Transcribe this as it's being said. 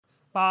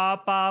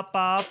Ba ba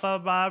ba ba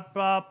ba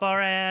ba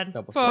Baran.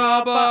 Double Ba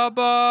shot. ba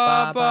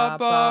ba ba ba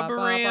Ba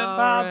Baran.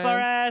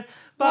 Baran.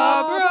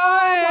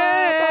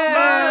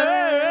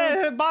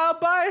 Ba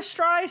ba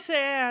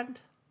Streisand.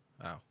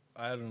 Oh,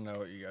 I don't know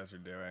what you guys are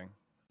doing.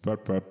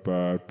 Fat,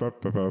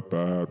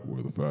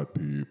 we're the fat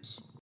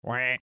peeps.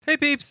 Hey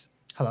peeps.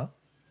 Hello.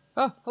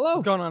 Oh, hello.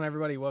 What's going on,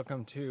 everybody?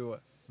 Welcome to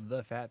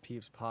the Fat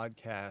Peeps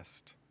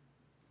podcast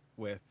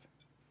with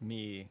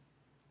me,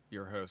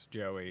 your host,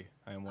 Joey.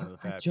 I am one of the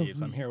Fat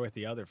Peeps. I'm here with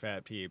the other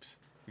Fat Peeps.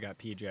 We got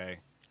PJ.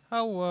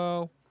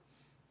 Hello.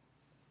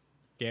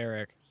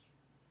 Garrick.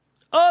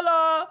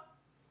 Hola.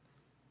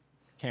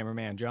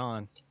 Cameraman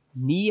John.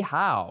 Ni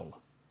hao.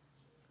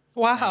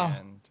 Wow.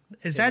 And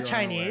Is if that you're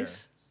unaware-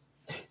 Chinese?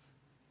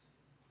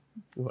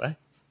 What?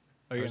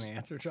 Are you going to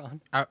answer,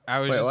 John? I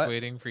was Wait, just what?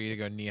 waiting for you to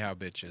go knee how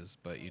bitches,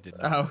 but you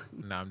didn't. Oh.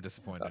 Now I'm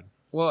disappointed.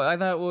 Well, I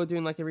thought we were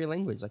doing like every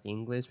language, like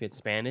English, we had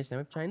Spanish, now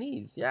we have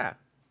Chinese. Yeah.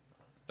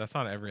 That's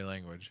not every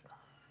language.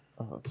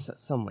 Oh,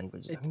 some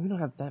languages. I mean, we don't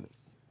have that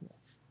many.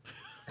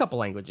 A couple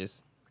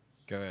languages.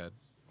 Go ahead.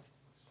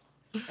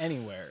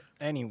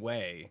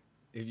 Anyway,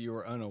 if you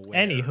were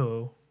unaware,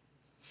 Anywho.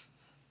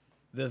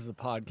 this is a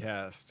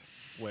podcast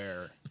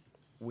where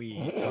we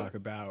talk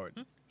about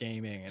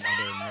gaming and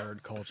other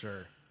nerd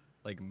culture,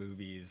 like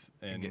movies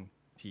and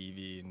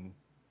TV, and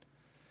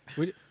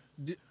we.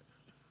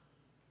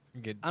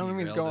 Get I don't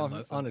mean to derailed go in off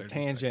less than on a 30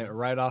 tangent seconds.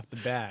 right off the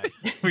bat.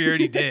 We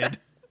already did.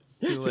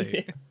 Too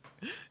late.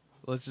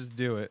 Let's just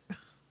do it.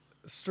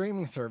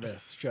 Streaming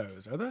service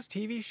shows, are those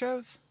TV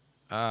shows?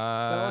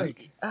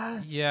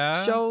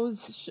 Yeah.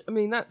 Shows. I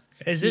mean, not.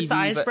 Is this the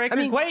TV, but- icebreaker? I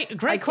mean,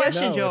 Great I guess-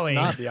 question, No, Joey. it's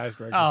not the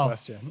icebreaker Oh.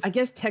 question. I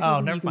guess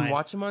technically never you can mind.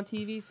 watch them on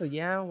TV, so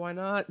yeah, why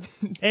not?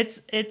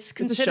 It's a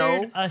considered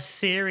show. a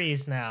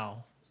series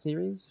now.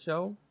 Series,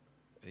 show?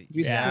 You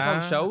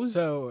Yeah. stick on shows?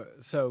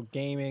 So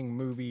gaming,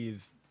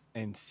 movies,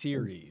 and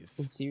series.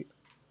 Can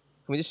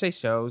we just say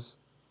shows?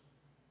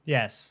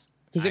 Yes.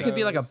 Because it could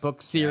be like a Shows,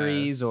 book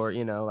series yes. or,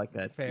 like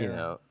a,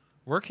 Fair.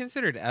 We're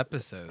considered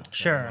episodes.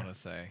 Sure. I want to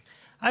say.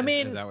 I Is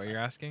mean, that what you're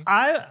asking?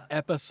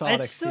 Episodic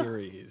It's still-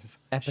 series.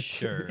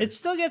 Sure. it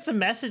still gets a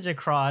message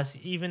across,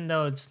 even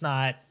though it's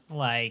not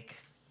like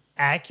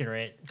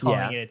accurate calling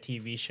Yeah. it a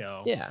TV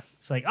show. Yeah.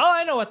 It's like, oh,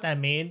 I know what that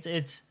means.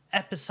 It's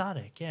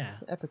episodic. Yeah.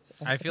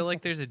 I feel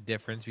like there's a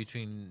difference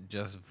between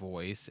just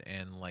voice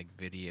and like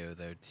video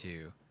though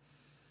too.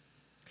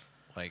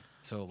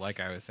 Like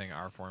I was saying,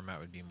 our format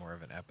would be more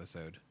of an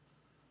episode.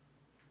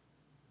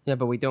 Yeah,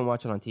 but we don't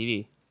watch it on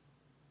TV.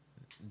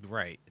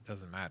 Right. It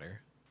doesn't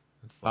matter.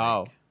 It's like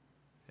Oh.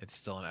 it's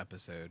still an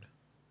episode.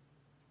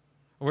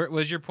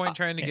 Was your point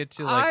trying to get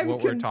to like I'm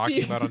what we're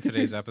talking about on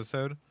today's confused.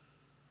 episode?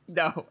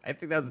 No, I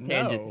think that was a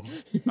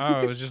tangent. No.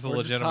 Oh, it was just a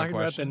We're just legitimate talking about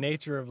the question.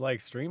 nature of like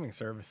streaming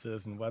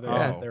services and whether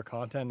Oh. their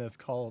content is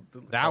called.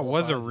 That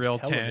was a qualifies as real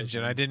television.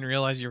 tangent. I didn't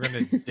realize you were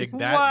going to dig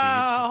that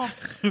Wow.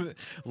 deep.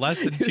 Less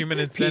than 2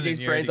 minutes in. PJ's and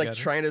you brain's already like got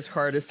it. trying his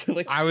hardest to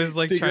like. I was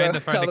like figure trying out to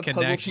find how a the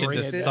puzzle connection to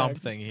pieces fit.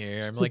 something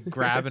here. I'm like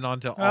grabbing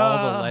onto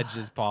all the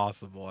ledges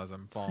possible as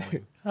I'm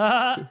falling.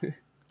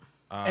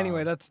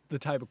 Anyway, that's the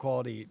type of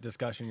quality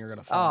discussion you're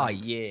gonna Oh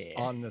find yeah.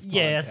 on this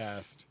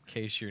Yes. podcast. in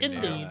case you're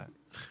Indeed. new.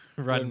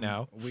 Run when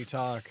now. We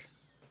talk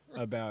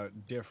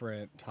about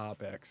different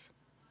topics,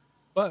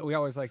 but we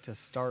always like to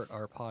start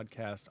our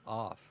podcast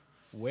off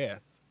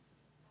with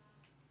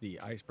the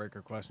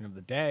icebreaker question of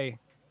the day,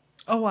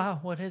 Oh, wow.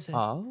 What is it?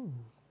 Oh.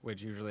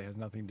 which usually has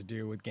nothing to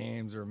do with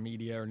games or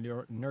media or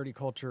nerdy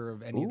culture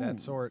of any of Ooh. that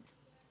sort.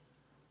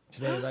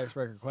 Today's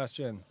icebreaker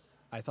question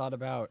I thought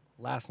about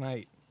last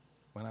night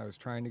when I was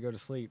trying to go to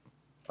sleep.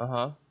 Uh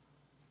huh.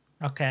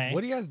 Okay.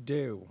 What do you guys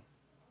do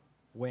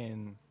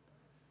when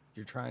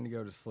you're trying to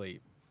go to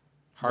sleep?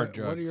 Hard What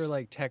drugs. are your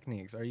like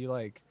techniques? Are you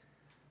like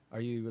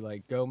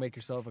go make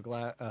yourself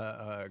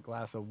a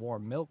glass of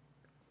warm milk?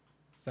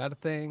 Is that a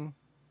thing?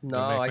 No,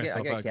 Go I make get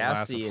myself a glass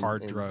gassy of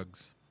hard and-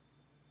 drugs.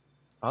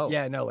 Oh.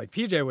 Yeah, no, like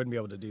PJ wouldn't be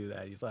able to do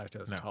that. He's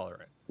lactose No.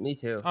 intolerant. Me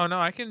too. Oh no,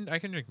 I can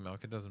drink milk.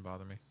 It doesn't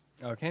bother me.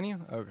 Oh, can you?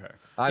 Okay.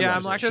 Yeah,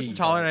 I'm like lactose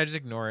intolerant. I just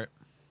ignore it.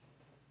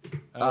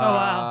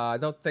 wow. I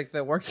don't think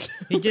that works.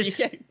 You just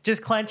can't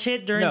just clench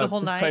it during No, the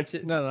whole just night. clench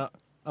it. No.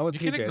 I'm with You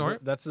can PJ. ignore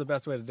it. That's the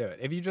best way to do it.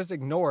 If you just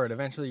ignore it,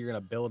 eventually you're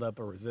gonna build up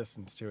a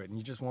resistance to it, and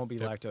you just won't be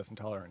Yep. lactose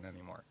intolerant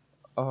anymore.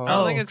 Oh. I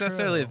don't think Oh, it's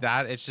necessarily true.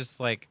 that. It's just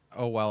like,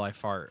 oh well, I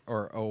fart,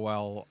 or oh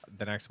well,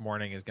 the next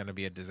morning is going to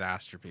be a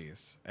disaster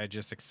piece. I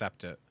just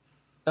accept it.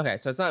 Okay,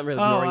 so it's not really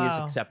Oh, ignoring it, it's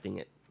wow. accepting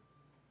it.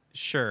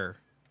 Sure,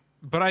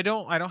 but I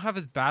don't have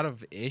as bad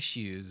of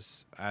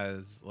issues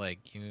as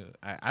like you.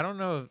 I don't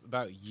know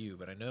about you,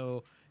 but I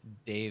know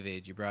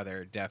David, your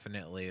brother,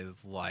 definitely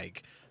is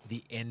like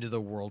the end of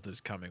the world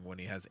is coming when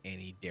he has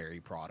any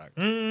dairy product.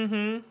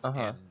 Mm-hmm. Uh huh.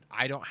 And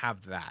I don't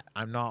have that.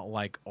 I'm not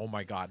like, oh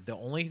my god. The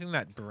only thing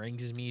that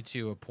brings me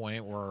to a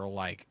point where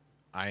like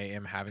I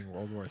am having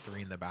World War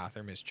III in the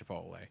bathroom is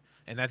Chipotle,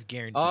 and that's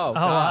guaranteed. Oh, Oh, God.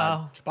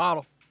 wow.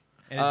 Bottle.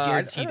 And it's I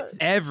guaranteed don't-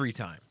 every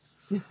time.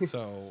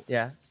 So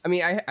Yeah. I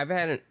mean, I've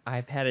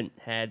hadn't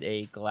had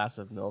a glass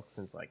of milk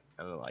since like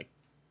I don't know, like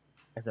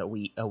as a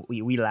wee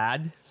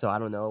lad, so I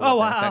don't know what Oh, the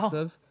wow. effects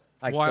of.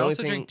 Like, Well, I the only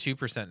also thing, drink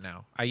 2%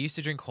 now. I used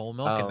to drink whole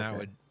milk, Oh, and that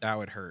okay.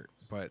 would hurt.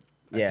 But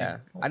Yeah,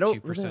 I I think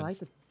don't really 2% like is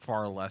the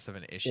far less of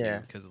an issue Yeah.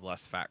 because of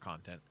less fat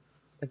content.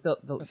 like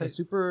Let's say- the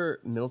super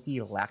milky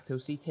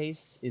lactosey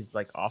taste is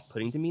like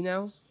off-putting to me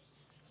now.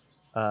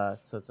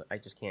 So I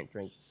just can't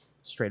drink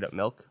straight up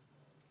milk.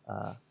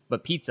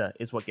 But pizza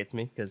is what gets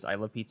me because I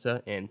love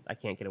pizza and I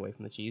can't get away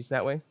from the cheese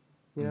that way.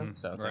 You know,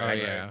 so it's right. like, Oh I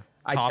just, yeah,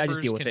 I toppers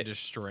just deal with can it,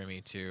 destroy me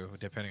too,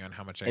 depending on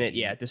how much I and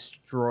eat. it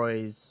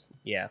destroys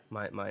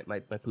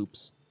my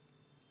poops.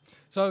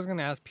 So I was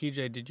gonna ask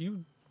PJ, did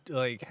you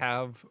like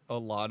have a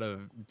lot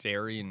of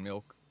dairy and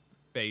milk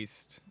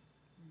based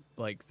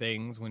like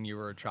things when you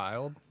were a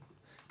child?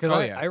 Because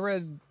Oh, yeah. I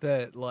read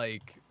that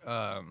like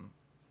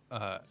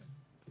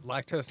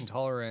lactose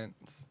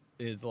intolerance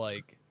is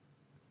like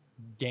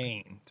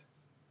gained.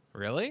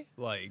 Really?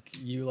 Like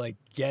you like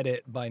get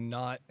it by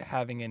not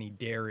having any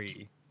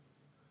dairy.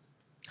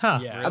 Huh.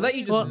 Yeah. I thought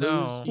you just Well, lose.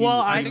 no. You, well,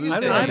 you I think lose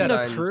it's I don't know if I'm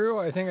that's the- true.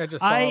 I think I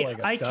just saw like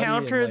a I study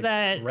counter and, like,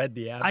 that. read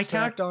the I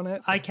abstract on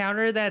it. I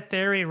counter that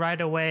theory right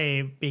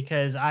away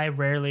because I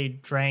rarely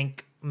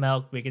drank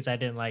milk because I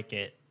didn't like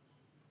it.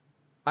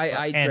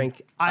 I And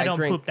drank. I don't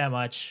drank, poop that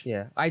much.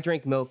 Yeah, I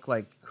drank milk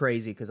like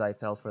crazy because I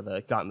fell for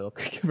the got milk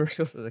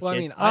commercials as a Well, kid.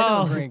 I mean, I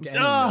don't drink any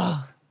milk.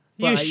 oh,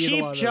 but I you eat a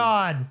sheep, lot of-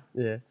 John.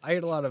 Yeah, I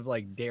eat a lot of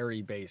like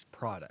dairy based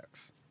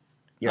products.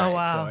 you're Oh, right.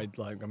 wow.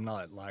 So I'm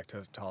not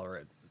lactose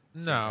tolerant.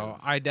 No,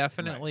 Because- I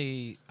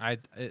definitely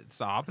it's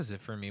the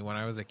opposite for me. When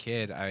I was a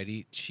kid, I'd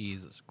eat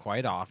cheese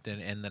quite often,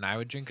 and then I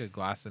would drink a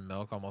glass of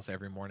milk almost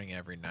every morning,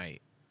 every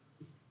night.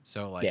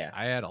 So like Yeah.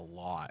 I had a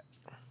lot.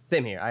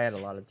 Same here. I had a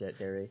lot of dairy.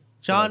 when I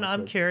John, was a I'm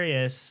kid.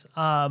 curious.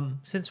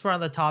 Since we're on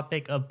the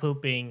topic of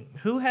pooping,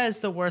 who has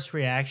the worst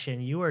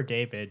reaction, you or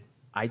David?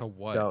 I To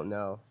what? don't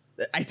know.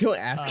 I don't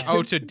ask.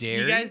 Oh, to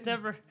dairy?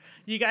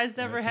 You guys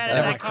never had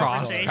Never that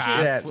crossed conversation.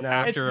 paths. Yeah, no.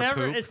 after It's a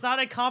never. poop. It's not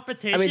a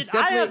competition. I mean, it's I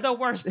have definitely- the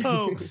worst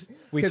poops.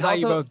 We 'Cause tie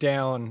you also- both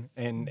down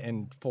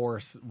and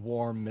force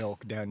warm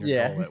milk down your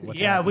Yeah. gullet. What's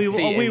Yeah, happening?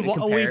 See, we and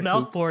compare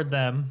milk poops. board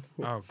them.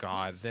 Oh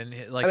God! Then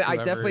I like mean, I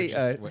whoever definitely,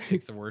 just what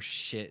takes the worst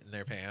shit in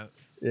their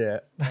pants. Yeah,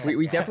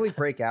 we definitely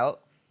break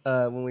out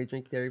when we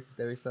drink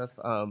dairy stuff.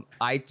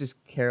 I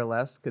just care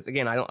less because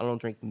again, I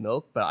don't drink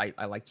milk, but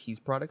I like cheese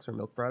products or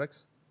milk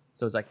products.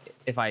 So it's like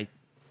if I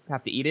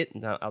have to eat it,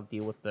 and I'll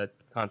deal with the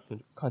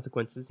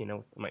consequences. You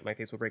know, my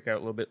face will break out a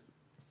little bit.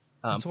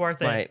 It's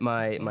worth it.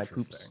 My poops.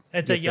 Interesting.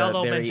 It's a get,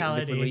 YOLO very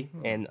mentality.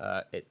 liquidy and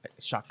it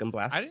shotgun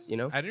blasts. You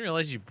know, I didn't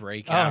realize you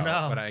break Oh, out,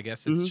 no. but I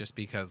guess it's Mhm. just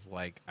because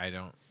like I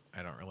don't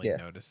really Yeah.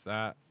 notice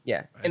that.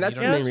 yeah, you and that's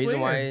the don't- main that's reason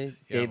why weird.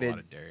 You have a lot David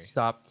of dairy.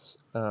 stopped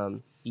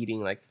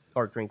eating like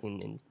or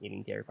drinking and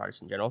eating dairy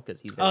products in general because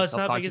he's very Oh, it's not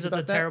self-conscious because of the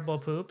about that. terrible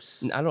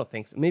poops. I don't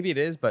think so. Maybe it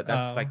is, but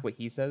that's Oh. like what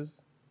he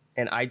says.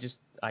 And I just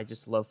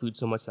love food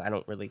so much that I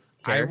don't really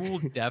I care. will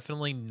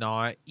definitely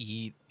not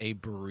eat a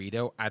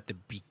burrito at the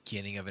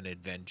beginning of an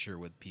adventure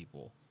with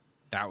people.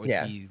 That would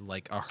Yeah. be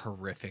like a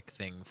horrific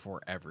thing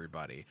for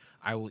everybody.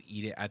 I will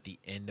eat it at the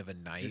end of a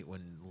night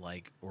when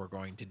like we're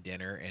going to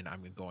dinner and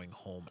I'm going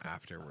home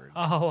afterwards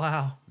Oh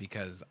wow.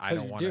 because I 'Cause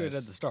don't you want do to. it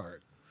at the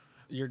start.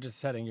 You're just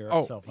setting Oh,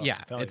 yourself up.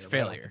 yeah, for it's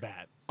failure. Right failure. off the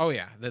bat. Oh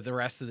yeah, the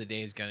rest of the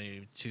day is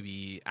going to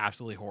be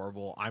absolutely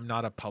horrible. I'm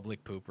not a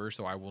public pooper,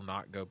 so I will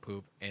not go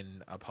poop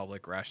in a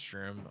public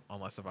restroom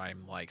unless if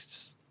I'm like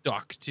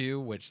stuck to,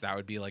 which that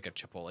would be like a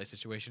Chipotle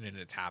situation, and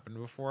it's happened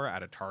before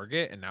at a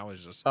Target, and that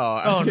was just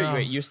Oh, no.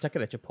 you're stuck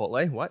at a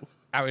Chipotle? What?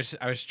 I was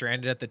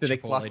stranded at the Did they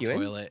clock Chipotle you in?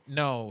 toilet.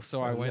 No,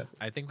 so I Oh, went. no.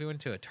 I think we went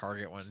to a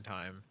Target one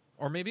time,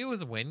 or maybe it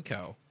was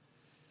Winco.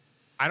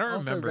 I don't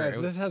Also, remember. guys,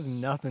 It this has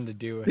was- nothing to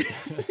do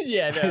with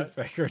Yeah, no.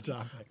 icebreaker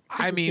topic.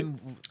 I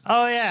mean,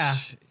 Oh, yeah.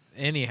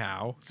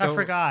 Anyhow, I so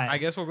forgot. I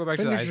guess we'll go back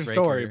to the Finish your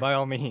icebreaker. story by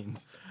all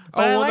means. But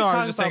I Oh well, like no, I was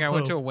talking just saying I about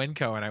went to a poop.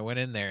 Winco and I went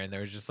in there and there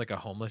was just like a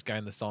homeless guy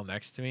in the stall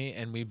next to me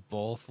and we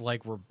both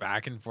like were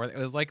back and forth. It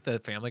was like the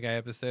Family Guy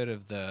episode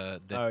of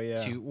the Oh, yeah.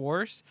 Toot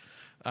Wars,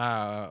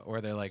 where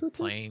they're like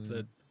playing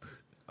The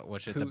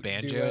what's it, the Hoot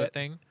banjo duet.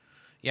 thing.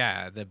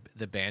 Yeah,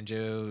 the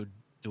banjo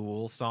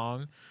duel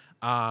song.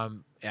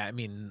 Yeah, I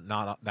mean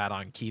not that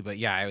on key, but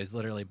yeah, I was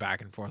literally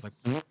back and forth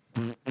like,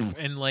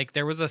 and like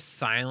there was a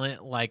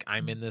silent like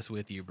I'm in this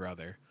with you,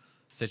 brother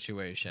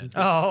situation.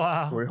 Oh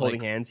wow. We're holding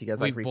Like, hands. You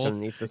guys we like reach both-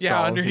 underneath the stalls.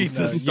 Yeah, underneath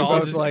No, the you stalls,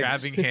 both, just like-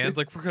 grabbing hands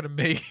like we're gonna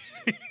make.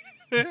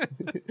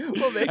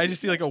 Well, they- I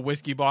just see like a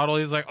whiskey bottle.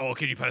 He's like, "Oh,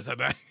 can you pass that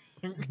back?"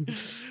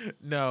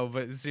 No,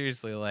 but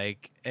seriously,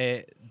 like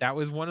that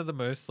was one of the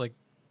most like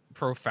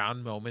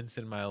profound moments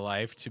in my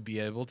life to be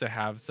able to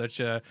have such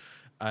a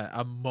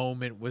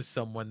moment with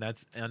someone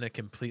that's in a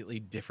completely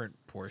different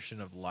portion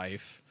of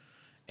life,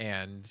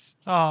 and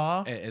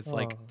Aw. it's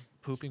like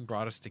pooping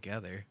brought us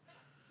together.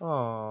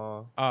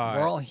 Aw.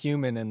 We're all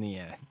human in the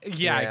end. Yeah,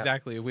 Yeah.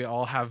 exactly. We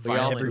all have We all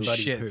violent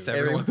everybody shits poops.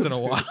 every once in a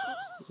Everyone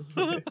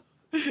while.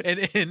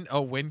 in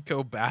a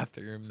Winco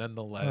bathroom,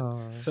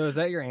 nonetheless. So is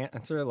that your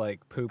answer?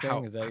 Like pooping?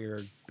 How- Is that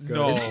your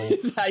No,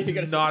 Is that you're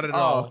gonna say- not at Oh,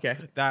 all. okay.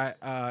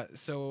 That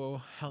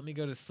so help me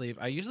go to sleep.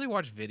 I usually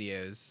watch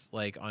videos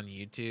like on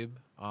YouTube,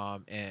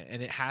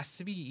 and it has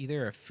to be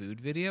either a food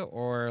video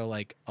or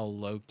like a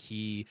low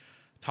key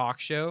talk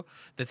show.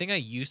 The thing I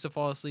used to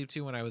fall asleep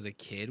to when I was a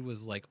kid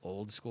was like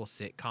old school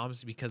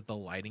sitcoms because the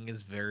lighting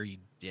is very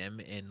dim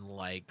and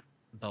like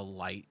the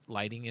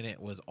lighting in it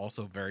was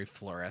also very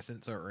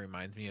fluorescent, so it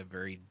reminds me of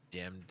very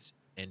dimmed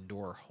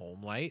indoor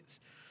home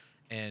lights,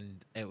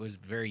 and it was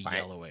very Right.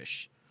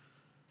 yellowish.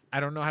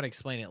 I don't know how to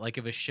explain it. Like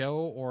if a show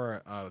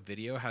or a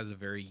video has a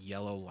very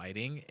yellow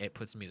lighting, it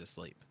puts me to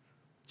sleep.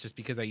 Just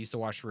because I used to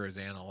watch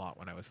Roseanne a lot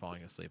when I was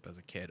falling asleep as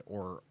a kid.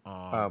 Or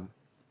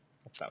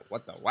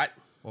What the what?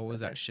 what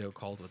was that show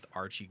called with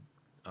Archie?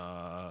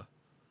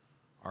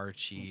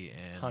 Archie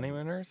and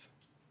honeymooners?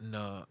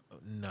 No.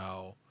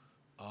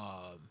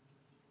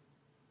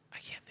 I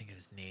can't think of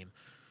his name.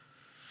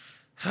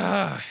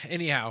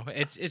 Anyhow,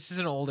 it's just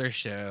an older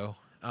show.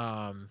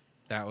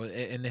 That was,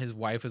 and his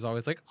wife was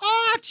always like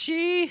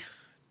Archie.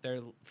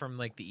 They're from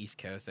like the East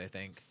Coast, I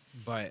think.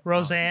 But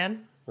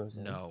Roseanne.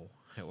 no,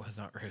 it was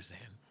not Roseanne.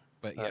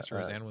 But yes,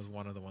 Roseanne was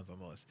one of the ones on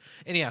the list.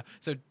 Anyhow,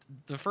 so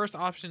the first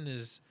option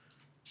is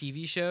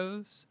TV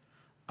shows,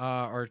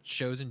 or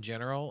shows in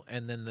general,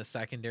 and then the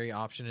secondary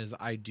option is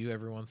I do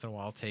every once in a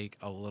while take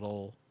a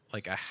little,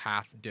 like a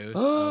half dose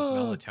of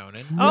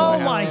melatonin. Oh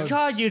No. my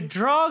god, you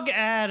drug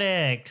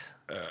addict.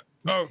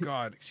 Oh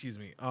God, excuse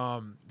me.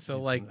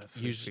 So like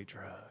usually usually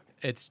drug.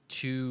 it's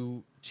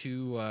two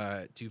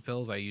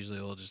pills. I usually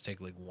will just take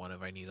like one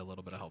if I need a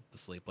little bit of help to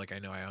sleep. Like I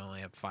know I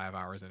only have 5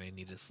 hours and I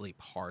need to sleep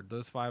hard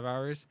those 5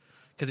 hours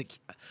because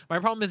my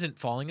problem isn't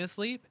falling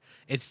asleep,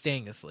 it's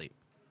staying asleep,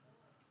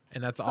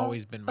 and that's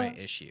always been my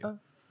issue.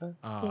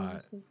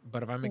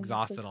 But if I'm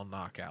exhausted, I'll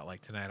knock out.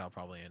 Like tonight, I'll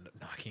probably end up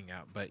knocking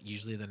out. But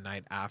usually the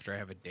night after I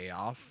have a day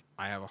off,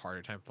 I have a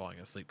harder time falling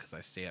asleep because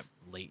I stay up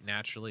late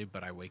naturally,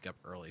 but I wake up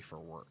early for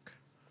work.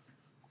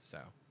 So,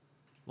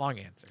 long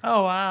answer.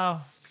 Oh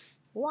wow.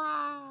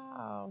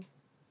 Wow.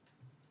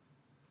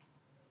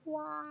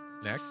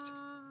 Next.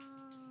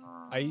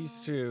 I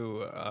used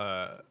to.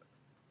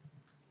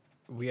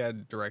 We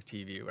had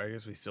DirecTV. I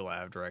guess we still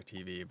have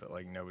DirecTV, but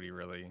like nobody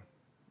really,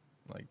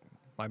 like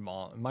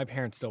my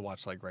parents still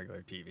watch like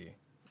regular TV.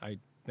 I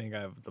think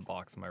I have the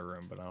box in my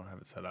room, but I don't have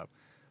it set up.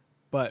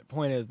 But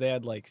point is, they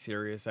had like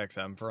Sirius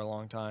XM for a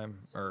long time,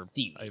 or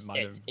it might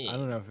have. I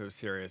don't know if it was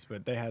Sirius,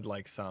 but they had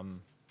like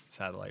some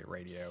satellite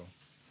radio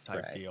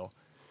type deal.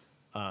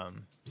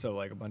 So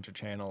like a bunch of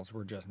channels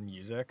were just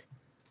music.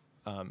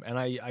 And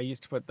I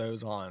used to put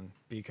those on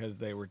because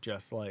they were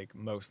just like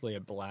mostly a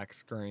black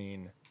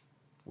screen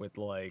with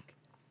like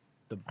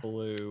the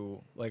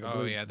blue, like a Oh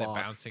blue yeah, the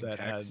box bouncing that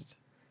text.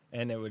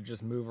 and it would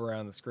just move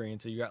around the screen.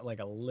 So you got like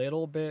a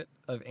little bit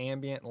of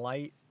ambient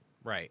light,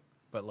 Right.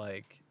 but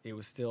like it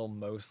was still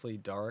mostly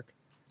dark.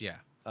 Yeah.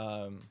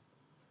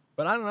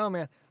 But I don't know,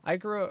 man. I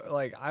grew up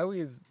like I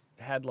always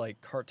had like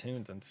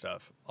cartoons and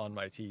stuff on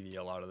my TV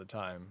a lot of the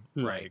time.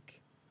 Right.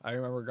 Like I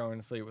remember going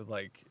to sleep with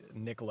like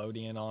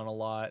Nickelodeon on a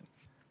lot.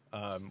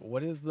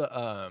 What is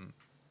the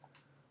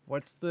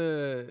what's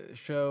the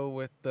show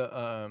with the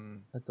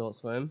Adult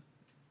Swim.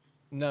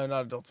 no,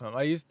 not Adult Swim.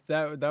 I used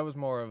that was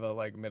more of a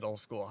like middle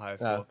school, high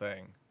school Oh.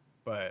 thing.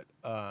 But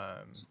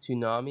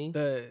Toonami.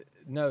 the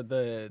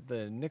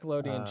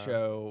Nickelodeon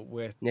show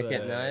with Nick the,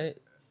 at Night.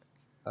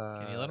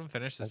 Can you let him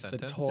finish the that's the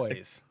the sentence?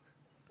 toys,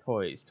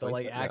 Toys. the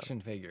like no.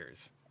 action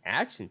figures.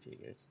 Action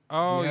figures.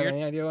 Oh, Do you have you're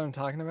any idea what I'm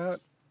talking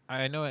about?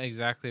 I know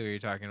exactly what you're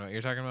talking about.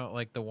 You're talking about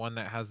like the one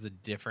that has the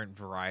different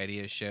variety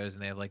of shows,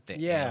 and they have like the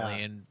Yeah.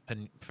 alien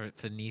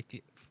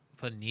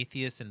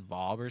Prometheus and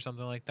Bob or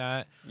something like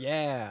that.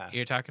 Yeah,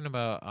 You're talking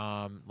about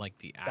like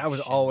the action. that was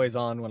always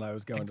on when I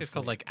was I going think to it's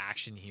called sleep. like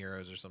Action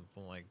Heroes or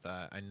something like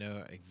that. I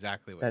know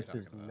exactly what That you're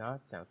does talking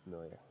not sound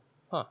familiar.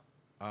 Huh.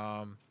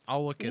 about.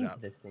 I'll look it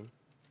up. This thing.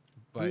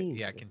 But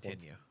yeah, Interesting.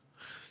 continue.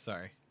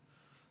 Sorry.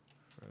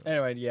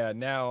 Anyway, yeah.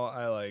 Now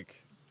I like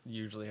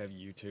usually have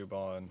YouTube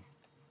on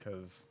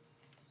because.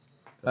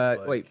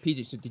 Wait,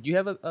 PJ. So did you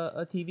have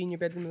a TV in your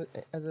bedroom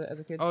as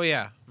a kid? Oh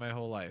yeah, my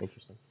whole life.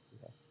 Interesting.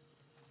 Okay.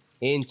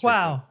 Interesting.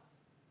 Wow.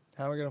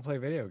 How am I gonna play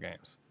video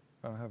games?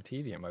 I don't have a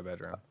TV in my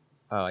bedroom.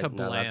 Oh, I'm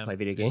not allowed to Kablam play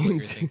video is what you're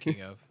games.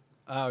 thinking of.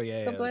 Oh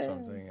yeah, that's what I'm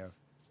Kablam. thinking of.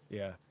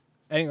 Yeah.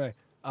 Anyway,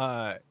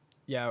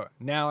 yeah.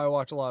 Now I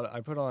watch a lot.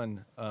 I put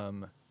on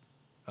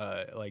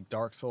like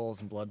Dark Souls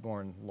and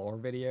Bloodborne lore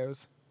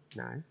videos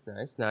Nice,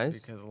 nice,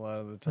 nice. because a lot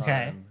of the time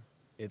Okay.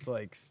 it's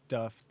like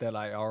stuff that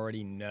I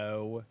already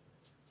know,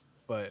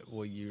 but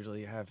will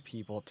usually have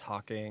people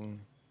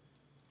talking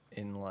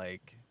in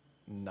like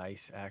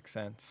nice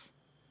accents,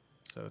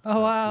 so it's Oh, kind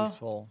of wow.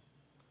 peaceful.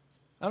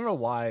 I don't know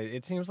why.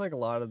 It seems like a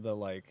lot of the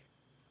like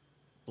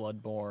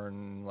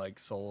Bloodborne like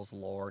Souls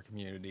lore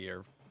community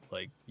are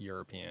like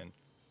European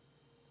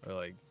or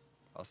like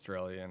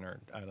Australian or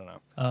I don't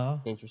know.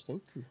 Oh.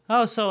 Interesting.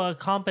 Oh, so a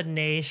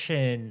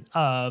combination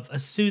of a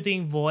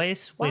soothing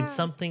voice with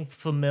something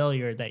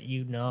familiar that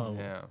you know.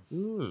 Yeah.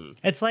 Mm.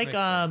 It's like Makes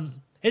sense.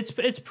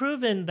 it's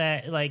proven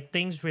that like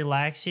things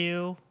relax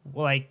you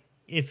like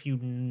if you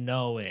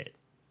know it.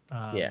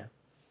 Yeah.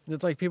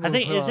 It's like people I who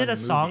think put is it on a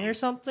song or movies.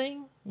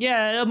 something?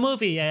 Yeah, a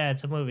movie. Yeah,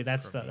 it's a movie.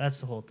 That's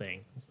the whole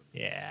thing.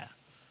 Yeah.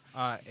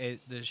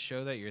 The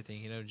show that you're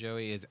thinking of,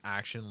 Joey, is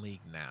Action League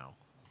Now.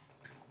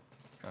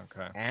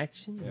 Okay.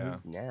 Action? Yeah.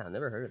 Nah,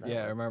 never heard of that. Yeah,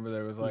 I one. remember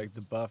there was like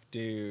the buff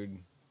dude.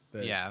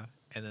 That, Yeah,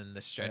 and then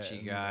the stretchy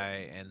and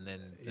guy, and then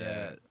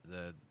yeah.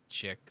 the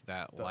chick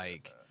that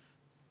like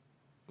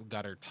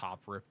got her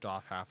top ripped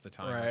off half the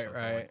time or Right,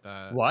 something right. like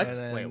that. What? And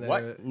then Wait, there-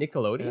 what?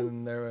 Nickelodeon?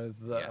 And there was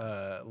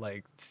the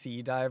like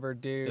sea diver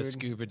dude, The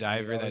scuba and he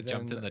diver that always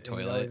jumped in the and he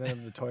always toilet. ended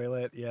in the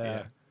toilet.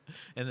 Yeah.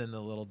 And then the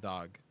little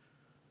dog.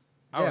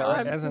 Yeah, Oh,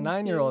 like, as a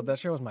 9-year-old, that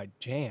show was my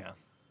jam.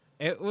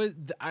 It was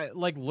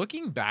like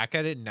looking back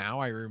at it now.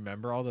 I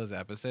remember all those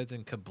episodes,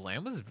 and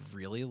Kablam was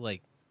really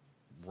like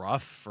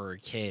rough for a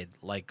kid.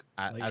 Like,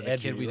 Like as a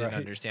edgy, kid, we didn't right?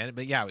 understand it,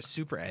 but yeah, it was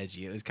super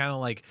edgy. It was kind of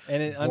like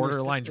And it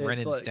borderline understa- Ren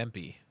it's and like-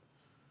 Stimpy.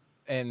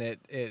 And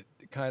it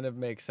kind of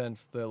makes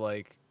sense the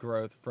like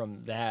growth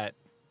from that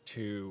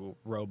to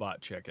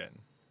Robot Chicken,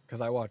 because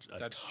I watched a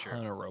That's true.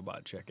 ton of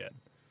Robot Chicken.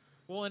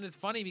 Well, and it's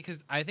funny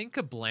because I think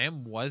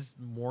Kablam was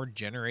more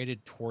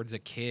generated towards a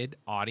kid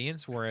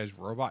audience, whereas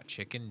Robot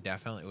Chicken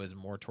definitely was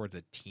more towards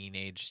a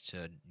teenage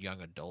to young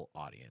adult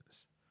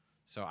audience.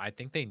 So I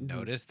think they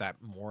noticed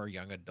that more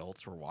young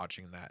adults were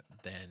watching that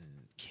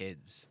than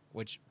kids,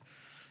 which,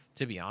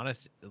 to be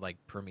honest, like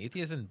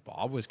Prometheus and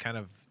Bob was kind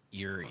of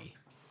eerie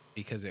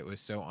because it was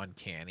so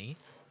uncanny.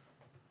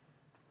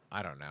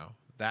 I don't know.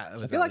 That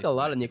was I feel at like a least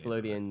lot my of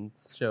opinion it.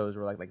 Nickelodeon shows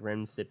were like Ren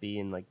and Stimpy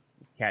and like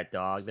Cat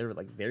Dog. They were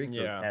like very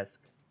Yeah.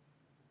 grotesque.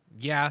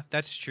 Yeah,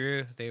 that's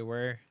true. They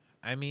were.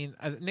 I mean,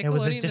 Nickelodeon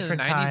was a in the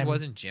different 90s time.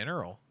 was in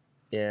general.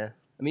 Yeah.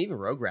 I mean, even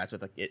Rugrats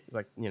with like it,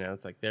 like you know,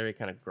 it's like very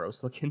kind of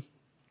gross looking.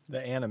 The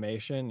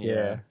animation,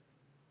 Yeah.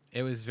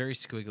 It was very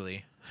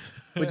squiggly.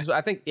 Which is I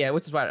think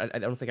which is why I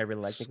don't think I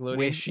really liked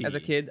Nickelodeon as a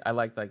Squishy. kid. I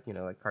liked like you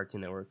know like Cartoon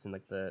Networks and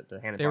like the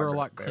Hanna They were a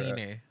lot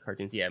cleaner.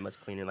 cartoons. Yeah, much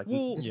cleaner. Like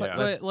Well, just, yeah.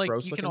 less but like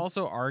gross you can looking.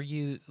 also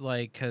argue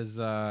like because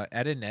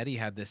Ed and Eddie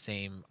had the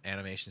same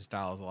animation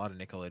style as a lot of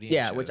Nickelodeon.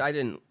 Yeah, which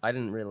shows. I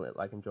didn't really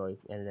like enjoy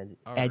Ed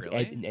Oh, Ed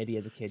really? and Eddie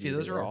as a kid. See, either,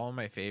 those were yeah. all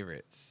my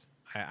favorites.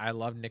 I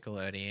love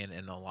Nickelodeon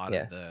and a lot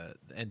Yeah. of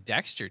and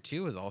Dexter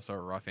too was also a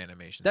rough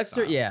animation.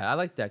 Dexter. style. Yeah, I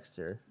like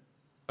Dexter.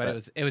 but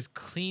but it was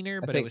cleaner,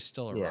 I but it think- was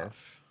still a yeah.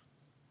 rough.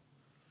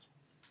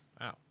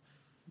 Wow,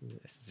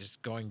 it's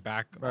just going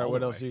back. All right, all what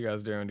the else way. are you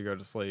guys doing to go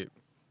to sleep?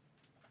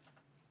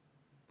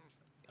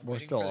 I'm We're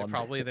waiting still for on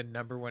probably the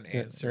number one Yeah,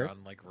 answer Derek?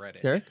 on like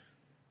Reddit. Derek?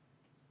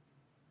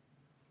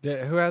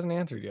 Who hasn't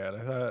answered yet?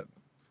 I thought.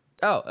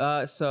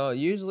 Oh, so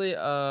usually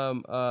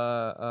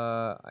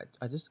I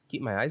just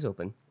keep my eyes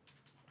open.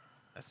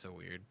 That's so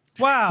weird.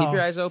 Wow. Keep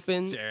your eyes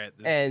open, Stare at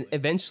this and ceiling.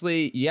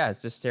 eventually, yeah,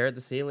 just stare at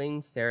the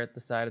ceiling, stare at the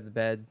side of the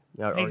bed,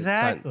 you know, or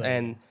Exactly.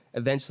 and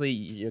eventually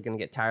you're gonna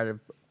get tired of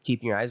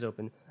keeping your eyes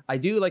open. I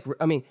do like.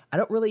 I mean, I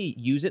don't really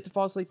use it to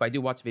fall asleep. I do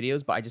watch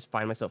videos, but I just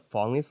find myself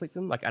falling asleep to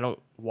them. Like I don't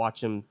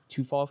watch them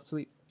to fall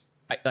asleep.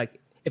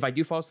 Like if I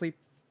do fall asleep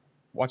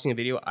watching a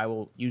video, I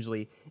will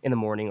usually in the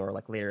morning or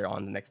like later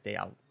on the next day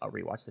I'll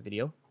rewatch the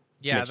video.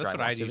 Yeah, make sure that's I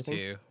what I watch do everything.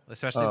 too.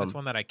 Especially if it's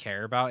one that I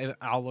care about.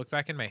 I'll look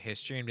back in my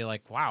history and be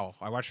like, "Wow,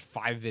 I watched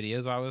 5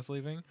 videos while I was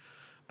sleeping."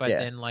 But Yeah.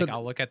 then, So like, th-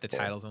 I'll look at the yeah.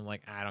 titles and I'm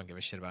like, I don't give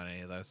a shit about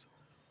any of those.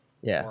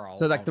 Yeah. Or I'll-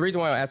 So like I'll the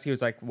reason why rewatch I it. asked you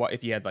was like, what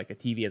if you had like a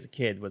TV as a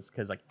kid was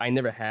because like I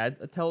never had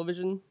a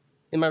television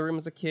in my room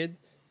as a kid.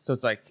 So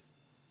it's like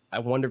I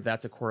wonder if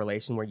that's a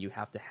correlation where you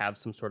have to have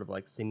some sort of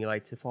like stimuli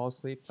to fall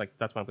asleep. Like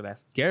that's why I'm gonna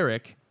ask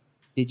Garrick,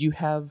 did you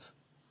have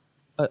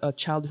a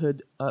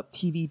childhood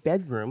TV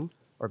bedroom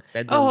or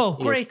bedroom? Oh, you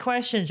know, great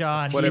question,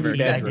 John. Whatever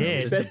Indeed, I bedroom.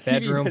 did. Just a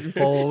bedroom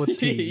full of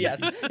TV.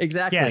 yes,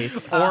 exactly. Yes.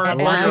 Or,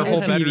 and or I- your whole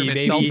and- bedroom TV,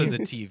 itself baby. is a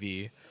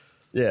TV.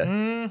 Yeah,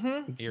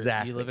 Mm-hmm.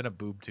 exactly. You live in a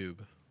boob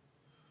tube.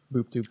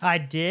 Boop tube. I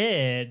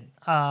did.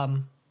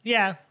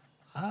 Yeah.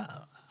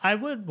 I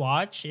would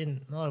watch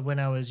when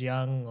I was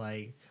young,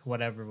 like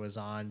whatever was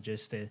on,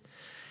 just to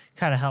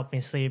kind of help me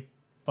sleep.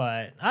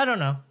 But I don't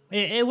know.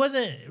 It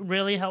wasn't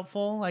really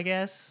helpful, I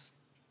guess,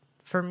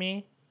 for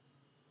me.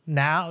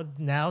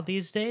 Now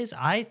these days,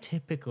 I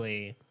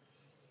typically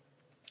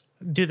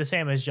do the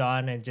same as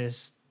John and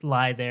just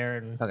lie there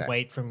and Okay.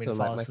 wait for me So to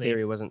fall my asleep.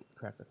 theory wasn't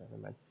correct. Okay,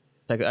 never mind.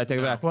 I take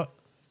it back. What?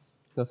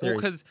 No Well, theories.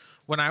 because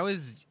when I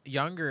was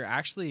younger,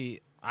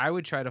 actually, I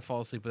would try to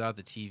fall asleep without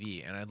the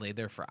TV, and I'd lay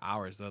there for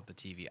hours without the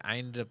TV. I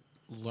ended up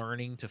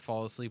learning to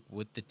fall asleep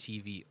with the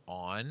TV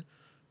on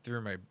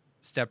through my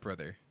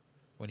stepbrother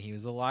when he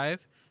was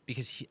alive,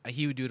 because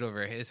he would do it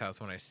over at his house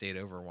when I stayed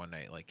over one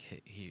night.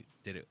 Like he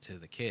did it to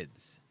the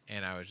kids,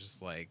 and I was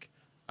just like,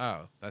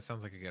 oh, that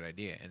sounds like a good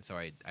idea. And so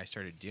I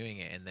started doing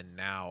it, and then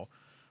now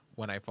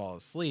when I fall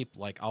asleep,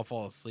 like I'll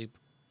fall asleep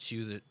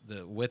to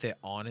the with it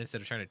on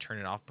instead of trying to turn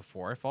it off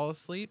before I fall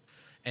asleep,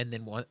 and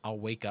then I'll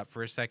wake up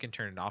for a second,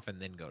 turn it off,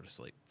 and then go to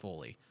sleep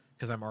fully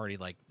because I'm already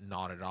like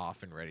nodded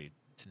off and ready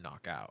to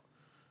knock out.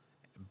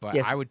 But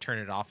Yes. I would turn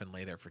it off and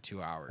lay there for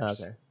 2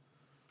 hours. Okay.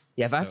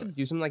 Yeah, if I have So- to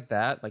do something like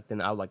that, like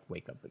then I'll like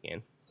wake up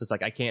again. So it's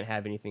like I can't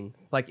have anything.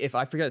 Like if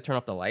I forget to turn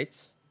off the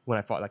lights when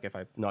I fall, like if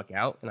I knock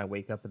out and I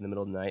wake up in the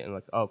middle of the night and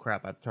like, oh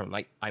crap, I have to turn on the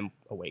light, I'm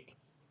awake.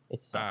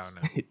 It sucks.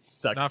 no. It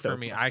sucks. Not so for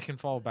me. much. I can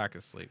fall back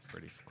asleep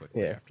pretty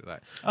quickly Yeah. after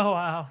that. Oh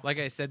wow. Like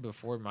I said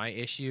before, my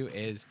issue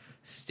is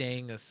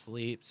staying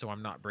asleep so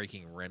I'm not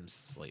breaking REM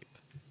sleep.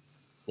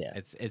 Yeah.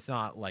 It's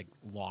not like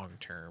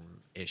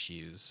long-term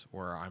issues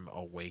where I'm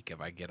awake if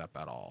I get up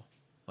at all.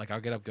 Like I'll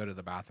get up, go to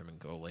the bathroom, and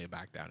go lay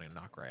back down and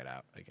knock right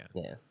out again.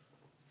 Yeah.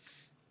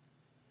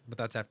 But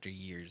that's after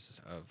years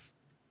of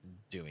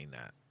doing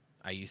that.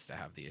 I used to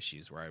have the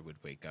issues where I would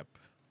wake up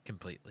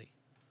completely.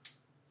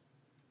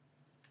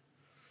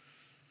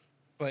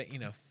 But,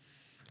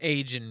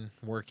 age and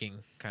working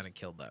kind of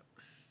killed that.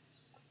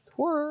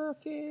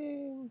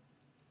 Twerking.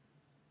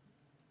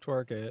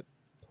 Twerk it.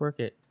 Twerk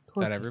it. Is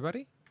Twerk that it.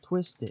 everybody?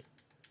 Twist it.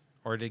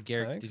 Or did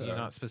Garrick, think did so. you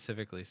not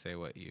specifically say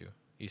what you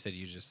said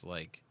you just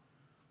like,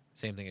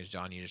 same thing as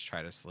John, you just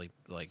try to sleep,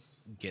 like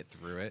get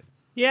through it?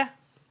 Yeah.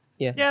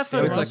 Yeah. Yeah, for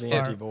the it's like most the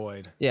part. empty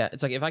void. yeah,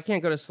 it's like if I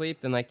can't go to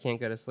sleep, then I can't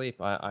go to sleep.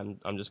 I'm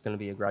just gonna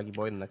be a groggy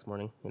boy the next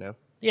morning.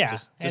 Yeah.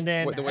 Just and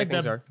then the way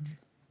things are.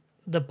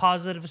 the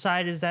positive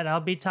side is that I'll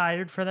be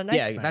tired for the next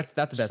Yeah, night. that's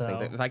the best thing.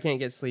 So- If I can't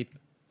get sleep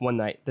one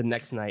night, the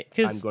next night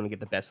 'Cause- I'm going to get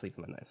the best sleep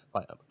of my life.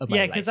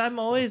 Yeah, because I'm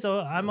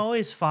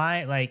always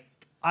fine. Like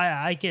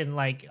I can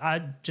like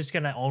I'm just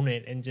gonna own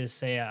it and just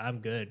say I'm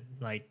good.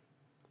 Like,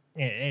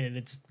 and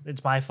it's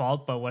my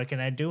fault. But what can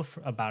I do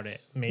about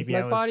it? Maybe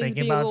I was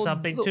thinking about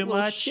something too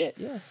much. Shit,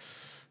 yeah.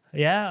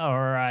 Yeah,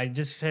 or I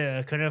just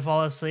couldn't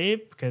fall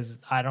asleep because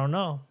I don't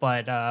know.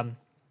 But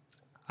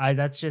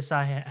that's just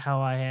how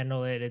I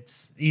handle it.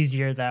 It's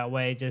easier that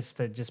way, just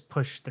to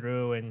push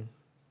through and.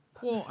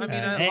 Well, I mean,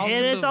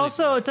 And it's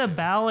also a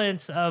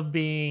balance of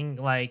being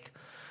like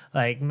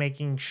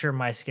making sure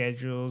my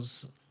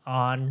schedule's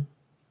on.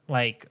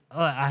 Like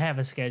I have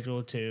a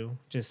schedule too,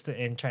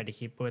 and try to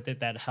keep with it.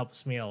 That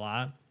helps me a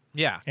lot,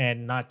 yeah.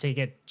 and not to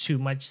get too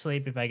much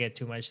sleep. If I get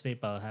too much sleep,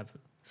 I'll have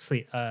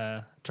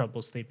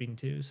trouble sleeping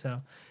too.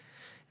 So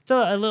it's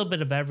a little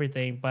bit of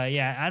everything. But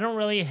yeah, I don't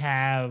really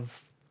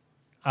have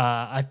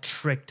a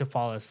trick to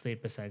fall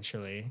asleep.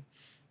 Essentially,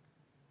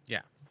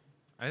 Yeah.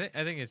 I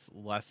think it's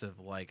less of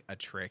like a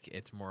trick.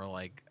 It's more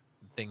like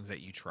things that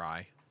you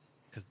try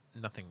because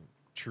nothing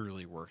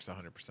truly works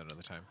 100% of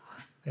the time.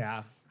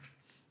 yeah,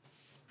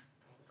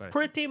 But I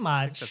pretty think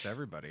much. that's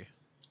everybody.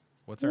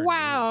 What's our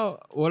Wow.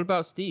 What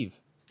about Steve?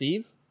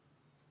 Steve,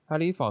 how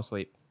do you fall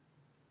asleep?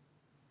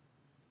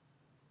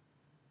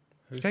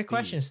 Who's Good Steve?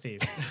 question, Steve.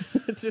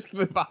 Just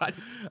move on.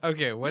 news?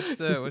 Okay, what's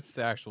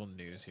the actual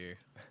news here?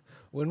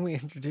 When we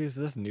introduce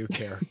this new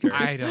character,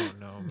 I don't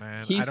know,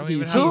 man. I He's- don't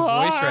even he's- have his Who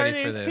voice are ready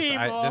for these this.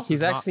 people? This He's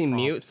is not actually prompt.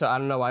 mute, so I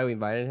don't know why we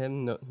invited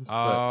him. No,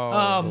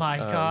 Oh my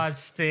God,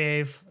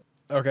 Steve.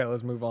 okay,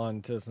 let's move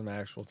on to some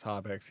actual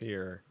topics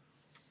here.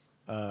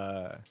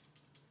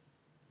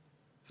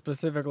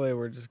 Specifically,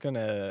 we're just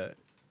gonna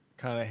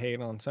kind of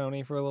hate on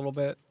Sony for a little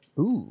bit.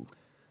 Ooh.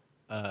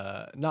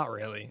 Not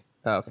really,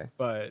 Oh, okay.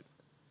 but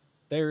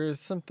there's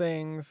some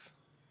things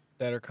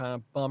that are kind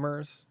of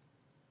bummers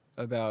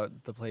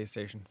about the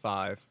PlayStation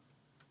 5.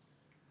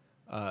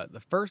 The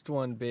first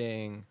one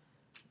being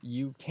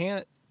you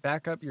can't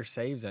back up your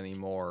saves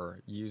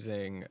anymore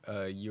using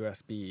a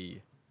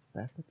USB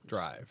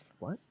drive.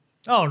 What?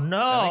 Oh That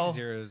no. makes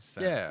 0 sense.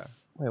 Yeah.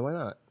 Wait, why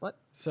not? What?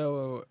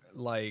 So,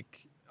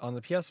 like on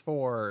the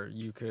PS4,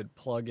 you could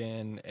plug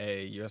in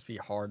a USB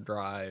hard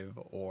drive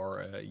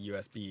or a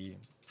USB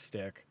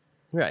stick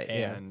Right.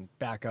 and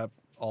back up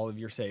all of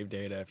your save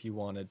data if you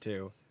wanted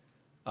to,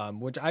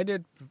 which I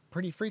did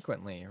pretty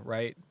frequently,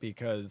 right?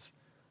 Because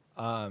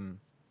I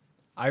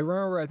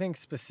remember, I think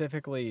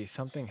specifically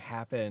something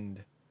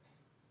happened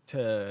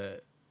to,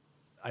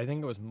 I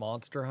think it was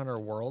Monster Hunter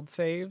World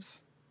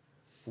saves,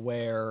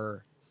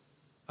 where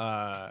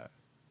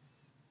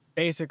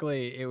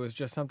basically it was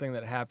just something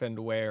that happened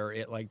where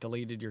it like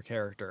deleted your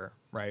character,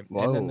 right?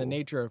 And then the Whoa.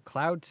 nature of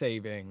cloud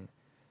saving,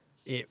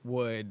 it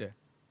would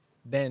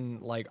then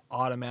like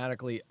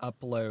automatically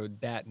upload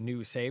that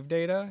new save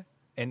data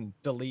and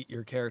delete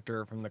your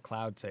character from the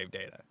cloud save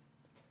data.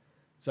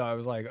 So I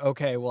was like,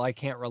 okay, well, I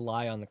can't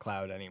rely on the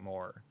cloud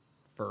anymore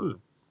for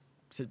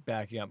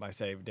backing up my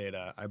save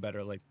data. I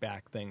better like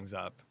back things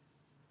up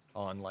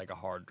on like a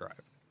hard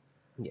drive.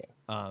 Yeah.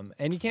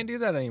 And you can't do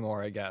that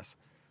anymore, I guess.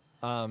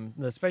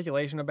 The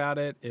speculation about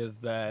it is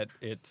that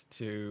it's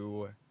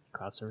to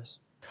Cloud service.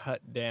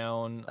 cut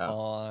down Oh.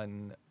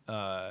 on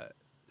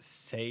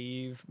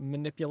save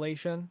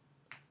manipulation.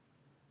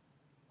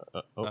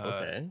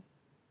 Okay.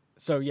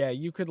 So yeah,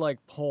 you could like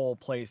pull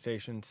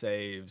PlayStation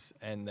saves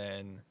and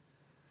then,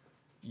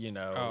 you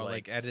know, Oh,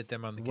 like edit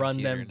them on the run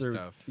computer them and through.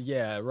 stuff.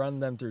 Yeah, run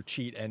them through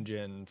cheat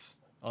engines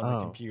on the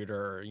Oh.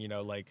 computer. You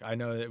know, like I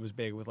know it was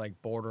big with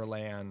like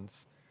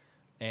Borderlands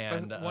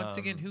And But once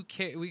again, who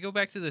cares? We go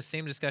back to the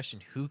same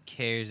discussion. Who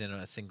cares in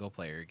a single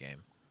player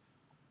game?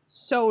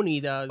 Sony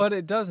does. but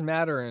it does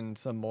matter in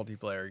some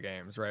multiplayer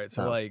games, right?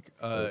 So Oh. like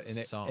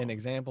Some. an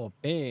example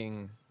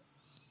being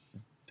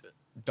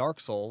Dark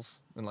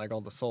Souls and like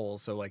all the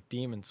Souls, so like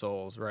Demon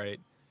Souls, right?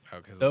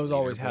 Oh, 'cause of Those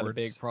always had a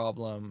big leaderboards?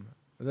 problem.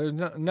 There's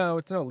no,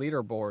 it's no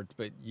leaderboards,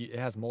 but it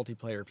has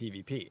multiplayer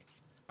PvP.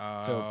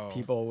 So Oh.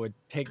 people would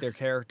take their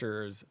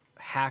characters,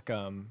 hack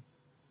them,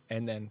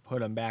 and then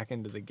put them back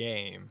into the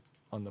game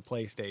on the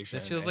PlayStation.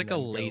 This feels and like a then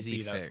go lazy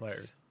beat up fix.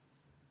 players.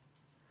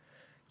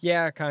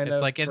 Yeah, kind of.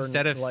 It's like for,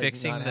 instead of like,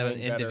 fixing not the having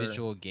better-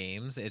 individual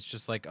games, it's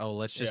just like, oh,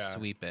 let's just Yeah.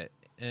 sweep it.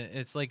 And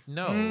it's like,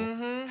 no,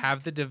 Mhm.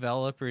 have the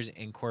developers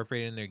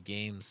incorporate in their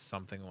games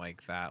something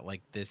like that.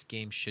 Like this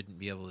game shouldn't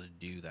be able to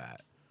do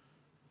that.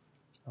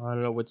 I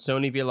don't know. Would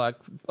Sony be like,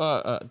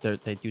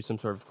 they do some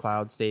sort of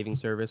cloud saving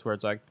service where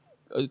it's like,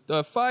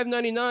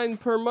 $5.99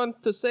 per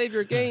month to save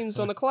your games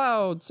on the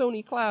cloud,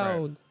 Sony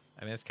Cloud.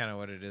 I mean, that's kind of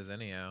what it is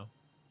anyhow.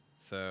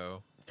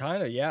 So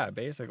Kind of, yeah,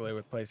 basically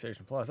with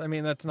PlayStation Plus. I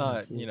mean, that's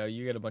not, jeez.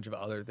 you get a bunch of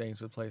other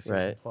things with PlayStation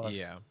Right. Plus.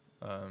 yeah,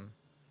 Um,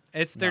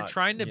 they're not,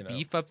 trying to you know,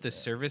 beef up the yeah.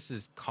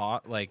 service's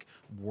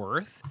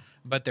worth,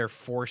 but they're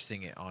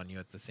forcing it on you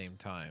at the same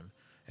time.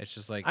 It's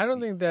just like I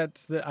don't think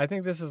I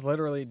think this is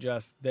literally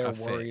just they're A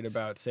worried fix.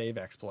 about save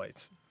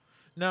exploits.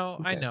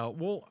 No, I Okay. know.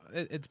 Well,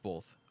 it's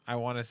both. I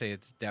want to say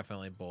it's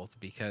definitely both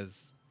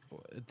because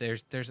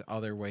there's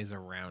other ways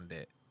around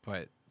it,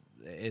 but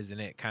isn't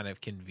it kind of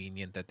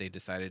convenient that they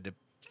decided to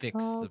fix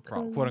the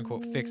quote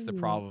unquote fix the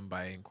problem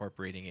by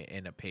incorporating it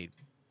in a paid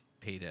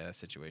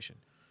situation?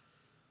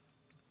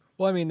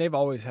 Well, I mean, they've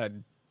always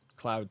had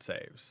cloud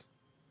saves.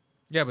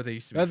 Yeah, but they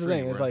used to be That's the free,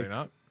 thing, is weren't they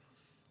like-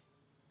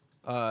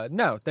 not?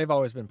 No, they've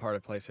always been part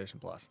of PlayStation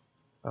Plus.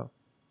 Oh.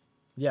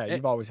 Yeah, Eh.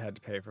 you've always had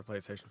to pay for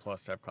PlayStation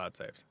Plus to have cloud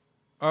saves.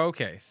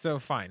 Okay, so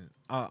fine.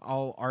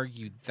 I'll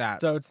argue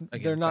that. So they're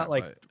against not that,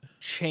 like but-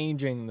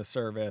 changing the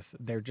service;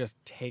 they're just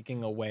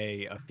taking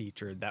away a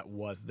feature that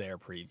was there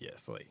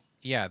previously.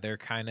 yeah, they're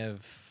kind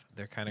of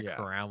Yeah.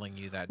 corralling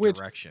you that Which-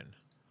 direction.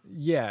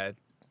 Yeah,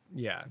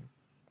 yeah.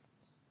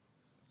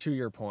 To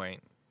your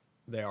point,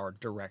 they are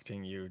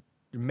directing you,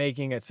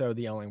 making it so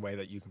the only way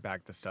that you can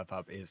back the stuff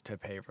up is to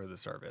pay for the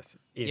service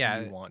if Yeah.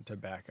 you want to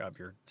back up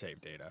your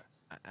save data.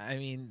 I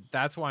mean,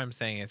 that's why I'm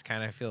saying it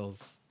kind of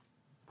feels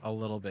a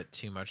little bit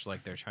too much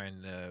like they're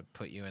trying to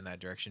put you in that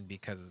direction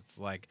because it's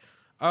like,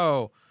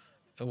 oh,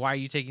 why are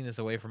you taking this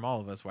away from all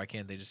of us? Why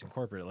can't they just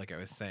incorporate it? Like I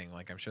was saying,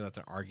 like I'm sure that's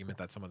an argument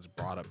that someone's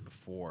brought up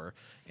before,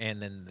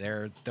 and then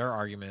their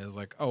argument is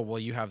like, oh, well,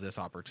 you have this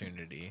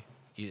opportunity.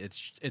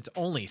 It's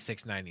only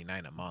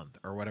 $6.99 a month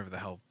or whatever the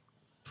hell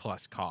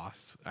Plus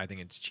costs. I think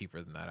it's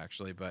cheaper than that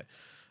actually, but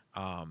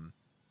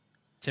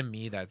to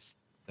me that's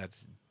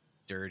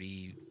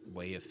dirty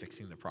way of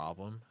fixing the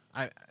problem.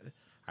 I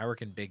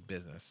work in big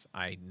business.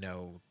 I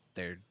know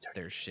they're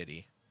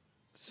shitty.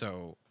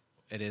 So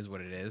it is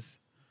what it is.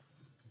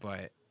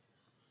 But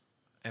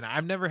and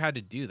I've never had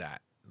to do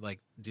that, like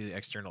do the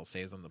external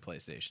saves on the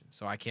PlayStation.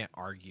 So I can't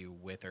argue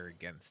with or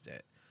against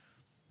it.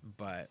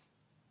 But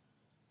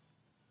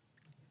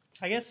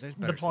I guess There's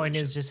the better point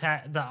is solutions.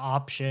 just the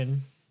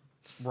option.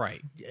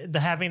 right.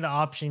 Having the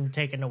option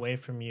taken away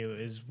from you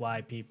is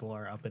why people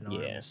are up in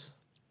Yeah. arms.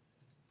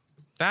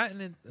 That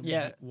and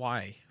Yeah.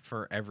 why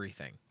for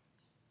everything.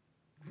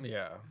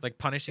 Yeah. Like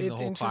punishing the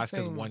It's whole class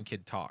because interesting- one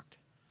kid talked.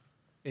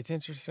 It's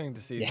interesting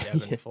to see Yeah. the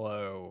ebb and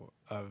flow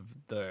of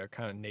the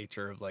kind of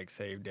nature of like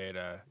save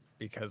data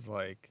because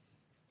like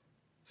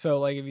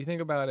if you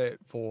think about it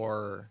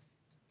for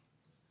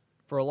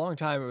a long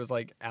time it was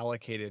like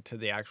allocated to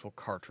the actual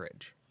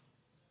cartridge,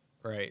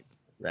 right?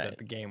 Right. That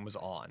the game was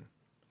on.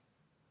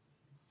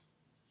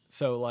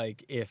 So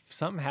like if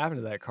something happened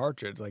to that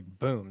cartridge, like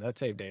boom, that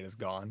save data's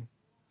gone.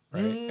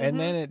 Right. And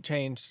then it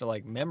changed to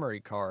like memory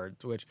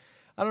cards, which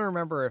I don't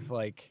remember if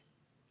like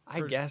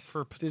I guess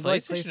for did,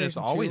 like, PlayStation, it's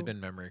always 2 been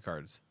memory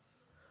cards.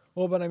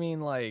 Well, but I mean,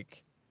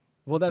 like,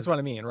 that's what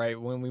I mean, right?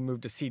 When we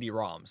moved to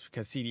CD-ROMs,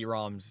 because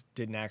CD-ROMs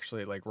didn't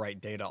actually like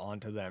write data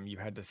onto them, you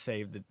had to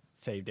save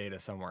data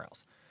somewhere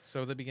else.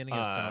 So the beginning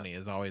of Sony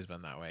has always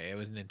been that way. It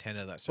was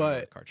Nintendo that started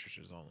with But-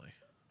 cartridges only.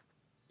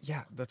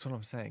 Yeah, that's what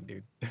I'm saying,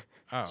 dude.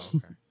 Oh,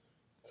 okay.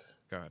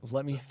 Go ahead.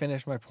 Let me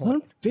finish my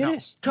point.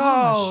 Unfinished.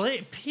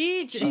 Golly,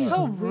 Peach is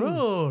so Jeez.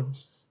 rude.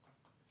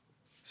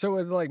 So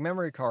with like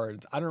memory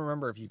cards, I don't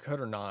remember if you could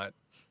or not,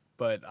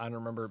 but I don't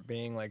remember it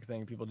being like a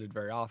thing people did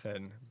very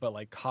often. But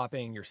like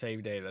copying your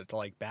save data to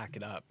like back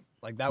it up,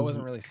 like that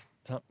wasn't really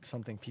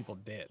something people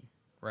did,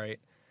 right?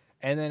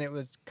 And then it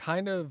was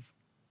kind of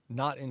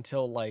not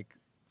until like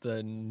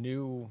the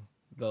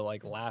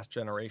like last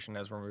generation,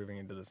 as we're moving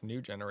into this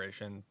new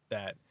generation,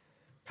 that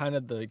kind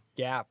of the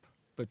gap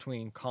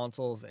between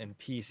consoles and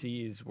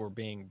PCs were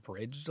being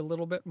bridged a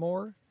little bit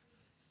more.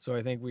 So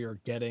I think we are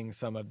getting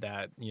some of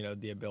that,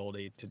 the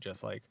ability to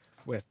just like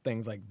with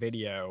things like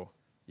video,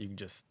 you can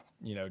just,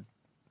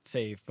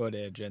 save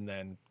footage and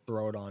then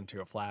throw it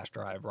onto a flash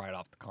drive right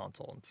off the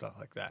console and stuff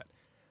like that.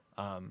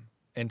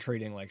 And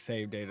treating like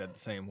save data the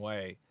same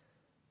way.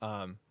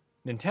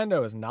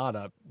 Nintendo is not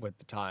up with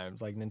the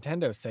times. Like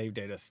Nintendo save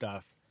data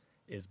stuff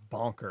is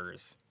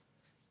bonkers.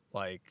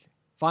 Like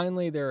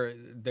finally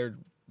they're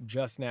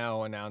just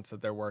now announced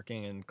that they're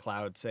working in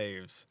cloud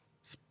saves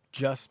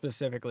just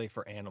specifically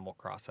for Animal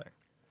Crossing.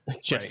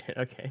 Just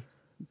okay.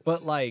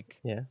 But like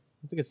Yeah,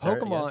 that's a good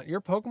start. I Pokemon, guess.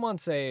 your Pokemon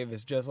save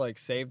is just like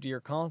saved to your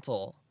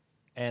console.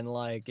 And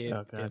like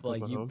if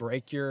like you Home.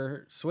 break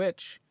your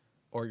Switch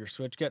or your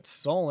Switch gets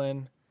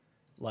stolen,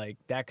 like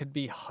that could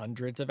be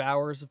hundreds of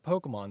hours of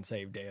Pokemon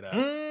save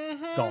data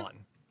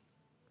gone.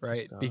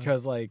 Right? gone.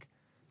 Because like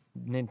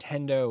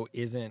Nintendo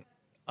isn't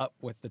up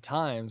with the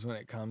times when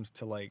it comes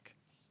to like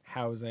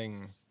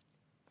housing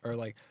or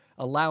like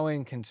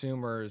allowing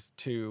consumers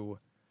to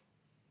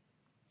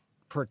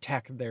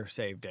protect their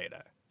save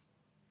data,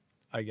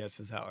 I guess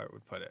is how I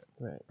would put it.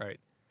 Right.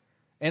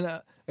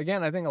 And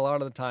again, I think a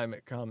lot of the time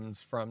it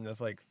comes from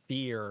this like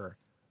fear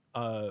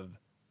of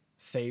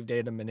save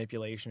data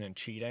manipulation and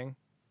cheating.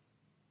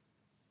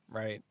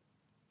 Right.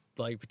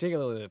 Like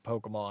particularly the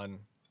Pokemon,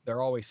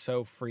 they're always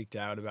so freaked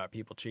out about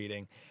people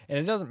cheating. And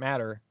it doesn't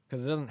matter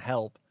because it doesn't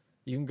help.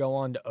 You can go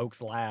on to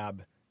Oak's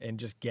Lab and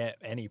just get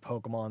any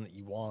Pokemon that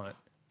you want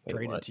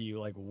traded to you,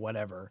 like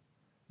whatever.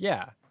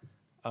 Yeah.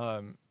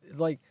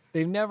 Like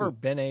they've never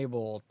been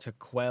able to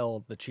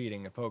quell the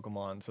cheating of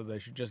Pokemon, so they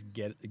should just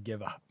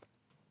give up.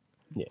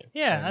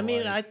 Yeah, And I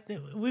mean, like-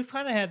 we've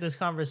kind of had this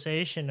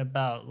conversation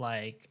about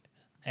like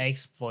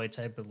exploits,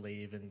 I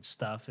believe, and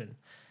stuff, and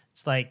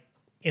it's like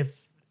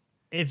if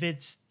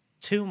it's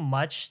too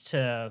much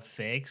to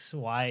fix,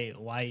 why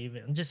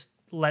even just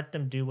let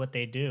them do what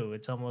they do?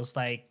 It's almost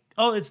like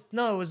it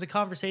was a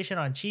conversation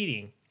on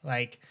cheating.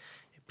 Like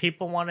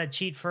people want to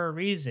cheat for a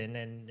reason,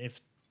 and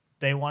if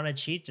they want to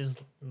cheat,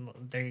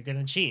 they're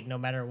gonna cheat no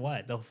matter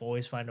what. They'll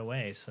always find a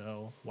way.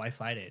 So why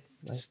fight it?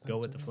 Just go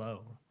with the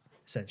flow,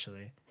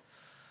 essentially.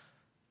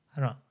 I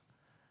don't know.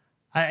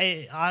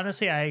 I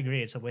honestly I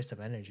agree. It's a waste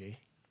of energy.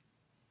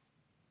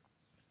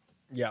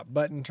 Yeah,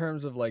 but in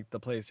terms of like the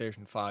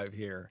PlayStation 5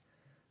 here,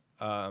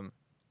 I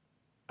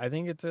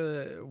think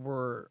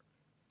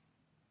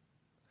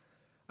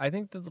I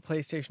think that the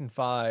PlayStation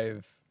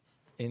 5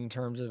 in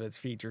terms of its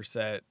feature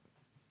set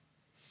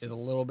is a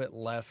little bit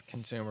less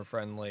consumer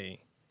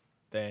friendly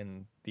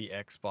than the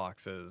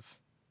Xboxes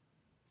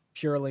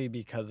purely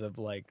because of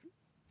like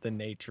the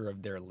nature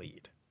of their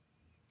lead.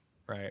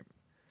 Right?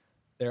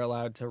 They're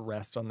allowed to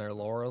rest on their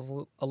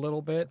laurels a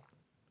little bit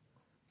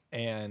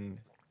and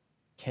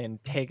can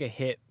take a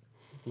hit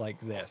like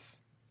this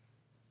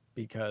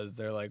because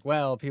they're like,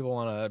 well, people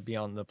want to be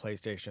on the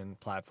PlayStation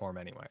platform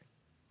anyway,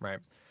 right?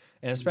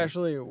 And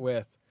especially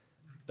with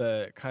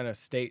the kind of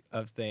state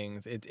of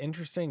things, it's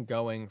interesting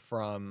going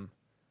from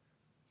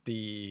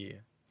the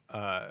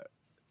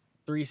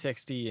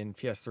 360 and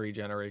PS3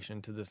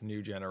 generation to this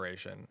new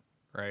generation,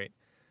 right?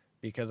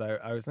 Because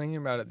I was thinking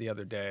about it the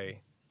other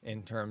day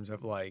in terms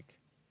of like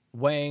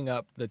weighing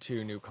up the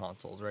two new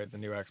consoles, right? The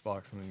new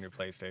Xbox and the new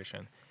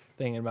PlayStation,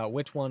 thinking about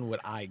which one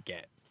would I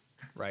get,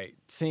 right?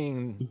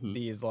 Seeing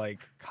these like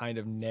kind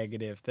of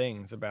negative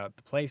things about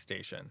the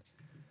PlayStation.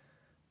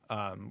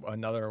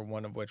 Another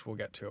one of which we'll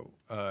get to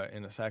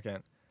in a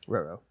second.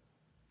 Roro.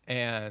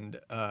 And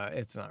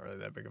it's not really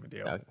that big of a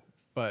deal. Okay.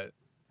 But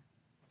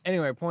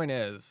anyway, point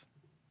is,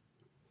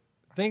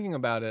 thinking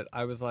about it,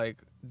 I was like,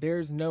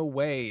 there's no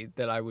way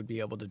that I would be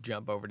able to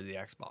jump over to the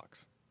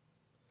Xbox.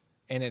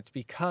 And it's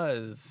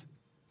because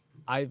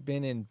I've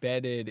been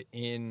embedded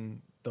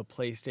in the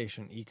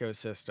PlayStation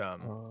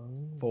ecosystem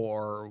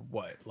for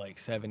what, like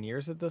 7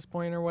 years at this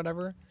point or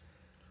whatever?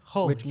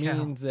 Holy Which cow.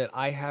 means that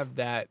I have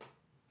that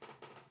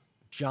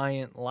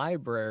giant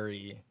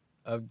library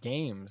of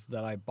games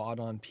that I bought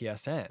on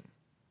PSN,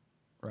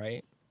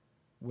 right?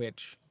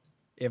 Which,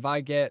 if I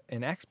get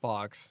an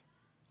Xbox,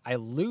 I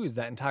lose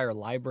that entire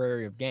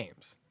library of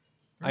games.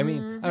 I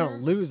mean, I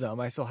don't lose them.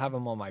 I still have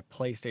them on my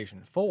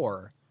PlayStation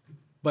 4,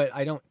 but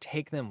I don't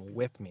take them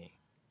with me,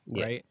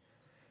 right?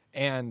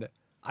 And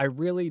I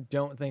really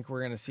don't think we're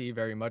going to see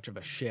very much of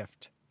a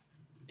shift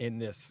in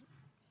this,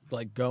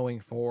 like going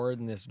forward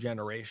in this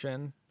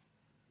generation,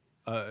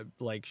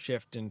 like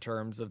shift in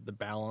terms of the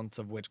balance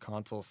of which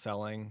console's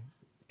selling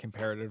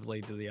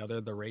comparatively to the other,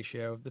 the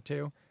ratio of the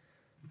two,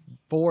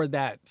 for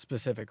that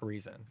specific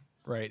reason,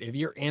 right? If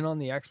you're in on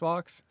the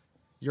Xbox,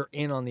 you're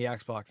in on the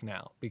Xbox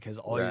now because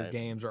all your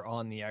games are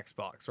on the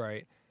Xbox,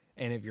 right?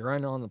 And if you're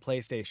in on the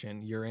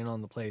PlayStation, you're in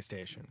on the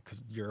PlayStation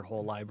because your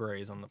whole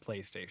library is on the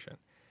PlayStation.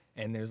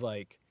 And there's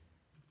like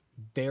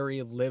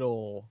very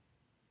little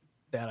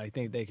that I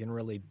think they can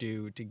really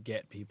do to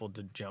get people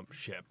to jump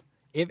ship.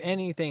 If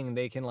anything,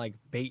 they can like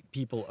bait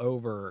people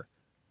over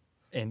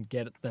and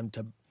get them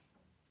to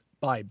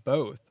buy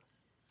both.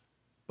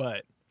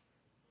 But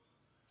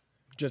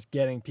just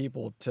getting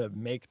people to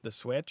make the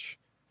switch,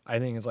 I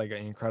think is like an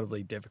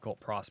incredibly difficult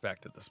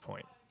prospect at this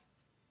point.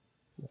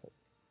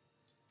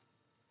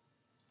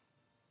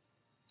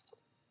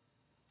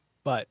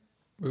 But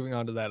moving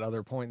on to that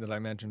other point that I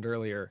mentioned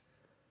earlier,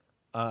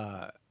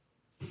 Call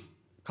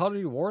of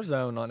Duty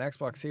Warzone on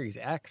Xbox Series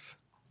X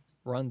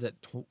runs at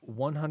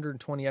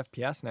 120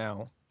 FPS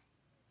now.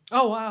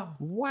 Oh wow.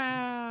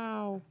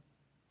 Wow.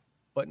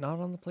 but not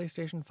on the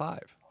PlayStation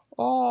 5.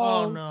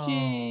 Oh Oh, no.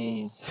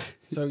 jeez.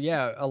 So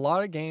yeah, a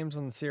lot of games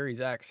on the Series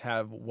X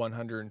have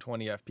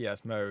 120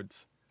 FPS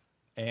modes,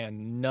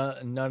 and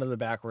none of the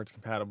backwards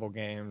compatible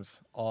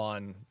games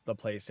on the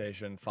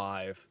PlayStation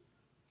 5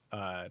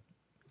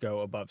 go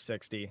above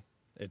 60.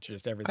 It's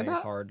just everything's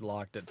thought- hard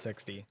locked at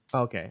 60.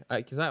 Okay,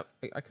 because I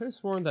could have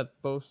sworn that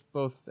both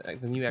the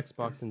new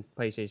Xbox and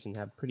PlayStation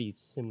have pretty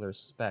similar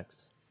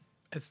specs.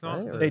 It's not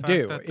Right, the or- They fact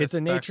do. that It's the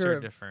the specs nature are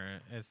of-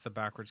 different. It's the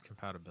backwards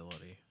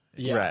compatibility.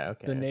 Yeah, Right,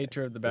 okay, the okay.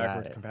 nature of the Got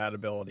backwards it.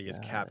 compatibility is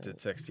Got capped it.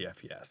 at 60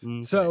 FPS.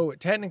 Okay. So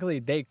technically,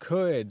 they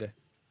could,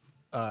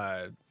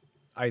 I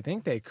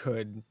think they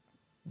could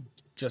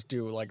just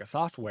do like a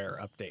software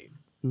update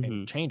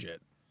and change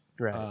it.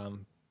 Right.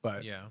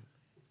 But Yeah.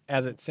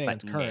 as it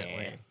stands nah.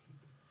 currently,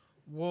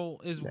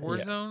 Well, is Yeah.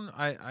 Warzone?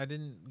 I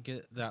didn't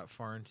get that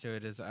far into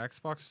it. Is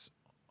Xbox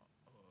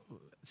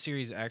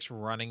Series X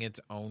running its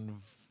own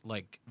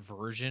like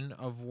version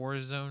of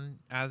Warzone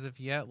as of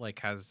yet? Like,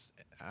 has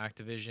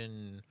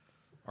Activision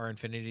or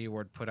Infinity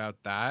Ward put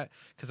out that?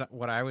 Because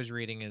what I was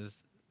reading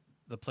is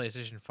the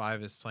PlayStation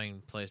 5 is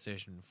playing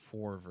PlayStation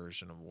 4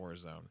 version of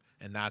Warzone,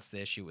 and that's the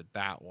issue with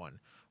that one.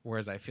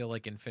 Whereas I feel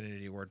like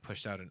Infinity Ward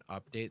pushed out an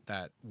update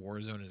that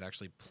Warzone is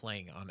actually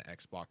playing on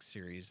Xbox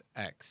Series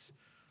X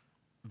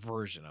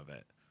version of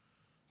it.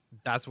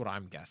 That's what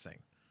I'm guessing.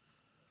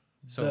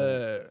 So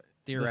the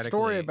theoretically,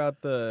 story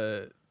about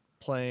the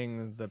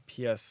playing the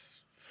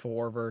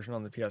PS4 version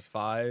on the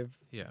PS5,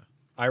 yeah.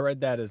 I read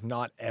that as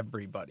not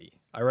everybody.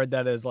 I read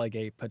that as like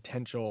a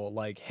potential,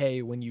 like,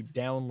 hey, when you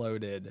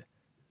downloaded,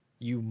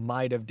 you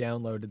might have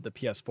downloaded the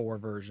PS4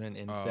 version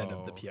instead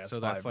of the PS5 so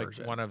that's like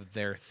version. one of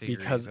their theories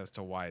Because- as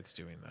to why it's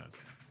doing that.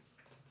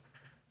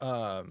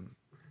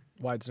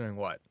 Why it's doing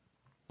what?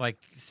 Like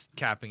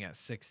capping at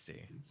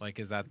 60. Like,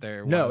 is that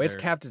their No, one of it's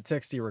their- capped at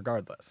 60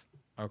 regardless.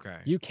 Okay.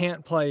 You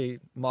can't play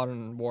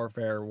Modern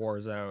Warfare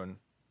Warzone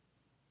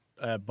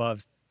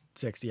above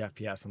 60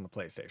 FPS on the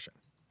PlayStation.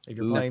 If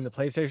you're Oof. playing the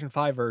PlayStation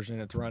 5 version,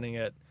 it's running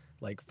at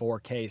like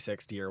 4K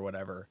 60 or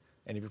whatever.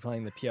 And if you're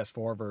playing the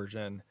PS4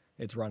 version,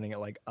 it's running at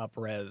like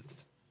up-res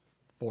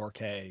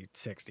 4K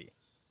 60.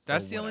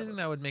 That's or the only whatever. thing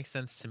that would make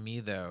sense to me,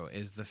 though,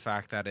 is the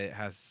fact that it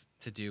has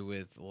to do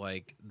with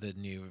like the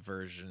new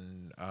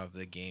version of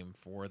the game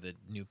for the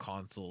new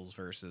consoles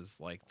versus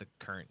like the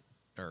current,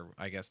 or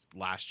I guess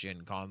last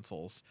gen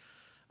consoles.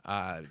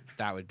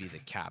 That would be the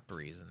cap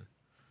reason.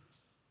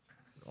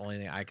 The only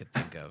thing I could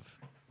think of,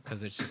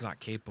 because it's just not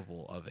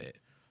capable of it.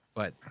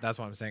 But that's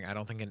why I'm saying I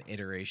don't think an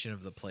iteration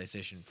of the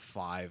PlayStation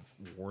 5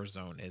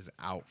 Warzone is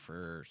out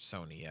for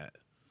Sony yet.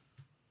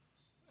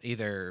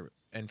 Either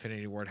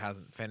Infinity Ward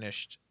hasn't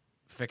finished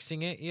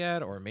fixing it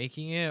yet or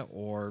making it,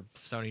 or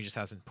Sony just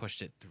hasn't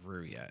pushed it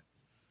through yet.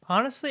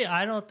 Honestly,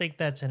 I don't think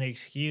that's an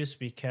excuse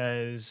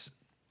because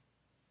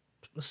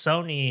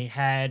Sony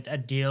had a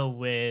deal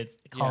with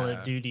Call Yeah.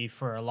 of Duty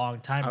for a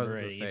long time I was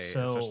gonna already. say,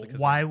 So especially 'cause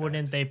why they're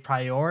wouldn't they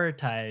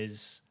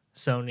prioritize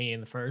Sony in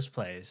the first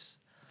place?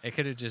 It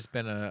could have just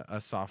been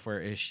a software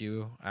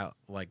issue out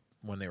like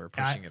when they were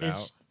pushing it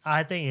out.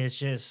 I think it's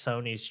just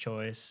Sony's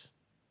choice.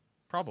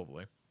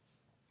 Probably.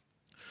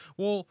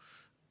 Well,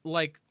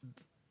 like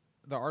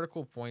the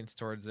article points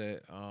towards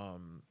it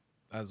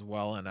as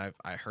well, and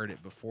I heard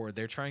it before.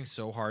 They're trying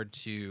so hard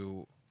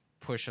to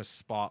push a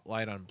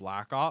spotlight on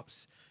Black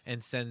Ops,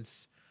 and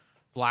since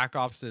Black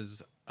Ops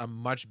is a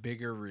much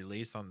bigger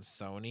release on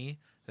Sony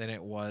than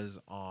it was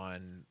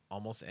on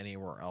almost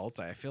anywhere else,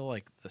 I feel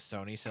like the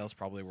Sony sales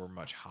probably were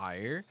much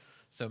higher.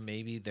 So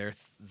maybe their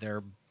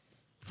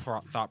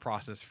thought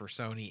process for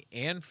Sony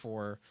and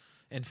for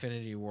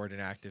Infinity Ward and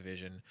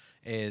Activision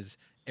is,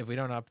 if we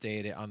don't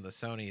update it on the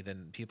Sony,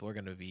 then people are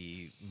going to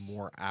be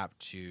more apt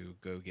to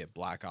go get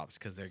Black Ops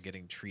because they're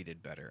getting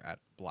treated better at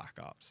Black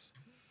Ops.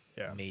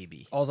 Yeah.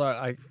 Maybe.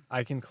 Also,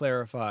 I can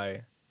clarify.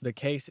 The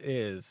case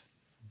is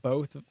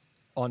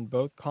on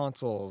both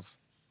consoles,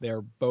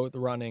 they're both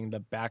running the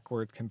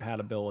backwards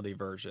compatibility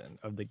version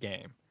of the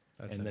game.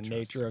 That's And the nature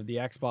interesting. of the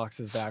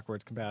Xbox's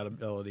backwards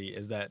compatibility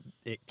is that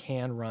it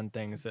can run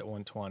things at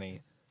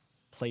 120.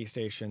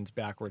 PlayStation's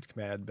backwards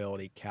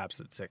compatibility caps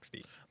at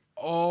 60.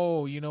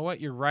 Oh, you know what?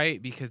 You're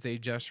right, because they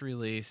just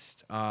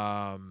released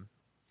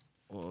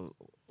well,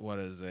 what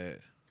is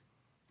it?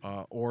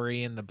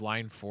 Ori and the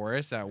Blind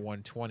Forest at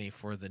 120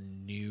 for the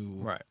new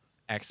Right.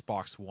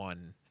 Xbox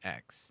One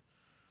X.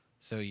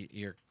 So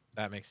you're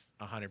that makes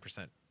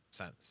 100%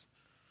 sense.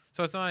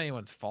 So it's not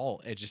anyone's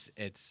fault. It's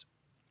It's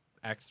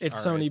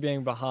Sony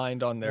being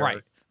behind on their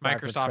right.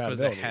 backwards Microsoft was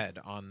compatibility. ahead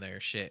on their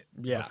shit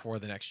Yeah. before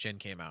the next gen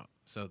came out.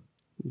 So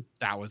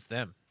that was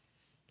them.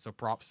 So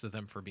props to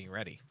them for being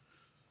ready.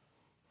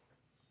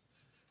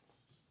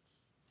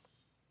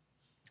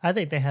 I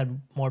think they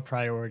had more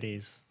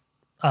priorities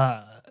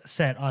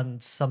set on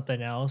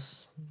something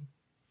else.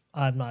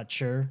 I'm not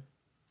sure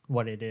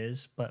what it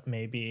is, but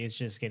maybe it's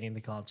just getting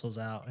the consoles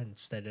out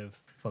instead of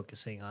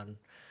focusing on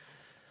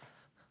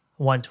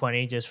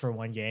 120 just for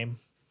one game.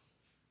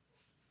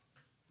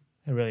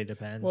 It really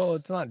depends. Well,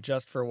 it's not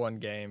just for one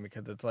game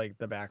because it's like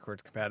the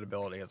backwards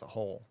compatibility as a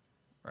whole,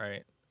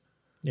 right?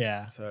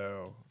 yeah.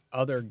 So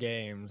other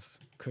games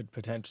could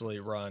potentially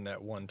run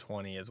at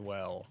 120 as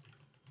well,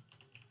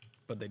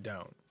 but they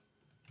don't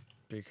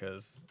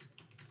because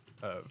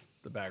of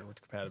the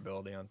backwards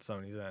compatibility on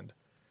Sony's end.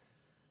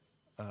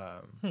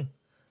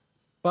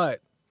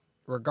 But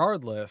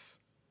regardless,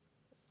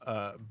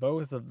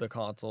 both of the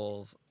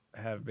consoles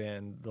have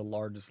been the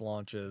largest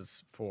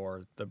launches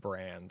for the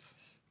brands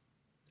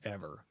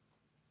ever.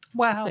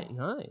 Wow. Okay,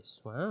 nice.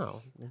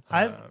 Wow.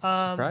 I've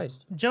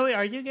Surprised. Joey,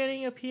 are you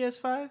getting a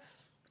PS5?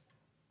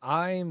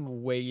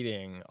 I'm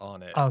waiting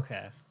on it.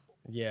 Okay.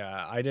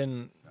 Yeah, I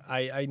didn't.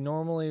 I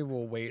normally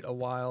will wait a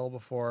while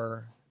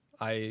before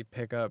I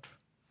pick up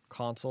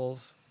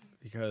consoles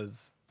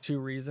because two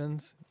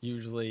reasons.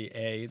 Usually,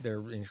 A,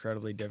 they're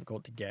incredibly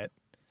difficult to get.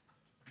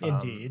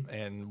 Indeed.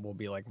 And will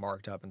be like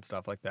marked up and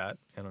stuff like that.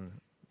 And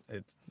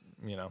it's,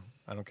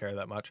 I don't care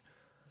that much.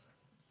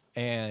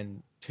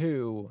 And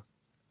two,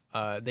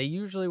 they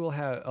usually will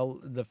have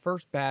the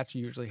first batch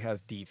usually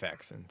has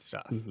defects and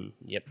stuff.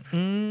 Yep.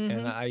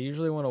 And I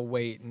usually want to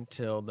wait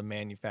until the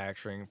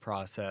manufacturing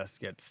process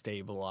gets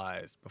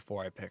stabilized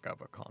before I pick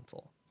up a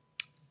console.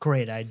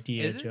 Great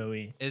idea,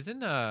 Joey.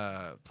 Isn't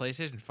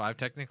PlayStation 5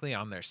 technically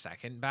on their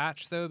second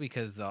batch though,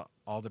 because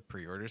all the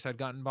pre-orders had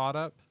gotten bought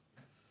up?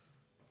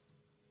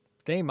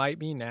 They might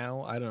be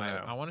now. I don't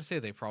know. I want to say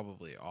they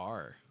probably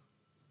are.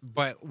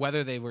 But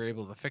whether they were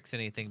able to fix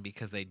anything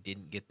because they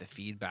didn't get the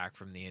feedback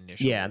from the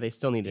initial. Yeah, they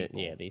still need it.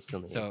 Yeah, they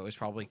still need So it. it was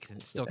probably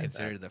still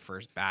considered the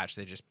first batch.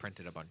 They just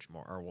printed a bunch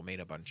more, or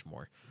made a bunch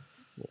more.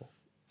 Yeah.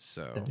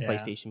 So The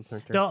PlayStation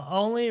printer. The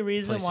only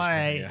reason PlayStation,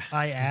 why yeah.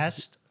 I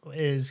asked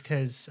is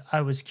because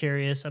I was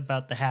curious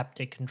about the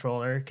haptic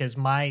controller because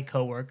my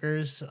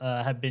coworkers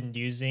have been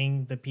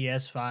using the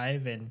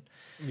PS5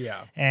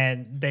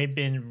 and they've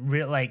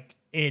been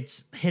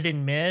it's hit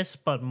and miss,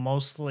 but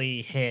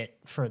mostly hit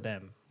for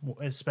them,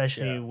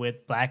 especially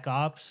with Black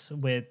Ops,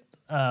 with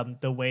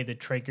the way the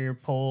trigger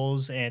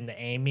pulls and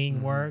the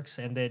aiming works,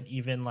 and then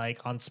even like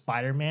on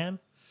Spider-Man,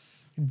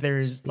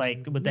 there's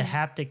like with the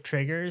haptic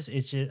triggers,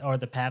 it's just, or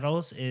the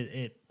paddles,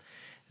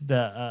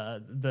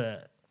 the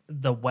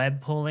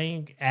web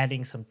pulling,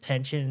 adding some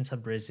tension and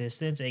some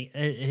resistance, it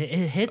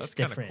hits that's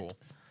kinda different. cool.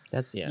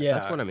 That's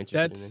that's what I'm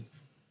interested in.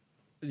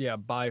 Yeah,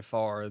 by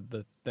far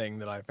the thing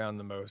that I found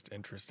the most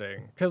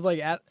interesting. Because, like,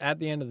 at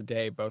the end of the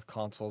day, both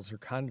consoles are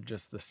kind of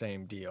just the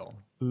same deal,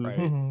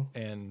 right?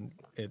 And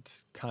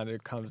it's kind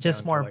of comes Just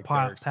down more to, like,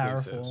 their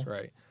exclusives, powerful.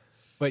 right?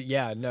 But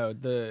yeah, no,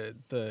 the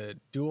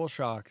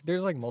DualShock,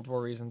 there's, like, multiple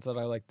reasons that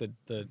I like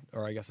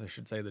or I guess I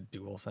should say the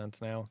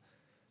DualSense now.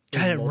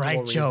 Got There's it right,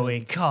 multiple Joey.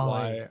 reasons Call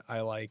why it.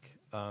 I like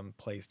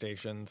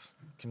PlayStation's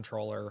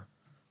controller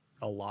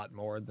a lot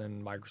more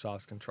than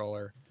Microsoft's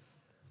controller.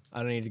 I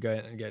don't need to go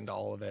and get into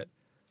all of it.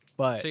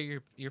 But So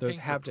you're those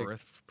paying for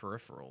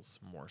peripherals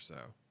more so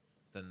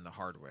than the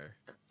hardware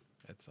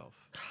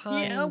itself.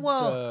 Yeah,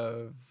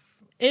 well,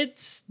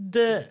 it's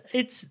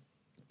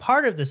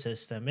part of the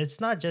system. It's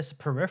not just a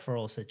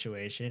peripheral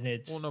situation.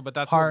 It's Well, no, but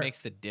that's part, what makes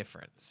the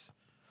difference.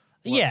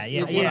 Yeah,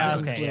 it was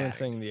okay.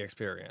 influencing the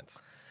experience.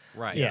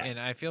 Right. Yeah. And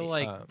I feel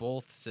like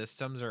both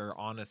systems are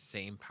on the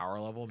same power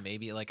level.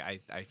 Maybe like I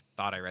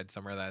thought I read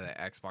somewhere that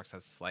the Xbox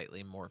has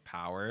slightly more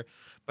power,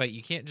 but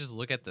you can't just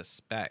look at the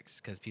specs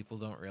because people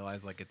don't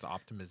realize like it's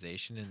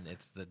optimization and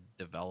it's the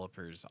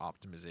developer's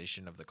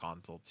optimization of the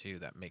console too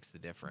that makes the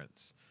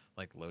difference.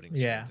 Like loading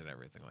screens and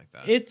everything like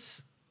that.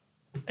 It's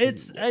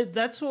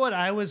that's what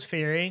I was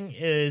fearing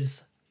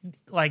is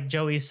like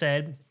Joey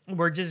said,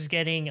 we're just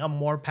getting a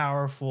more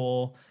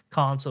powerful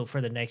console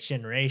for the next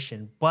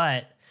generation,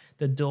 but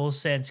the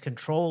DualSense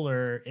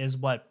controller is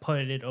what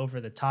put it over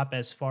the top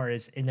as far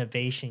as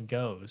innovation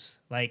goes.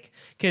 Like,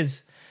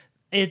 because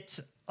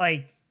it's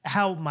like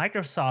how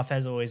Microsoft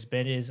has always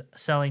been is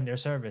selling their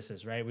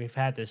services, right? We've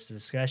had this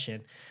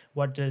discussion.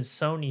 What does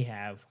Sony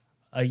have?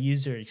 A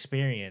user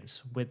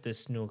experience with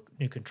this new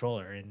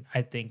controller, and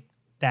I think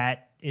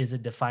that is a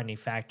defining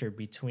factor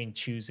between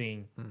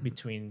choosing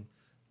between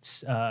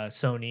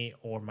Sony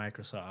or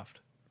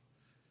Microsoft.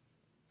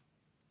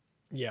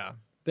 Yeah,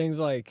 things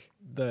like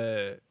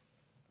the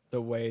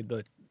way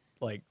the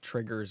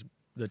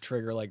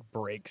trigger like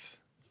breaks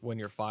when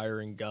you're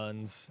firing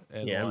guns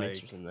and I'm like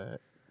interested in that.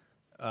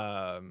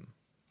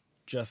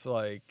 just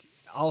like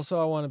also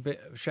I want to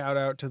shout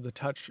out to the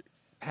touch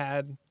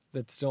pad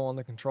that's still on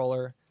the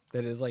controller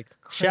that is like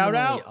Shout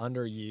criminally out.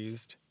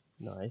 underused.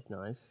 Nice.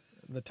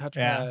 The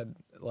touchpad,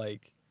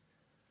 like,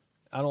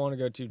 I don't want to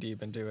go too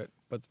deep into it,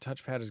 but the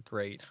touchpad is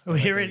great. We and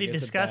I think already it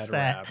gets a discussed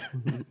bad that.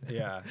 rap.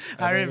 Yeah, I think it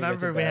gets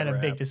remember we had a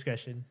bad big rap.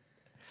 discussion.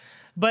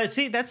 But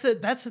see, that's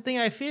the thing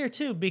I fear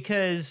too,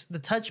 because the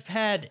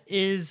touchpad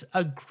is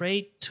a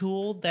great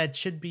tool that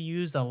should be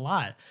used a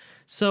lot.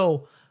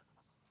 So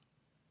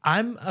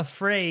I'm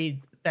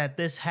afraid that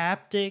this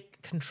haptic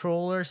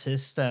controller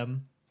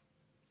system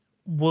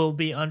will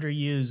be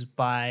underused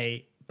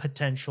by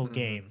potential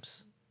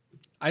games.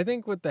 I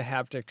think with the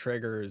haptic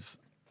triggers,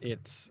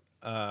 it's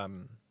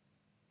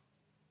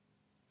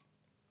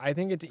I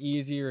think it's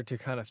easier to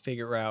kind of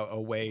figure out a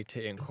way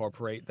to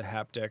incorporate the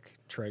haptic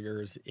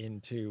triggers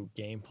into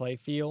gameplay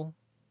feel,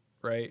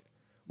 right?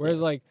 Whereas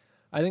like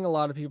I think a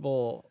lot of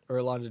people or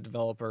a lot of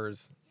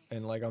developers,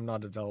 and like I'm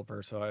not a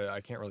developer, so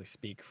I can't really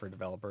speak for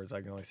developers.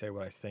 I can only say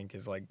what I think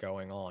is like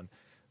going on.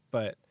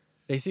 But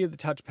they see the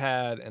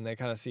touchpad and they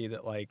kind of see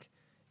that like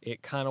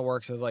it kind of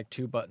works as like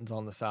two buttons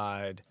on the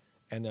side,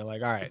 and they're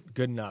like, all right,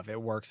 good enough.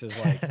 It works as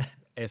like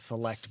a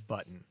select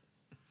button,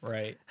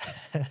 right?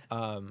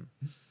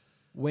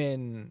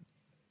 When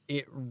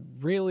it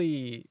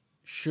really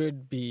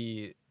should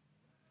be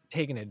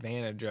taken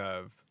advantage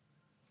of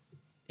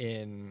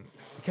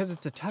because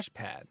it's a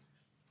touchpad,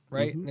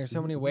 right? And there's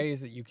so many ways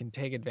that you can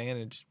take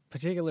advantage,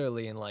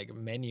 particularly in like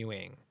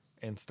menuing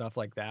and stuff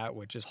like that,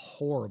 which is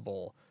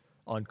horrible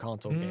on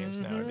console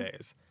games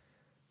nowadays.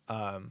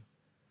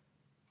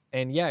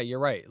 And yeah, you're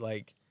right.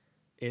 Like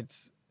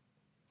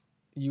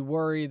you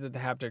worry that the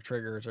haptic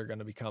triggers are going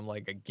to become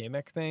like a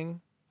gimmick thing,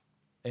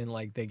 and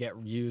like they get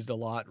used a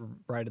lot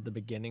right at the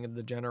beginning of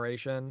the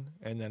generation,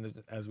 and then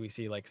as we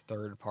see like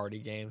third party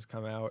games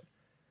come out,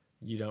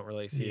 you don't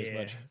really see as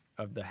much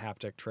of the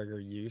haptic trigger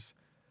use.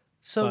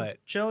 So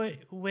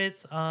Joey,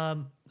 with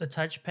the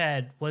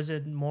touchpad, was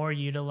it more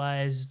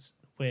utilized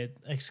with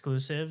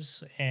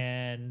exclusives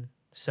and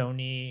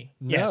Sony?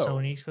 Yeah, No.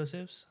 Sony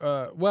exclusives.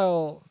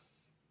 Well,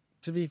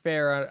 to be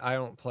fair, I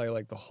don't play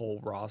like the whole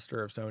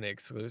roster of Sony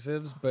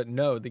exclusives, but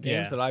no, the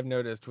games that I've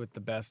noticed with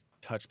the best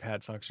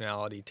touchpad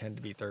functionality tend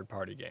to be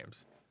third-party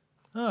games.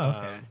 Oh,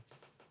 okay.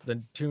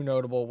 The two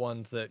notable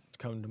ones that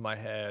come to my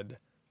head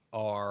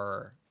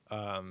are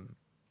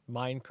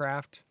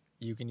Minecraft.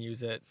 You can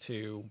use it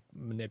to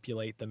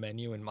manipulate the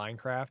menu in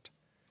Minecraft,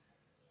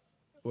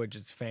 which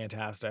is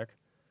fantastic.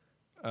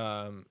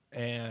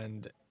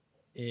 And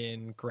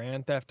in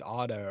Grand Theft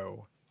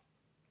Auto,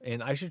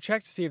 and I should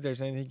check to see if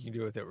there's anything you can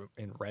do with it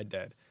in Red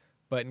Dead,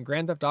 but in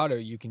Grand Theft Auto,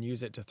 you can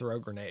use it to throw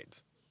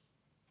grenades.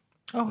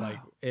 Oh, Like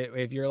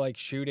if you're like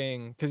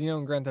shooting, because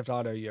in Grand Theft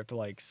Auto you have to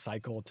like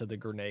cycle to the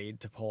grenade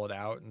to pull it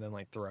out and then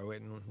like throw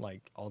it and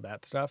like all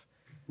that stuff.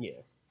 Yeah.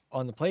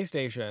 On the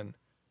PlayStation,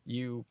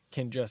 you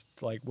can just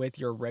like with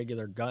your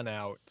regular gun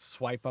out,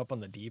 swipe up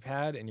on the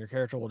D-pad, and your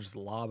character will just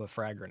lob a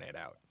frag grenade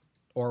out,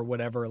 or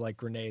whatever like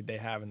grenade they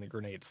have in the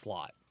grenade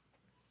slot.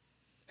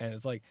 And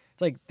it's like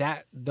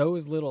that,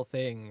 those little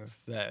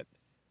things that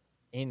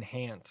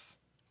enhance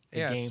the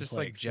gameplay it's just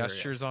like experience,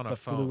 gestures on a the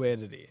phone.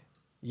 fluidity.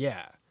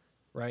 Yeah,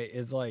 right,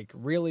 is like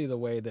really the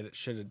way that it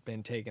should have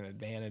been taken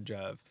advantage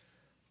of.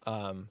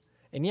 And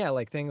yeah,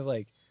 like things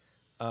like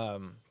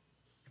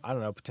I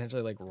don't know,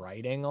 potentially like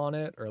writing on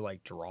it or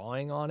like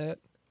drawing on it.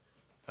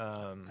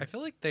 I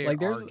feel like there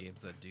like are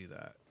games that do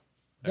that.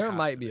 There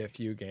might be a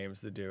few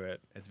games that do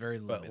it. It's very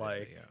limited, but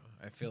like,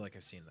 yeah, I feel like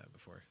I've seen that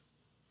before.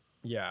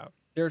 Yeah,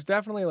 there's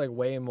definitely like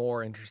way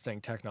more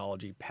interesting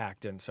technology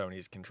packed in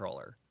Sony's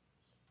controller.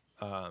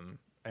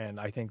 And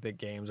I think that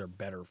games are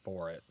better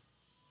for it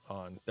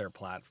on their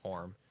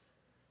platform.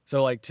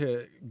 So like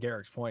to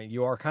Garrick's point,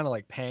 you are kind of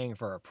like paying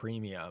for a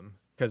premium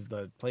because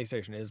the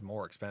PlayStation is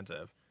more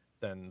expensive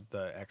than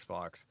the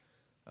Xbox.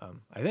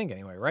 I think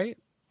anyway, right?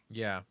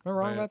 Yeah. Am I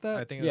wrong about that?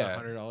 I think it's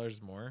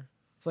 $100 more.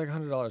 It's like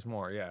 $100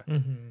 more, yeah.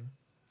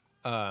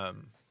 mm-hmm.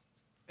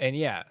 And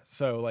yeah,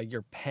 so like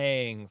you're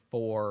paying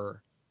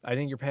for, I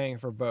think you're paying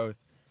for both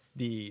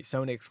the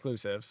Sony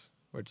exclusives,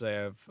 which they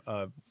have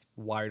a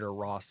wider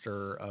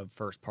roster of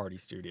first-party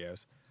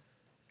studios,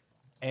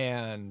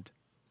 and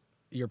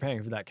you're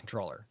paying for that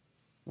controller,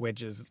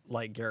 which is,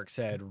 like Garrick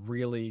said,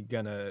 really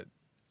gonna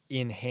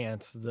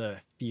enhance the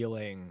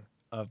feeling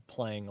of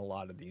playing a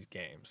lot of these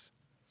games.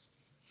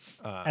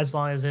 As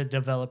long as the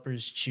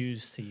developers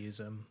choose to use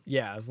them.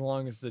 Yeah, as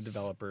long as the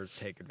developers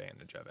take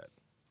advantage of it.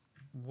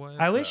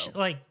 I wish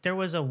like there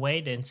was a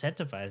way to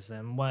incentivize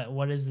them.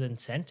 What is the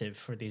incentive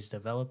for these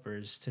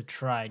developers to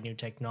try new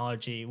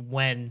technology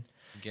when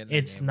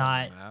it's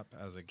not map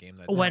as a game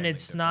that when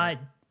it's not?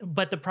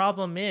 But the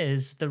problem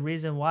is the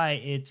reason why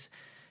it's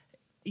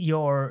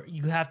you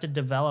have to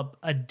develop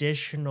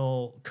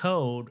additional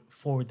code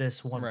for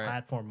this one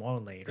platform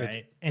only,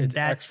 right? It's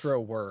extra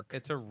work.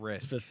 It's a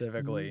risk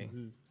specifically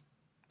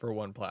for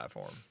one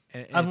platform.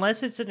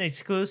 Unless it's an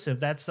exclusive,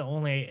 that's the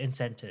only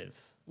incentive.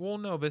 Well,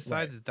 no,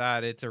 besides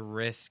that, it's a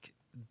risk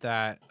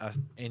that an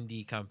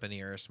indie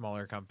company or a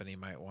smaller company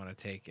might want to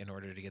take in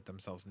order to get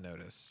themselves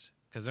noticed.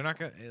 Because they're not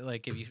going to,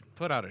 like, if you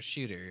put out a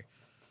shooter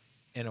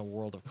in a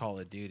world of Call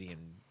of Duty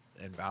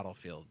and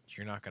Battlefield,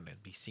 you're not going to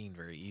be seen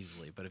very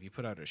easily. But if you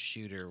put out a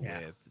shooter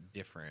with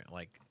different,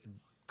 like,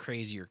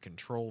 crazier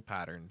control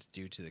patterns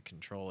due to the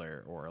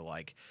controller, or,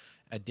 like,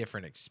 a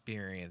different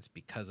experience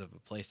because of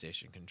a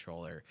PlayStation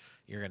controller,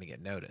 you're going to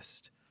get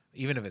noticed.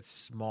 Even if it's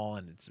small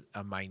and it's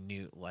a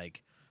minute,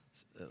 like,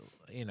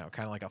 kind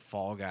of like a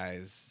Fall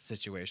Guys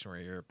situation where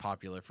you're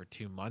popular for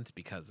 2 months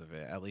because of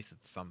it. At least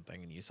it's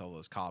something, and you sell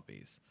those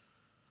copies.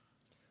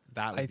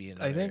 That would be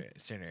another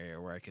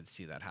scenario where I could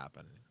see that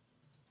happen.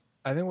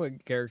 I think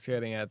what Garrick's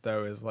getting at,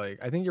 though, is like,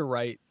 I think you're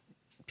right,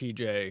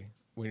 PJ,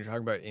 when you're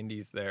talking about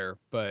indies there,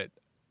 but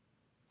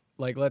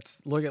like let's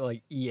look at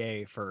like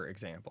EA for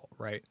example,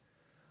 right?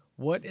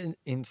 What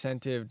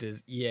incentive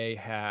does EA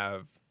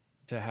have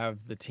to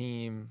have the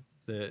team,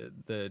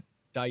 the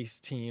DICE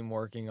team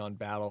working on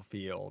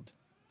Battlefield,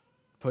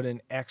 put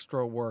in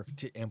extra work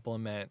to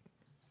implement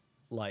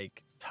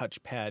like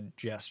touchpad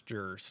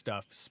gesture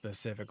stuff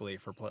specifically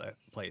for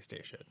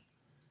PlayStation?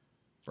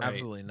 Right?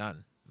 Absolutely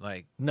none.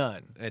 Like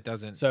None. it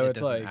doesn't. So it it's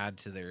doesn't like, add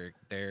to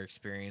their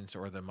experience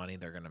or the money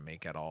they're gonna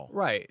make at all.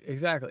 right,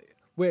 exactly.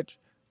 Which,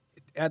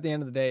 at the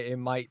end of the day, it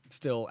might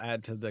still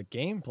add to the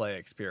gameplay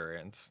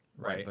experience,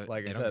 right? But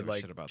Like they I don't said, give a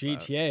like shit about that.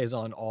 GTA is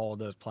on all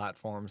those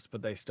platforms,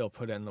 but they still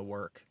put in the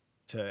work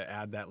to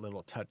add that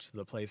little touch to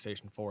the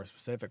PlayStation 4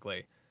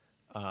 specifically.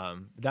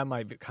 That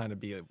might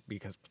be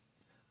because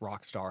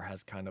Rockstar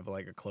has kind of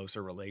like a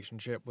closer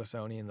relationship with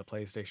Sony and the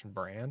PlayStation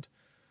brand.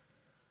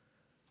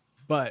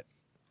 But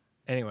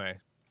anyway,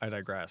 I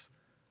digress.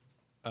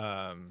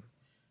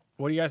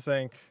 What do you guys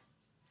think?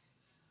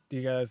 Do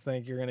you guys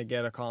think you're gonna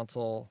get a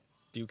console?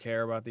 Do you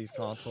care about these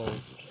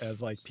consoles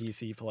as like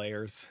PC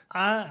players?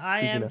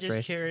 I Easy am mess just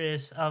race.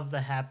 curious of the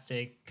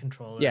haptic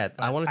controller. Yeah,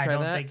 I but wanna try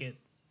don't that.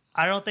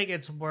 I don't think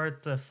it's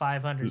worth the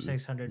 $500,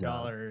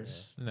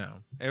 $600. No,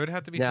 it would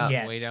have to be Now- something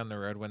Yet. way down the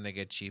road when they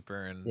get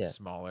cheaper and Yeah.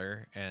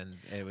 smaller, and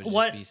it would just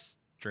What- be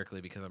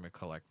strictly because I'm a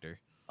collector.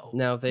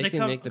 Now, if they The can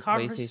com- make the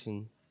convers-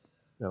 PlayStation,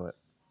 no, what?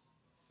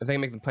 If they can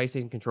make the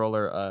PlayStation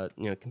controller,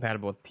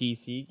 compatible with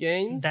PC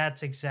games,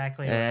 That's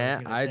exactly what I was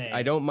going to say.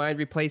 I don't mind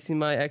replacing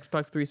my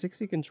Xbox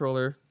 360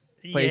 controller.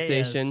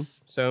 PlayStation,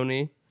 Yes.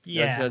 Sony,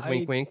 Yeah, nudge, nudge,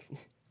 wink, wink.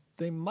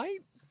 They might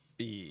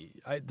be.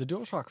 The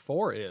DualShock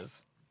 4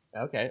 is.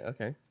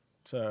 Okay.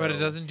 So, But it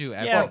doesn't do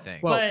Yeah, everything.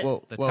 But-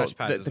 The The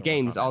touchpad doesn't work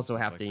games on it and also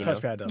stuff have like to, that.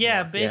 touchpad doesn't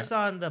Yeah, work. based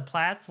on the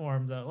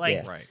platform though.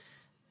 Like, Yeah. Right.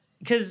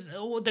 because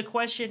the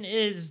question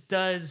is,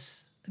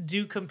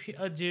 do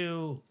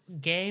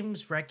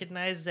games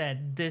recognize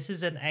that this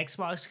is an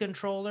Xbox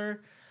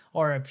controller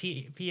or a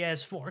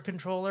PS4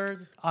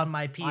 controller on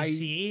my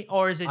PC,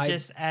 or is it I-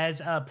 just as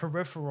a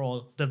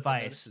peripheral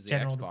device? This is the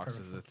general Xbox.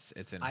 peripheral?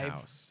 It's in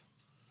house.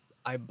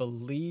 I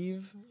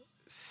believe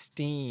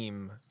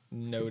Steam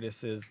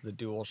notices the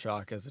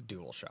DualShock as a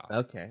DualShock.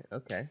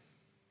 Okay.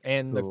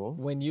 And Cool.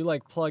 when you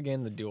like plug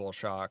in the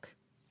DualShock,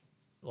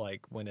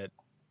 like when it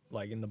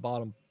like in the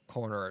bottom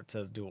corner it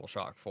says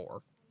DualShock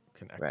 4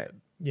 connected. Right.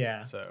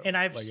 Yeah, So and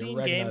I've like, it seen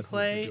recognizes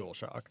gameplay the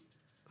DualShock.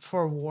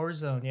 for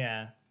Warzone.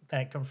 Yeah,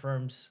 that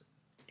confirms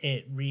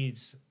it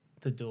reads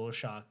the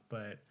DualShock,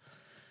 but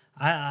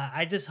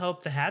I just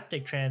hope the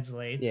haptic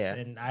translates, Yeah.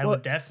 and I Well-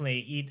 would definitely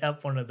eat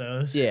up one of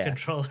those Yeah.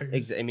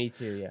 controllers. Me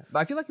too. Yeah, but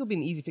I feel like it'll be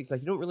an easy fix.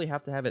 Like you don't really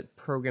have to have it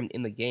programmed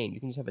in the game. You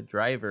can just have a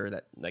driver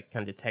that like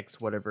kind of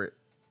detects whatever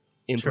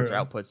inputs True. or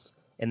outputs,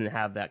 and then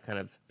have that kind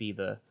of be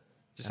the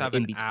Just kind have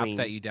of an in app between,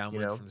 that you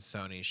download know? from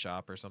Sony's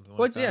shop or something Well,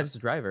 like it's, that. yeah, just a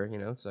driver.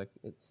 It's like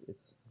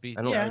it's. Be-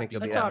 I don't Yeah, think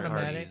it'll be it's that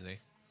automatic. hard. Easy.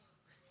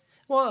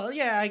 Well,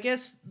 yeah, I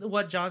guess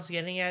what John's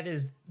getting at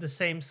is the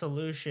same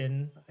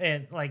solution,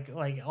 and like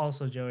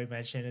also Joey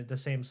mentioned, the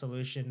same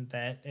solution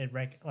that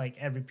like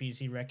every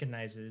PC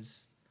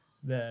recognizes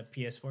the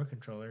PS4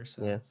 controller.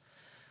 So. Yeah.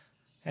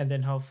 And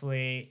then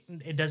hopefully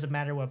it doesn't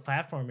matter what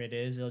platform it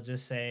is. It'll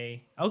just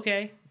say,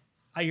 okay,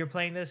 you're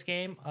playing this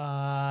game,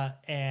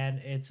 and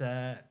it's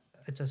a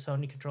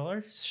Sony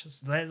controller.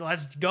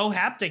 Let's go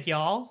haptic,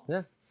 y'all.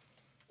 Yeah.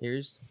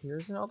 Here's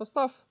all the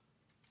stuff.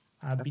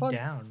 I'll be fun.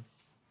 down.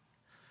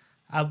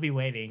 I'll be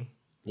waiting.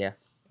 Yeah.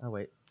 I'll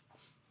wait.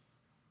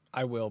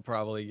 I will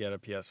probably get a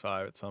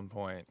PS5 at some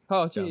point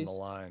Oh, down jeez. the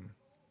line,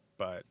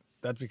 but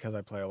that's because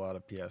I play a lot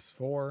of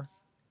PS4,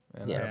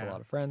 and I Yeah. have a lot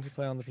of friends who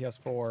play on the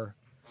PS4.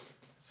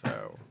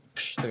 So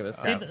Look at this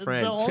See, guy. the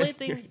Friends. only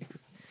thing,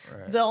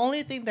 right. the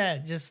only thing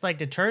that just like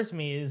deters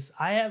me is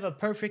I have a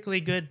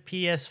perfectly good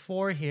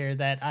PS4 here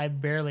that I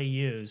barely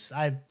use.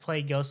 I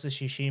played Ghost of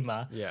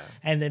Tsushima, Yeah.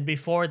 and then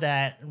before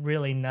that,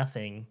 really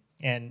nothing.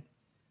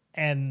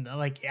 And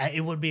like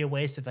it would be a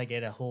waste if I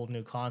get a whole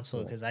new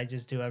console because I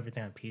just do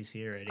everything on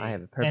PC already. I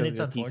have a and perfectly it's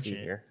good PC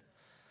unfortunate. here.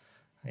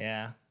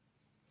 Yeah.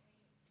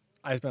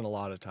 I spend a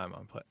lot of time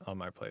on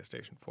my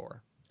PlayStation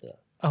 4.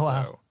 Oh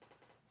wow.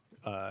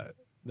 So,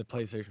 the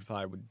PlayStation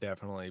 5 would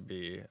definitely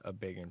be a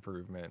big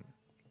improvement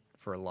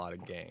for a lot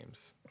of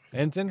games.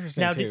 And it's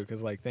interesting Now, too,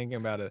 because like thinking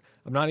about it,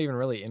 I'm not even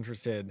really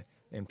interested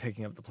in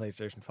picking up the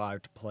PlayStation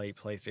 5 to play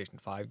PlayStation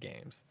 5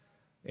 games.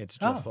 It's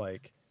just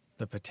like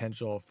the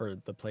potential for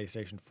the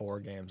PlayStation 4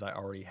 games I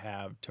already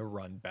have to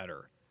run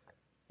better.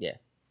 Yeah.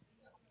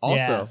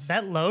 Yeah, Also,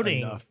 that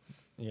loading Enough.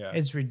 Yeah.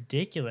 is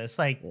ridiculous.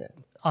 Like Yeah.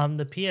 on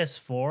the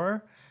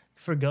PS4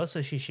 for Ghost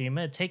of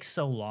Tsushima, it takes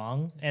so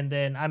long. And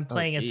then I'm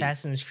playing geez.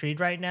 Assassin's Creed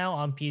right now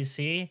on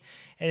PC,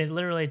 and it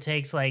literally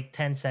takes like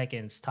 10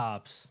 seconds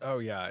tops. Oh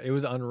yeah, it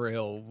was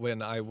unreal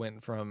when I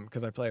went from,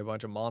 because I play a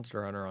bunch of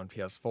Monster Hunter on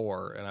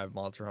PS4 and I have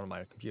Monster Hunter on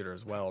my computer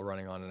as well,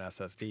 running on an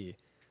SSD,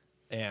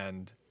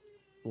 and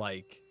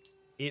like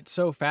it's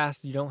so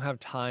fast you don't have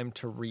time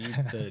to read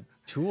the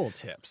tool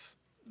tips.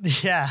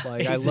 Yeah.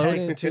 Like I load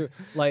exactly. into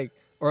like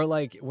Or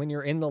like when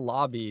you're in the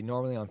lobby,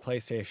 normally on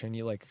PlayStation,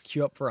 you like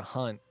queue up for a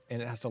hunt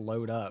and it has to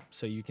load up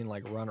so you can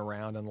like run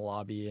around in the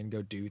lobby and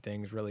go do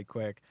things really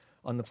quick.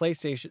 On the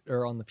PlayStation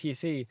or on the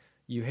PC,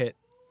 you hit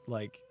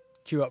like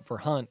queue up for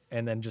hunt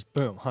and then just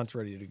boom, hunt's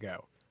ready to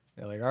go.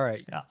 They're like, all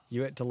right, Yeah.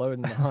 you hit to load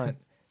in the hunt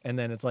and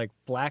then it's like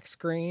black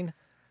screen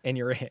and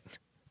you're in.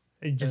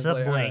 It's just it's a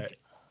like, all blink. right.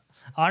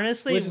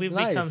 Honestly, Which is we've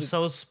nice. become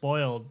so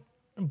spoiled,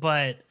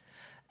 but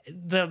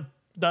the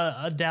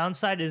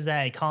downside is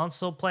that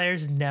console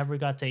players never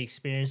got to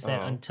experience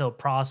that Oh. until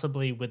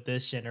possibly with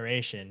this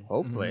generation.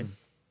 Hopefully.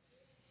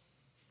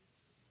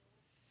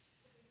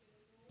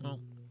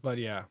 But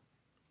yeah,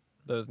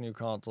 those new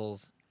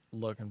consoles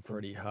looking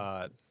pretty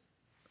hot.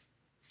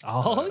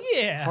 Oh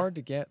yeah. Hard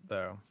to get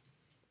though.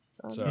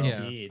 So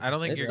Indeed. I don't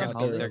think It's you're a gonna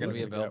holiday they're gonna be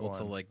season to get available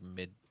till one.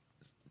 like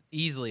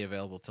easily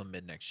available till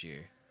mid next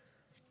year.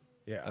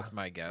 yeah, That's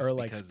my guess. or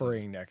like because of-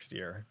 spring next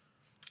year.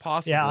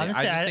 Possibly.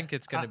 honestly, I just I- think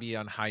it's going to be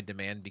on high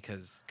demand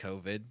because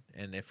COVID,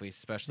 and if we,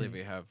 especially if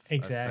we have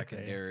Exactly.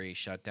 a secondary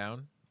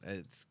shutdown,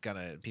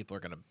 people are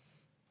gonna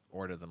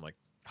order them like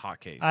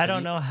hotcakes. I 'Cause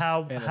don't know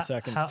how. And a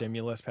second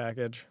stimulus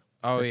package.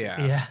 Oh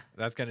yeah, Yeah.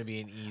 That's going to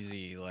be an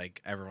easy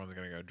like everyone's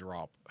going to go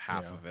drop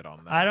half Yeah. of it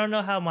on that. I don't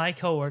know how my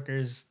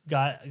coworkers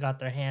got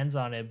their hands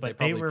on it, but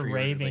they probably were pre-ordered,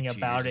 raving like, 2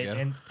 about years it, ago.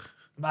 and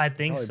I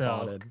think Probably so.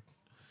 botted.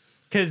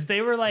 Because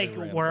they were like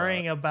ran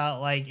worrying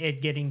about like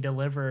it getting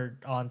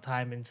delivered on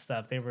time and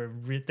stuff. They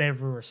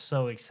were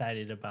so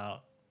excited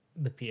about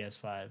the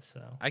PS5.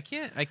 So I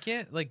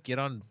can't like get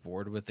on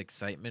board with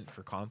excitement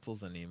for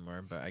consoles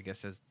anymore. But I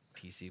guess as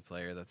PC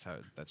player, that's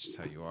just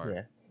how you are.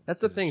 Yeah. That's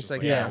the 'Cause thing. it's It's just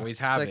like, I yeah. always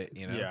have like- it.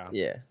 You know. Yeah.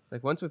 Yeah.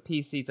 Like once with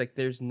PC, it's like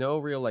there's no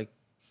real like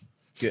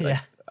good Yeah. like,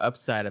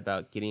 upside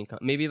about getting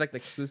maybe like the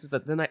exclusives,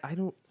 but then I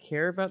don't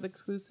care about the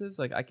exclusives.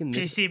 Like I can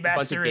miss PC a bunch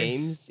Master of Race.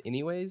 games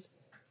anyways.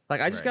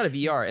 Like I just Right. got a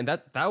VR and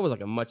that was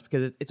like a much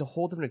because it's a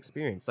whole different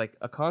experience. Like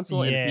a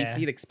console and a Yeah.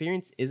 PC, the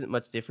experience isn't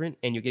much different,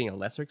 and you're getting a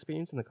lesser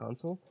experience in the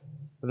console.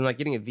 But then like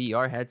getting a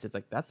VR headset, it's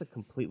like that's a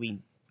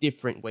completely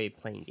different way of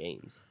playing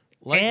games.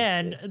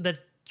 and it's the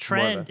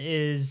trend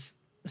is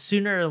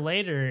sooner or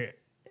later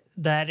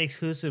that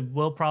exclusive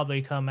will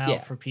probably come out Yeah.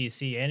 for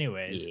PC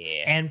anyways,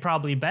 Yeah. and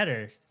probably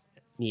better.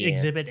 Yeah.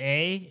 Exhibit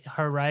A,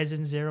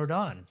 Horizon Zero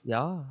Dawn.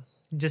 Yeah.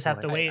 You just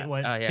have to Like, wait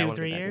what yeah, I wanna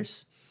 2-3 get that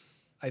years.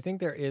 I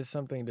think there is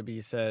something to be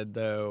said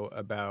though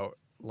about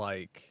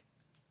like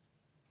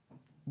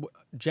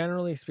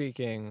generally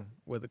speaking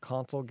with a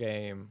console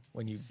game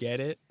when you get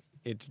it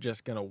it's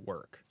just gonna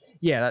work.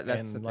 Yeah,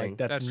 that's and the like thing.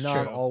 that's That's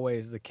not true.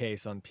 always the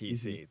case on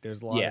PC.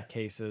 There's a lot Yeah. of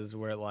cases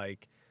where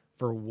like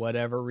for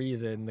whatever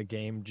reason the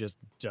game just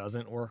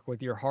doesn't work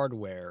with your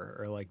hardware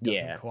or like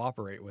doesn't Yeah.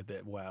 cooperate with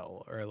it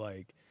well or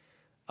like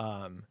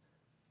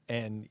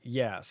and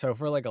yeah, so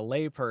for like a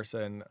lay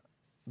person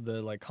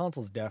the like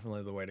console's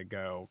definitely the way to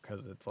go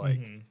because it's like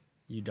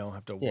you don't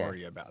have to Yeah.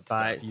 worry about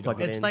Buy- stuff. You plug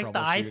don't it have It's to like the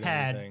troubleshoot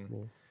iPad.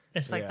 anything.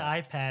 It's like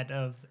Yeah. the iPad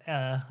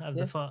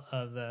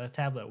of the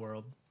tablet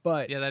world.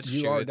 But Yeah, that's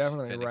you true. are It's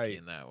definitely finicky right.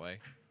 in that way.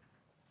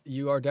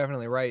 You are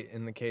definitely right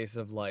in the case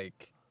of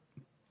like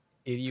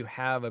if you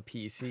have a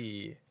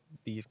PC,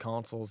 these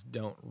consoles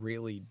don't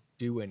really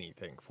do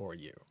anything for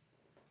you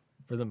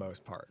for the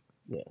most part.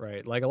 Yeah.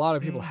 Right? Like a lot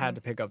of people had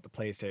to pick up the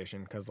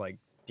PlayStation cuz like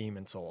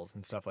Demon Souls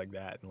and stuff like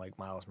that and like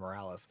Miles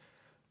Morales.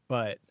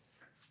 But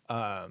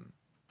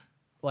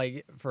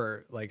like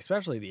for like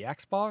especially the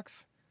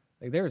Xbox,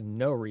 like there's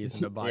no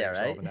reason to buy Yeah,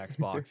 yourself right? an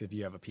Xbox if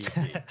you have a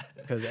PC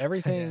because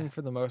everything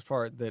for the most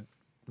part that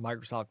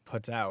Microsoft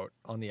puts out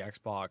on the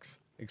Xbox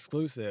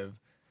exclusive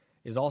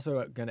is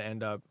also going to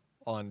end up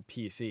on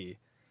PC.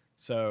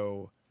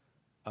 So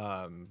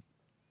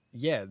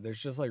yeah,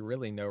 there's just like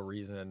really no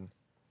reason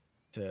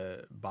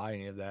to buy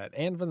any of that.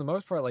 And for the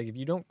most part, like if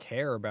you don't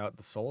care about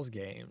the Souls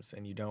games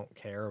and you don't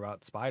care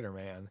about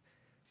Spider-Man,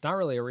 it's not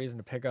really a reason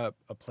to pick up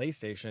a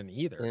PlayStation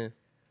either. Yeah.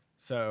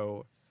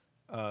 So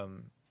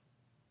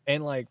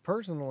and like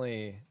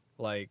personally,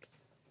 like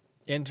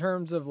in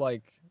terms of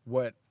like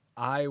what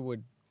I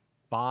would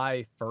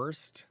buy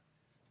first,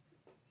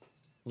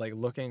 like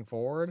looking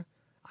forward,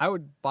 I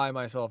would buy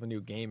myself a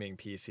new gaming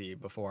PC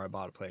before I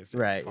bought a PlayStation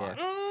Right, 5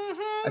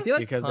 I feel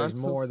like because there's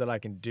more consoles- that I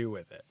can do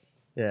with it.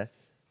 Yeah,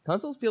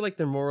 consoles feel like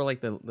they're more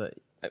like the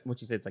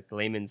what you said, it's like the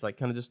layman's, like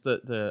kind of just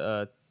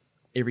the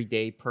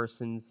everyday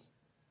person's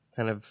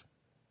kind of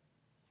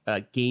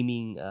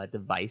gaming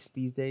device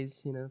these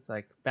days. You know, it's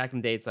like back in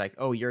the day, it's like,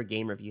 oh, you're a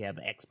gamer if you have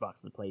an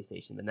Xbox or the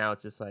PlayStation, but now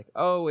it's just like,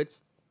 oh,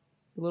 it's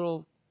the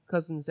little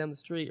cousins down the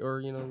street,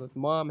 or you know, the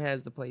mom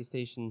has the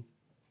PlayStation,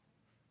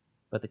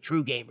 but the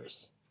true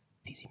gamers,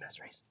 PC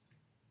Master Race.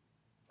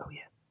 Oh yeah.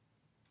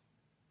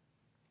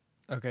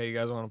 Okay, you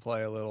guys want to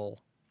play a little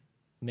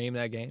name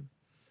that game?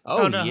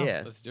 Oh, Oh, no.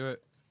 yeah. Let's do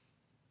it.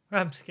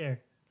 I'm scared.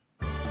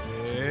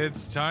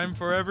 It's time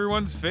for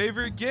everyone's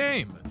favorite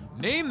game.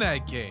 Name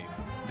that game.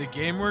 The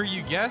game where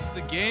you guess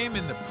the game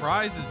and the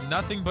prize is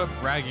nothing but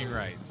bragging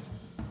rights.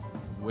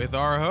 With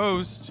our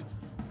host,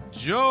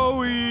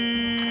 Joey.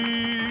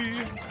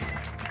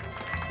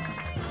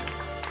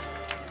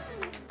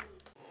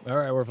 All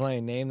right, we're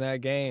playing Name That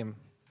Game.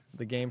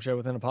 the game show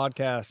within a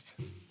podcast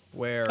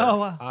where Oh,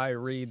 wow. I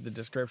read the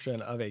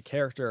description of a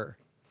character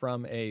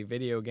from a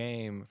video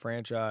game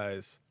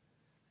franchise,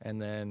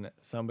 and then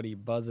somebody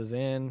buzzes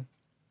in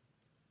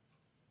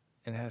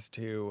and has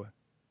to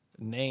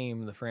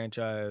name the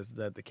franchise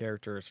that the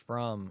character is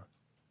from,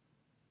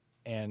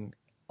 and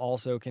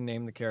also can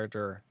name the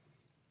character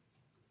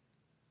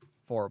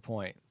for a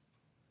point.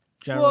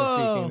 Generally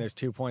speaking, there's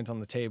 2 points on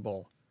the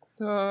table.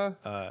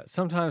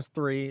 Sometimes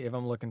 3 if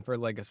I'm looking for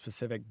like a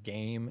specific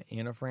game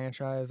in a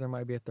franchise. There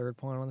might be a 3rd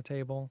point on the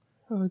table.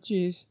 Oh,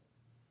 jeez.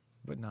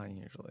 But not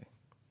usually.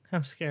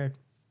 I'm scared.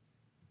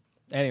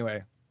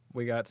 Anyway,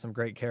 we got some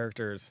great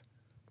characters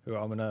who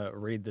I'm going to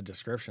read the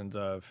descriptions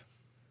of.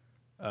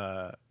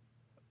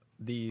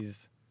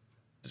 These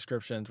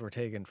descriptions were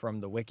taken from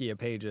the Wikia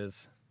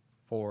pages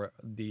for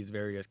these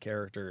various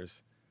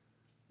characters.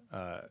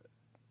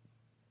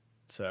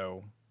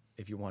 So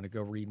if you want to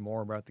go read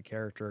more about the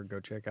character, go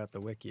check out the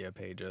Wikia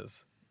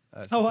pages,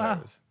 I suppose. Oh,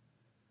 wow.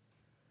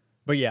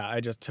 But yeah, I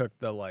just took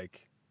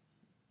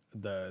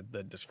the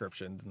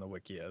descriptions and the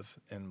Wikias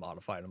and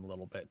modified them a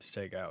little bit to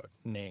take out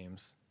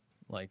names,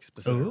 like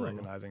specific Ooh.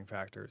 recognizing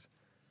factors.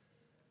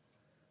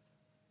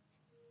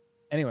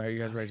 Anyway, are you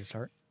guys ready to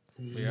start?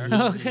 We are.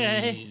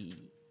 Okay.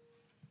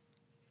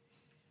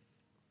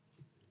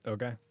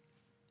 Okay.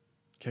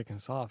 Kicking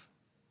us off.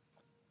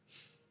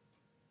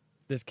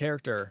 This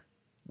character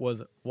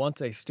was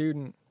once a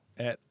student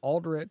at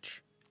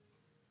Aldrich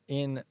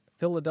in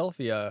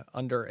Philadelphia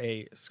under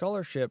a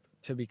scholarship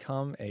to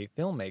become a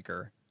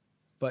filmmaker,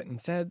 but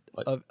instead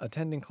of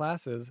attending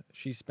classes,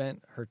 she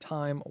spent her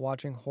time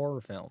watching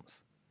horror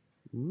films.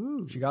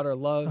 Ooh. She got her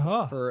love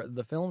Uh-huh. for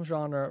the film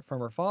genre from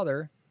her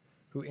father,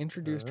 who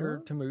introduced her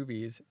to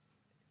movies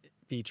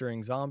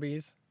featuring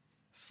zombies,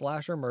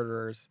 slasher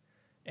murderers,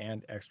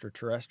 and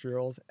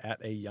extraterrestrials at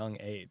a young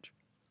age.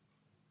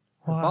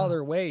 Her Wow.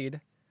 father,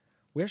 Wade,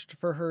 wished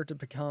for her to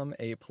become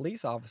a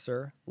police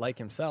officer like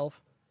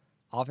himself,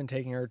 often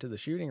taking her to the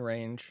shooting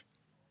range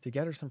to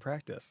get her some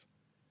practice.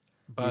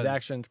 Buzz. These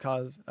actions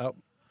cause... Oh,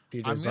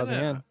 DJ's buzzing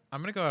in.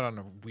 I'm gonna go out on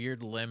a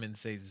weird limb and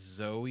say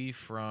Zoe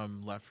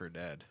from Left 4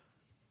 Dead.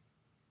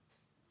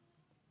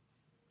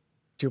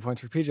 2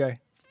 points for PJ.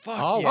 Fuck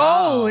Oh,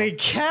 yeah. Holy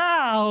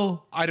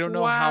cow! I don't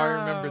know how I Wow.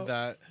 remembered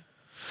that.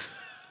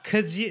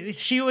 Cause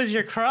she was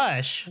your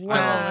crush.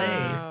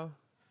 Wow.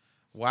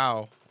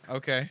 Wow.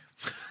 Okay.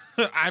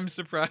 I'm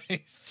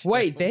surprised.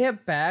 Wait, they have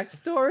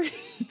backstory?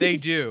 They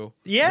do.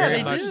 Yeah, Very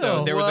they much do.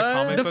 so. There was a What?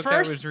 comic The book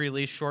first- that was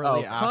released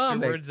shortly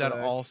comic afterwards that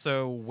book.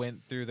 also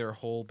went through their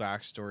whole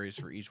backstories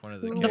for each one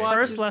of the Who The characters.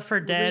 first watches Left 4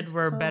 Dead Woods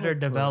were better comic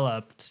book?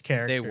 developed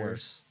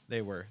characters.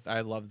 They were.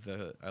 I love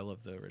the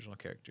original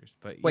characters.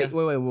 But Wait,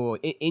 yeah.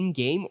 wait. In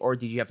game, or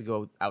did you have to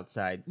go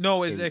outside?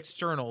 No, it's in-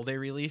 external. They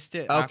released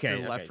it Okay, after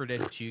okay. Left 4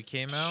 Dead 2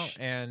 came out,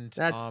 and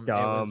That's it was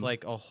dumb.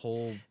 like a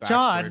whole backstory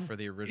John, for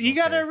the original. you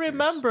gotta characters.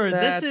 remember,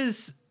 That's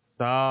this is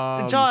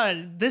Dumb.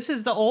 John. This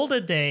is the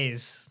olden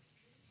days.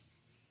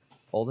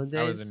 Olden days?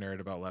 I was a nerd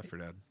about Left 4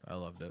 Dead. I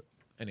loved it.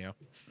 Anyhow,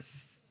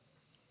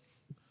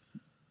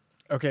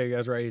 Okay, you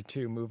guys ready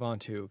to move on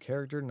to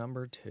character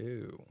number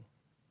 2?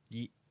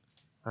 I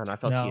don't know, I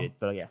felt No. cheated,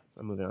 but yeah,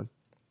 I'm moving on.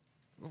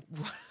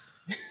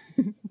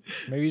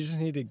 Maybe you just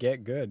need to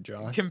get good,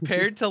 John.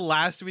 compared to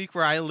last week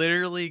where I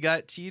literally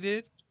got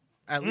cheated,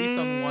 at least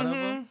on one of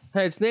Mm-hmm. them.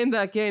 Hey, it's named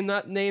that game,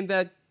 not named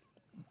that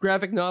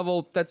graphic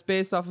novel that's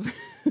based off of...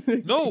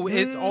 No,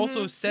 it's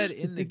also said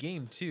in the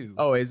game too.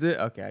 Oh, is it?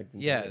 Okay. I didn't know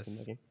Yes. it was in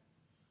that game.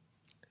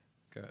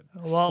 Good.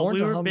 Well, Born we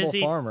to were humble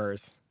busy.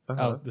 farmers,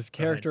 Uh-huh. this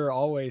character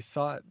always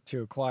sought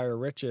to acquire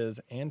riches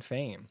and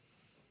fame.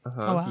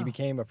 Uh-huh. Oh, wow. He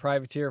became a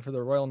privateer for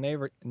the Royal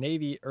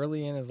Navy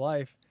early in his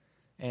life,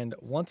 and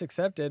once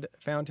accepted,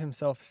 found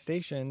himself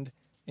stationed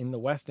in the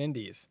West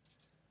Indies.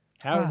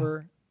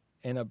 However,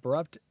 an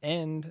abrupt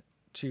end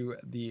to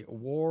the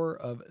War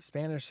of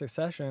Spanish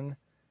Succession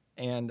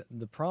and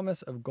the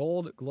promise of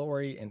gold,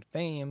 glory, and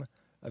fame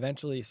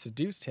eventually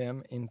seduced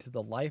him into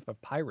the life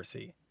of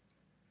piracy.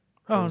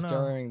 It Oh was no!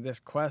 during this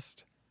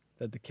quest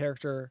that the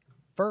character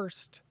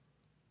first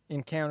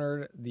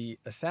encountered the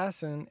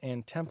assassin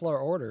and Templar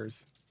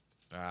orders.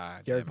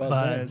 damn Garrett it. buzzed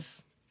in.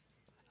 Buzz.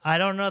 I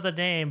don't know the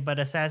name, but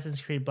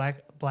Assassin's Creed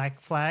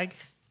Black Flag.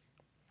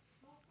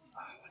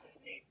 What's his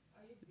name?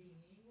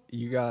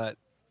 You got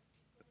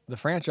the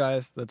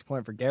franchise. That's a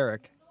point for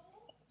Garrick.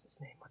 What's his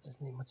name? What's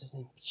his name? What's his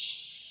name?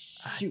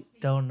 I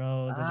don't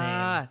know the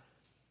name.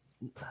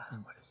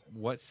 What is it?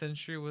 What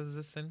century was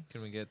this in?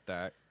 Can we get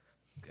that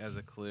as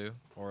a clue?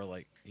 Or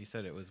like you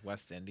said, it was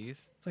West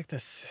Indies. It's like the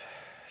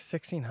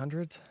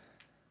 1600s.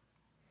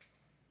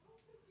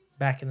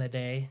 Back in the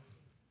day.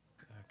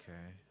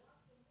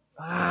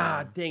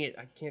 Okay. Dang it.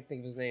 I can't think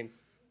of his name.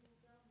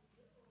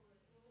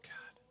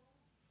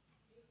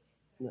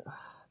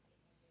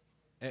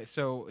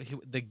 So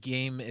the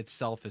game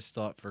itself is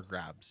still up for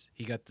grabs.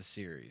 He got the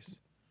series.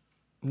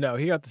 No,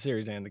 he got the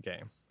series and the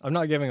game. I'm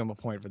not giving him a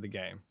point for the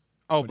game.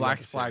 Oh, But he got Black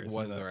the Flag series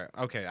was and the right.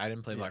 Okay, I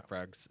didn't play Black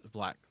Flags.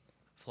 Black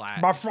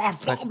Flag. Black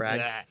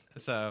Flag.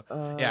 So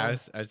Uh, yeah,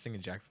 I was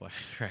thinking Jack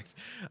Flags.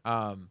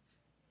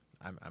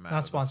 I'm out of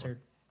Not this one. sponsored.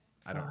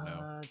 I don't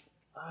know.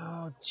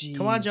 Oh, jeez.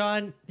 Come on,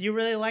 John. You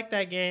really like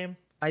that game.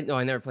 I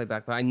never played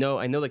back, but I know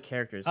the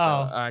characters. So,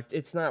 Oh.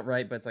 it's not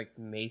right, but it's like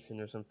Mason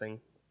or something.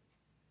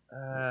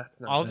 It's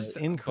not I'll right. just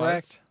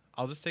Incorrect. Buzz,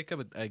 I'll just take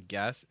a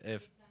guess.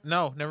 If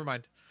no, never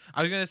mind.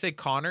 I was gonna say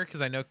Connor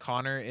because I know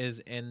Connor is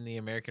in the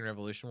American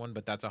Revolution one,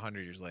 but that's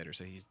 100 years later,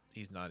 so he's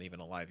not even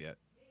alive yet.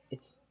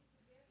 Was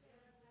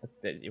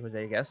that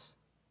a guess?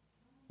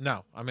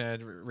 No, I'm gonna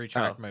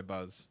retract my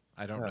buzz.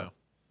 I don't Oh. know.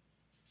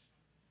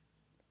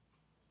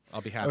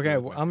 I'll be happy. Okay,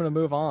 with well, my I'm gonna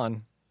first move answer.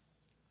 on.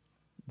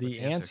 The What's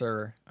the answer?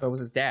 answer, But it was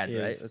his dad,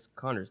 right? Is It was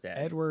Connor's dad.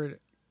 Edward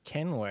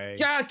Kenway.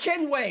 Yeah,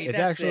 Kenway. It's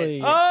that's actually-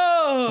 it.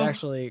 Oh. It's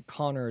actually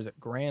Connor's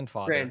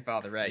grandfather.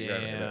 Grandfather, right? You're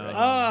right, right, right, right.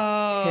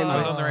 Oh. Ken I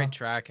was on the Uh, right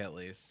track at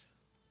least.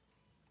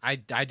 I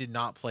did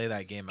not play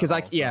that game Because at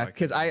all, so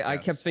because couldn't I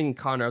kept guess. thinking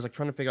Connor. I was like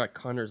trying to figure out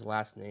Connor's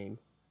last name.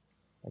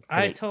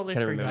 I couldn't- totally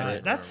couldn't remember forgot.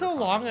 it. That's so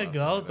Remember long Connor's last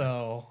ago, name either.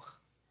 though.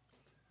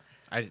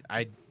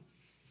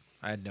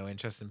 I had no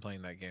interest in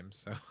playing that game,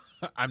 so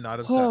I'm not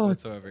upset Oh,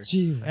 whatsoever.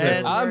 Jeez,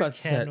 Edward I'm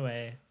upset.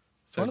 Kenway.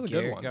 So one of the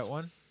good Garrett ones. got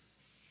one.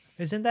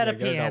 Isn't that a Yeah,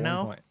 Garrett got 1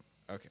 piano? point.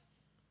 Okay.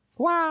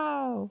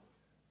 Wow.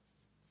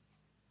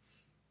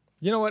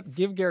 You know what?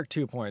 Give Garrick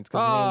 2 points. Oh,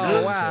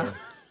 wow.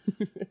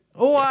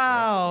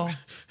 Wow.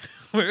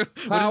 what is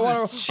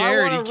this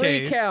charity I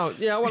case? recount.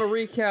 Yeah, I want to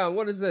recount.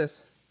 What is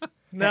this?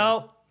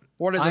 No.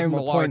 What is this I'm the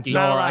point malarkey?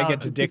 Not czar. I allowed.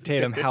 get to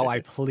dictate him how I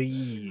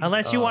please.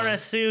 Unless you want to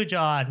sue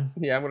John.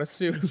 Yeah, I'm gonna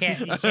sue. You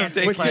can't I'm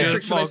taking Which it to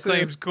district small should I sue?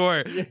 claims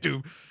court.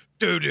 Do.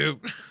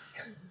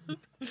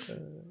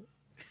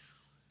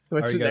 Are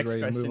What's you the guys next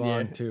ready to question? move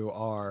on Yeah. to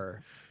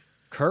our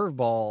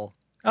curveball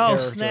Oh,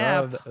 character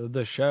snap. of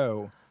the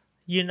show?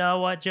 You know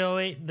what,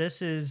 Joey?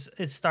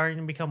 It's starting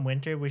to become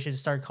winter. We should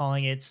start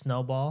calling it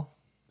Snowball.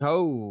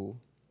 Oh,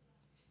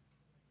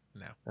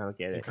 No. I don't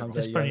get It it. comes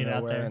Just at you out of putting it out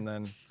nowhere there. and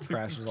then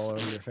crashes all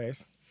over your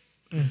face.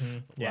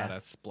 Yeah.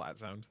 That splat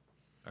sound.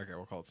 Okay,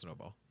 we'll call it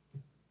Snowball.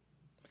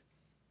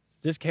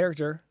 This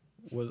character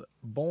was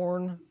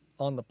born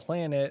on the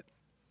planet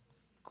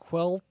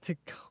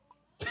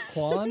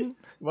Queltiquan.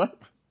 What?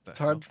 It's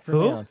hard to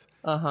pronounce.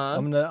 Uh huh.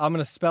 I'm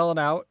gonna spell it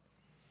out.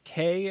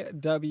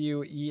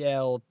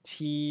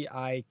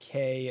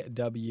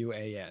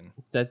 KWELTIKWAN.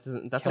 That's a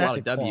lot of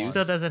Celtic W's.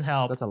 Still doesn't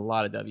help. That's a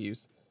lot of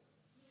W's.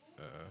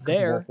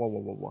 There,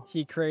 Whoa.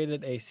 he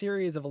created a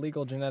series of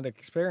illegal genetic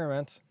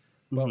experiments,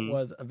 but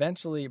was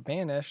eventually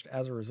banished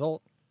as a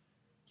result.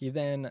 He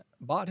then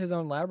bought his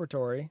own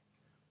laboratory,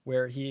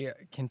 where he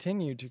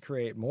continued to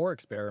create more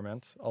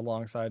experiments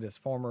alongside his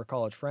former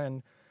college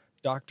friend,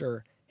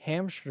 Dr.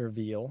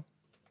 Hamsterville.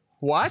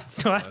 What?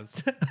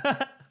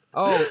 What?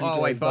 Oh,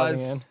 wait, is buzzing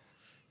Buzz. in.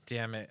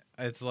 Damn it.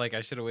 It's like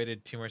I should have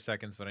waited 2 more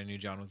seconds, but I knew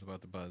John was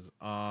about to buzz.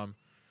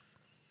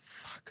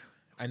 Fuck.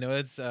 I know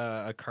it's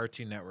a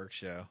Cartoon Network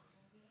show.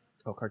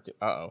 Oh, cartoon.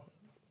 Oh.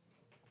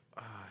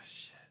 Oh,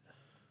 shit.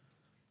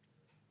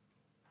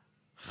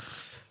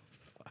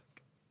 Fuck.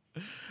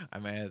 I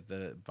might have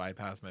to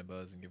bypass my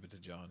buzz and give it to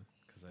John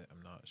because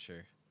I'm not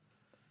sure.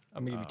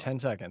 I'm gonna give you 10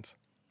 seconds.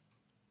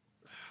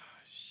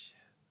 Shit.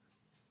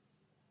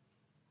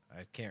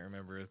 I can't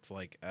remember if it's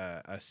like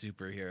a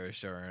superhero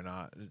show or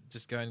not.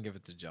 Just go ahead and give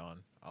it to John.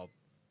 I'll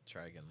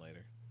try again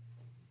later.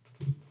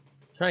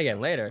 Try again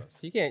later.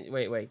 You can't.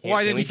 Wait. Why can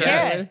we didn't you try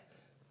guess? later?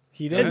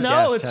 He didn't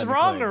No, guess, it's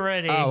wrong technically.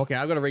 already. Oh, okay.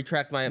 I'm gonna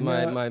retract my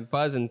No.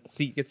 buzz and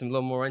get some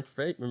little more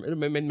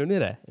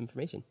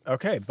information.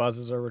 Okay,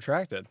 buzzes are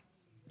retracted.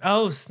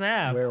 Oh,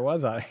 snap. Where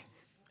was I?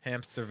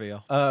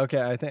 Hamsterville.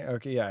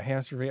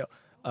 Hamsterville.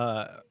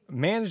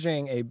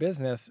 Managing a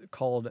business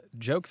called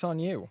Jokes on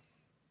You.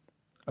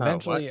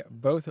 Eventually,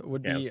 both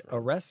would Yeah, be that's right.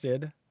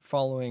 arrested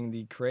following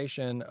the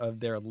creation of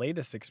their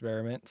latest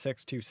experiment,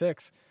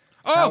 626.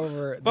 Oh,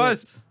 However,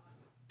 Buzz.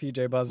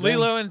 PJ buzzed in.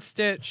 Lilo and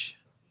Stitch.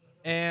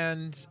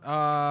 And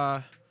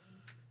God,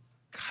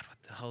 what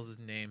the hell's his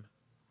name?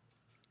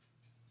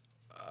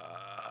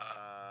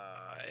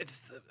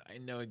 I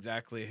know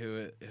exactly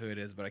who it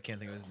is, but I can't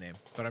think of his name.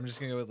 But I'm just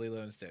gonna go with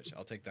Lilo and Stitch.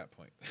 I'll take that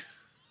point.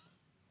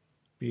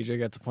 PJ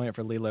gets a point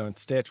for Lilo and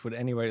Stitch. Would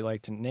anybody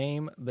like to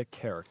name the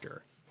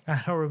character?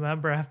 I don't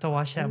remember. I have to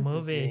watch that What's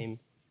his movie. name?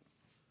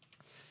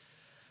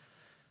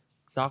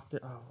 Doctor.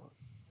 Oh,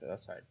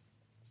 that's right.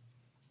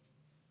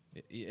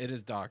 It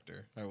is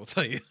Doctor. I will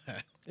tell you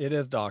that. It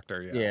is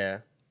Doctor, yeah.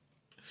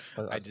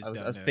 Yeah. I just I was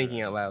don't know.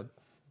 thinking out loud.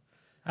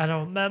 I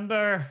don't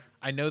remember.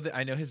 I know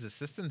his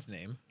assistant's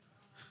name.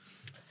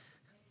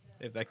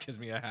 If that gives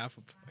me a half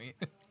a point.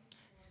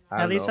 I At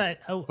don't least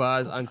know.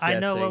 Buzz, I'm I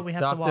know guessing. what we have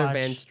to Dr. watch.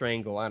 Van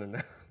Strangle. I don't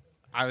know.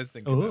 I was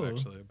thinking that Ooh.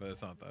 actually, but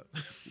it's not that.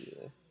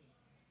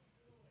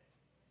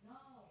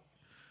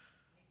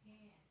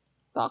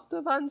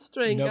 Dr. Van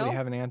Strangle. Nobody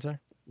have an answer?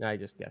 No, I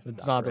just guessed.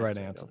 It's Dr. not the Van right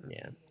Strangle.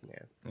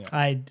 answer. Yeah.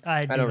 I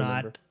do don't not.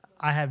 remember.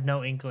 I have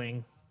no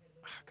inkling.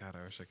 God,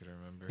 I wish I could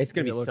remember. It's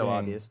gonna You're be so looking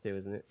obvious too,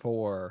 isn't it?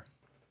 For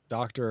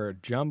Dr.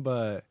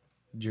 Jumba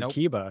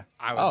Jukiba.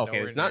 I was Oh, okay.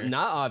 nowhere It's not near.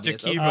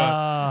 obvious.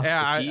 Jakiba. Okay.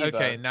 Yeah. Jakiba.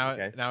 Okay. Now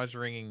Okay. it's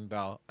ringing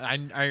bell.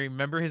 I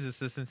remember his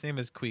assistant's name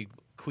is Queegley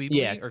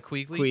Yeah, or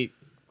Queegley.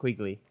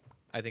 Quigley.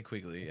 I think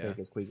Quigley. I Yeah, think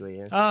it's Quigley.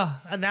 Yeah.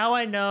 Oh, now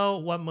I know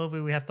what movie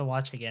we have to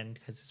watch again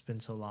because it's been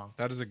so long.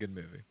 that is a good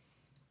movie.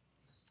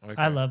 Okay.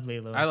 I love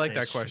Lilo. I and like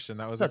that Stitch. question.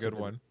 That was Such a good good-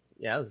 one.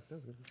 Yeah. That was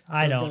good.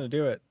 I was don't. gonna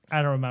do it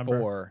I don't remember.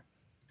 for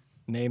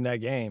name that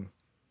game.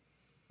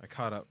 I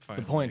caught up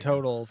finally. The point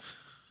totals,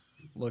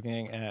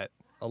 looking at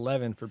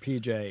 11 for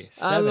PJ, I don't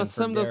 7 know. for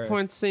Some of those Garrett,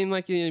 points seem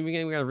like we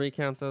gotta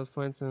recount those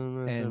points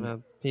and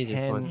And PJ's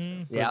 10 points.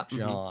 for Yeah.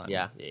 John.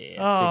 Yeah.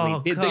 Oh,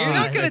 Big God. lead You're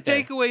not right gonna there.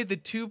 take away the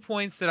 2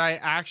 points that I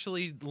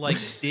actually like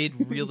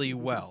did really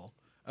well.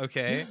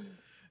 Okay,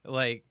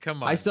 like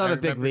come on. I still have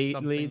a big remembered lead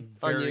something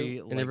on you very,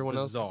 and like, everyone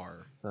else.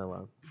 bizarre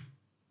So,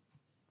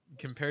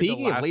 compared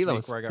Speaking to of last Lilo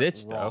week where I got and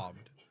Stitch, though.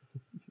 robbed.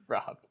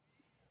 Rob.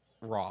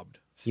 Robbed.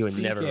 You would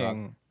never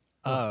Speaking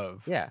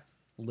of Yeah.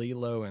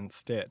 Lilo and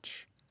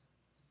Stitch,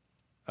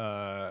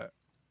 do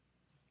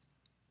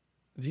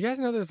you guys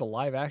know there's a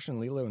live action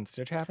Lilo and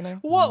Stitch happening?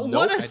 What? Nope.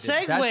 What I a did-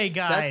 segue, that's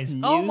guys!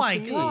 news Oh my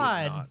to me. I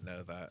god! did not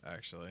know that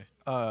actually.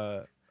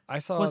 I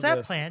saw Was that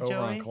this planned, over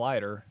on Joey?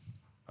 Collider.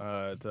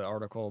 It's an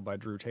article by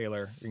Drew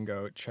Taylor. You can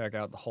go check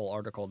out the whole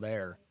article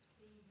there.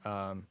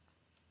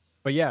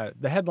 But yeah,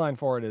 the headline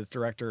for it is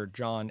director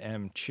John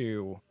M.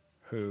 Chu,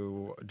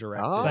 who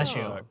directed Bless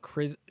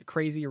you.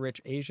 Crazy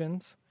Rich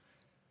Asians.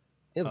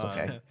 It was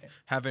okay.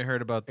 Haven't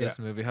heard about this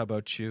movie. How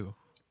about you?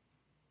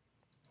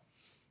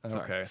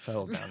 Sorry. Okay,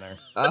 settle down there.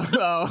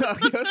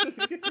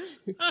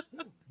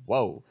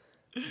 Whoa.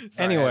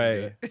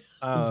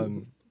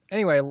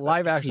 Anyway,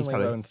 live action He's Lilo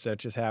probably- and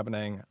Stitch is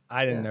happening.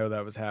 I didn't know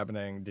that was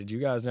happening. Did you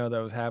guys know that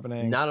was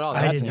happening? Not at all.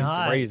 I That did seems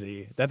not.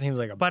 crazy. That seems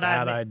like a But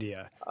bad I'm-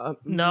 idea.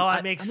 No,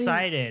 I'm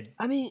excited.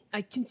 I mean,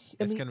 I can. I It's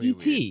mean, gonna be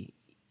E.T.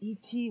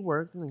 E.T.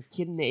 worked and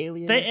Kid and the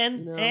Alien. They you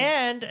know?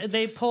 and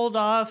they pulled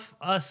off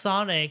a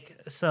Sonic,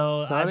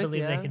 so I Sonic,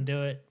 believe yeah. they can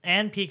do it.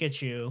 And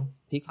Pikachu.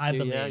 Pikachu, I yeah,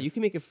 believe. you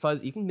can make a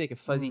fuzz. You can make a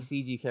fuzzy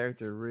CG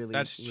character really.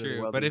 That's really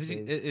true. well But these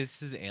if days. is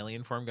his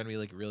alien form gonna be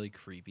like really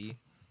creepy?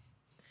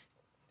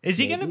 Is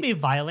he gonna Maybe. be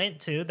violent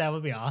too? That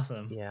would be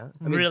awesome. yeah,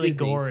 really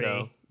Disney, gory.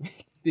 so-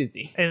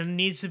 Disney. And it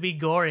needs to be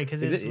gory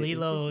because Is it's it-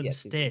 Lilo and yeah,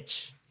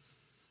 Stitch.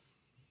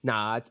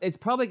 Nah, it's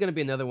probably going to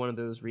be another one of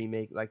those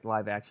like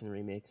live action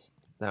remakes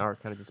that are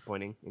kind of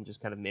disappointing and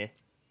just kind of meh.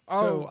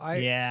 So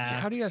yeah.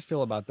 How do you guys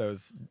feel about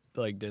those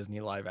like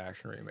Disney live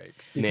action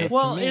remakes? Meh. Because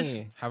Well, to if-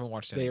 me, Haven't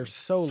watched any. they are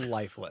so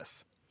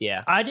lifeless.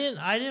 Yeah, I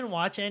didn't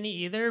watch any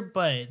either,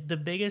 but the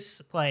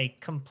biggest like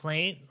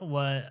complaint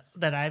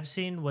that I've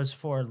seen was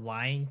for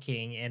Lion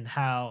King and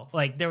how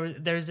like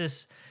there's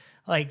this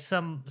like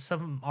some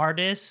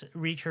artists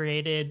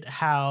recreated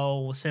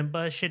how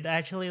Simba should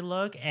actually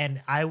look,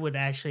 and I would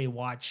actually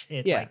watch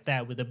it Yeah. like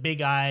that with the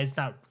big eyes,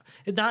 not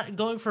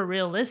going for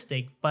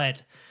realistic,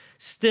 but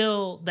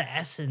still the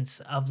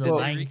essence of the Well,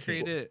 Lion King.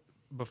 recreate it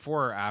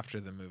before or after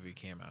the movie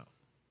came out.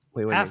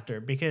 wait.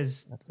 After,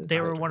 because they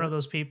were one of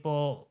those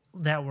people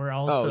that were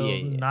also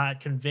yeah. not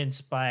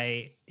convinced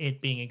by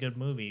it being a good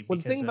movie. Well,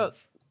 the thing about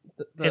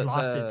it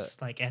lost the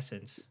its like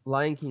essence.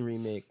 Lion King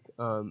remake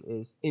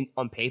is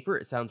on paper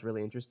it sounds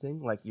really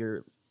interesting. Like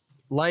you're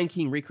Lion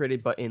King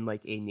recreated, but in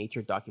like a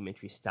nature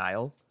documentary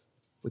style,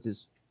 which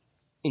is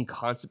in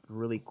concept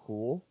really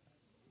cool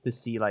to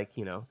see. Like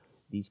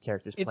these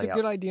characters. It's play a out.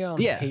 good idea on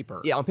Yeah,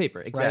 paper. Yeah, on paper,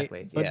 Right?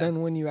 exactly. But yeah.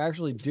 then when you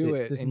actually do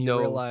it There's and you no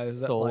realize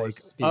that soul or like,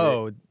 spirit.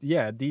 oh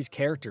yeah, these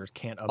characters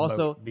can't emote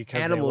Also,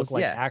 because animals, they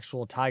look like yeah.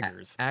 actual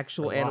tigers.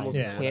 Actual or animals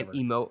lions or can't whatever.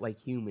 emote like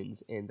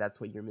humans, and that's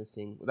what you're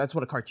missing. That's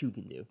what a cartoon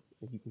can do.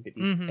 Is you can get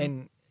these Mhm.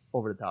 And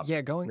over the top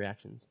yeah, going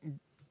reactions.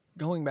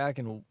 back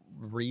and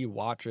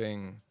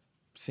re-watching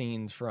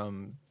scenes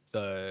from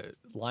the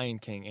Lion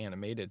King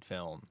animated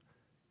film,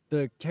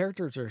 the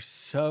characters are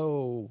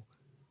so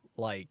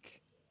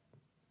like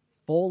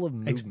full of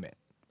movement.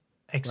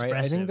 Expressive.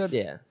 Right? I think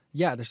that's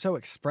Yeah, they're so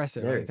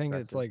expressive. Very I think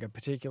it's expressive. like a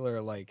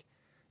particular like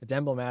it's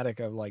emblematic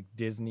of like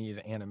Disney's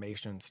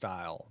animation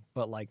style.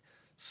 But like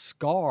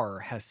Scar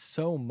has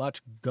so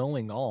much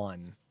going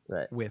on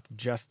right. with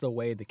just the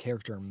way the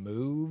character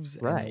moves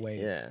and Right, the way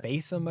yeah. his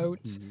face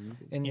emotes. Mhm.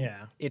 And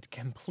Yeah. it's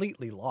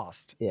completely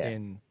lost Yeah.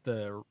 in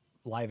the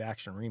live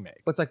action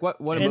remake. But it's like what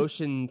And-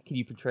 emotion can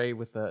you portray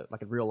with a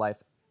real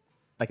life,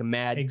 like a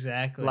mad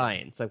Exactly.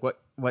 lion? It's like what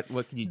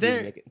could you do There-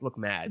 to make it look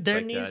mad? It's there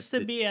like, needs to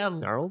the be a-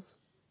 snarls.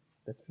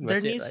 That's pretty There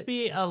much it, needs right? to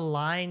be a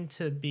line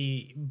to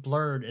be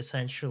blurred,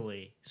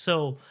 essentially.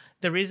 So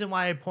the reason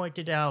why I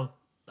pointed out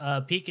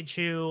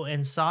Pikachu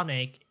and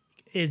Sonic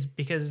is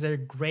because they're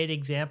great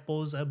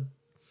examples of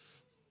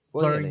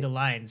Well, yeah, blurring the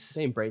lines.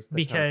 They embrace the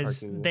Because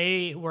kind of cartoon.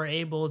 they were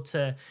able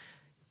to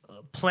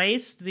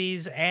place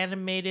these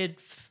animated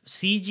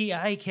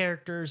CGI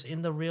characters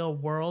in the real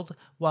world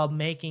while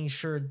making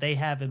sure they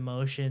have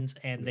emotions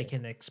and they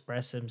can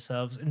express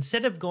themselves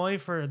instead of going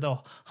for the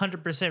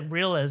 100%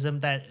 realism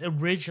that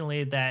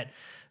originally that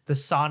the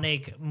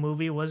Sonic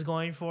movie was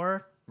going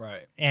for,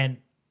 Right. and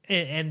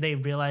they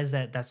realized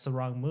that that's the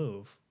wrong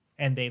move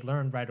and they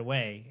learned right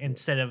away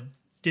instead of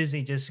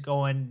Disney just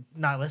going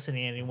not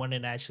listening to anyone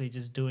and actually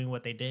just doing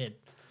what they did.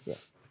 Yeah.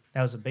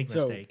 That was a big So-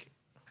 mistake.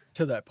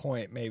 To that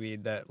point, maybe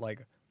that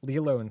like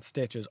Lilo and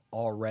Stitch is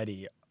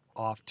already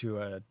off to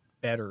a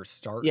better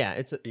start. Yeah,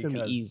 it's gonna because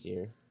be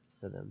easier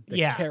for them. the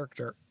Yeah.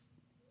 character,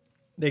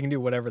 they can do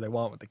whatever they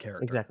want with the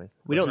character. Exactly.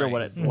 We don't know Right.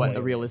 what It's what a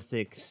alien.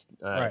 realistic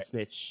Right.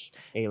 snitch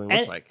alien looks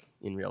And- like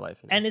in real life.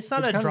 You know? And it's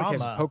not Which a kind of the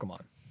case drama. with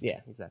Pokemon.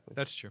 yeah, exactly.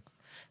 That's true.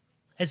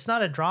 It's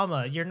not a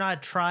drama. You're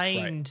not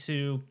trying Right.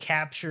 to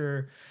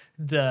capture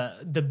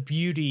the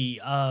beauty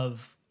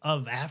of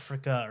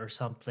Africa or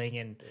something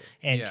and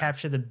Yeah.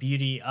 capture the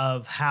beauty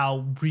of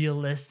how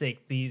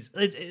realistic these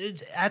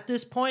it's at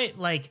this point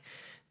like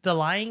the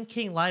Lion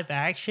King live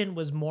action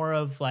was more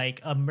of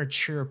like a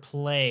mature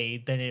play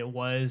than it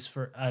was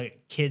for a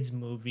kids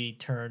movie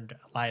turned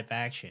live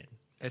action.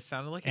 It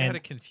sounded like it And- had a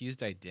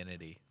confused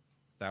identity.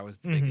 That was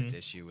the Mhm. biggest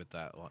issue with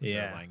that the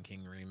Yeah. Lion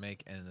King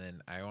remake. And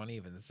then I won't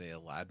even say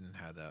Aladdin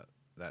had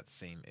that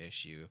same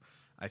issue.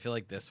 I feel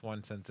like this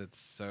one, since it's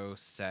so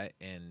set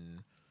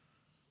in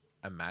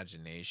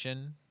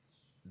imagination,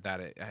 that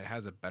it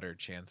has a better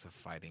chance of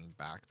fighting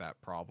back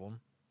that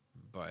problem.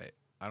 But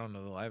I don't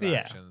know, the live Yeah.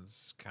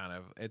 action's kind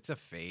of, it's a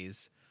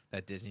phase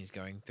that Disney's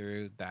going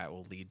through that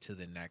will lead to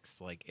the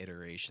next like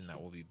iteration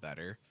that will be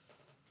better.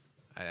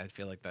 I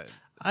feel like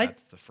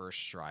that's the first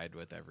stride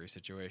with every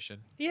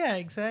situation. Yeah,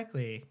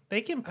 exactly.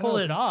 They can I pull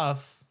don't- it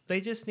off.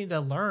 They just need to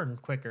learn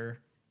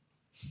quicker.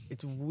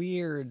 It's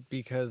weird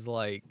because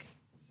like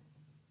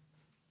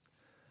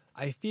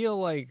I feel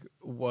like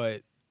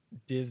what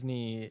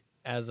Disney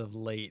as of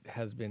late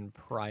has been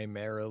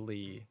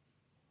primarily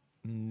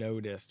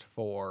noticed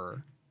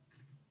for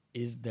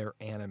is their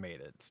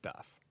animated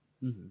stuff,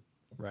 hmm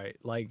right?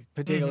 Like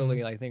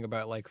particularly I think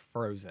about like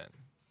Frozen,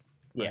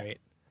 Yeah.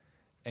 right?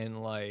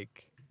 And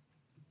like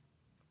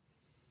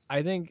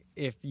I think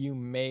if you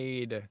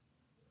made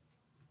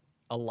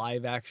a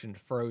live action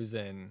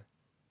Frozen,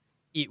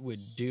 it would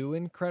do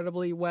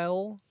incredibly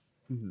well,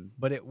 hmm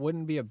but it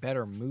wouldn't be a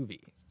better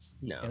movie.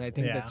 No. And I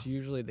think Yeah. that's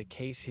usually the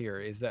case here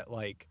is that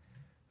like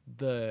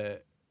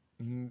the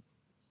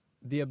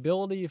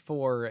ability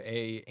for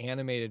a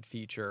animated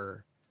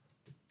feature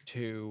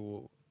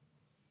to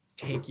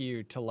take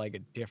you to like a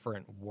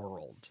different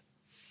world,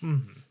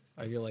 Mhm.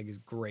 I feel like is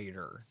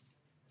greater,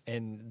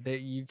 and that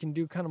you can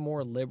do kind of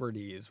more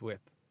liberties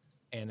with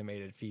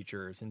animated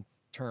features in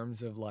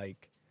terms of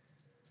like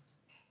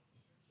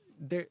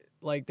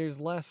there's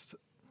less,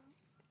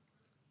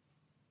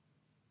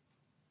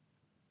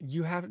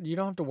 you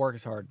don't have to work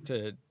as hard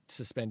to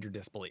suspend your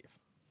disbelief.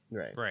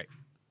 Right. Right.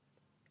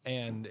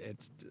 And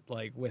it's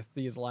like with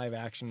these live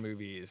action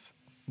movies,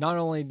 not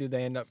only do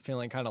they end up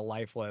feeling kind of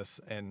lifeless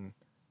and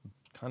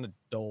kind of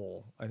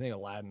dull, I think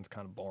Aladdin's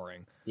kind of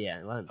boring.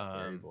 Yeah, Aladdin's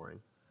very Um, boring.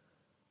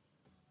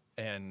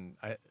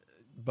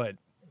 But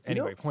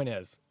anyway, point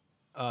is,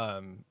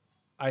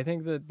 I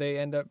think that they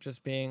end up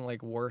just being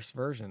like worse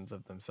versions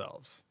of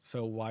themselves.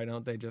 So why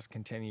don't they just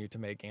continue to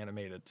make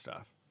animated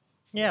stuff?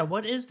 Yeah,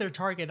 what is their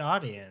target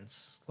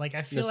audience? Like,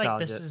 I feel like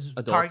this Nostalgia. is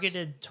Adults.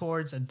 targeted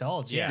towards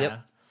adults. Yeah. Yeah. Yep.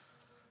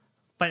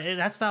 But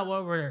that's not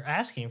what we're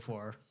asking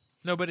for.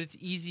 No, but it's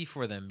easy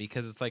for them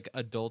because it's like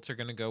adults are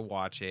going to go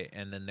watch it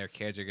and then their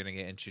kids are going to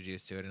get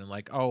introduced to it and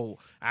like, oh,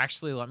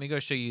 actually, let me go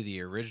show you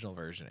the original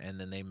version. And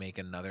then they make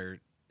another,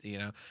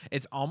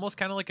 it's almost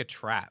kind of like a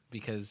trap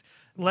because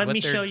Let what me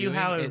they're show you doing,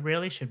 how it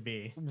really should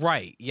be.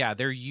 Right. Yeah.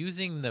 They're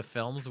using the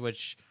films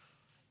which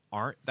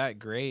aren't that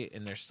great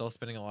and they're still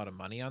spending a lot of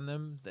money on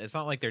them. It's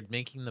not like they're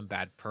making them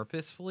bad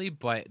purposefully,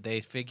 but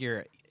they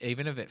figure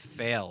even if it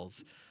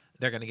fails,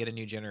 they're going to get a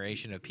new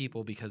generation of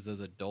people because those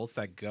adults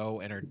that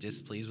go and are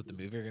displeased with the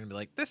movie are going to be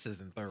like, this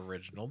isn't the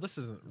original. This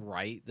isn't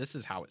right. This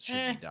is how it should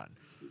be done.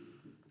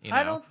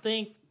 I don't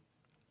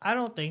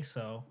think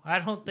so. I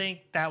don't think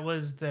that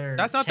was their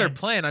That's not their intent.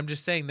 plan. I'm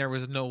just saying there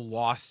was no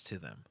loss to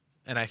them.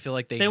 And I feel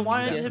like they They knew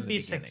wanted that to from the be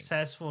beginning.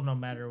 successful no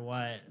matter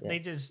what. Yeah.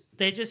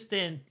 They just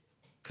didn't,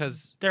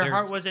 Because their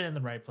heart wasn't in the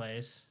right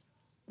place.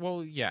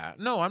 Well, yeah.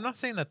 No, I'm not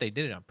saying that they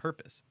did it on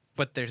purpose,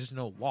 but there's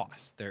no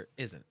loss. There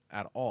isn't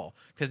at all.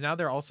 Because now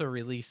they're also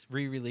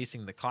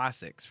re-releasing the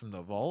classics from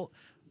the vault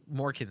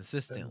more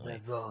consistently.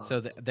 So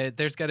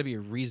there's got to be a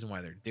reason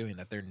why they're doing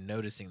that. They're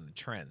noticing the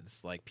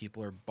trends. Like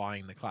people are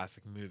buying the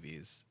classic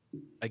movies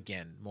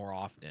again more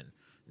often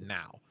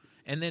now.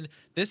 And then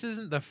this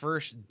isn't the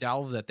first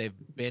delve that they've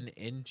been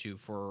into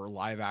for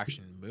live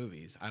action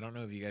movies. I don't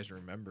know if you guys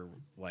remember,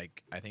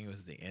 like, I think it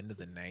was the end of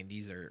the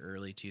 90s or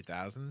early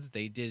 2000s.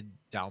 They did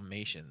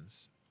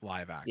Dalmatians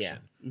live action,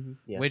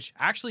 Yeah. which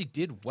actually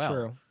did well.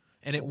 True.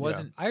 And it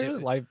wasn't. I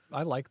really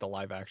I like the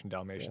live action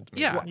Dalmatians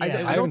movie. Yeah. Well, Yeah. I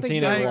don't haven't think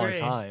seen it I in a long agree.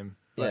 time,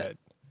 Yeah.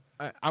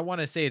 but I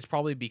want to say it's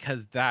probably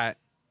because that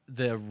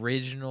the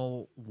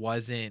original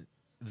wasn't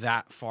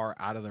that far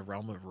out of the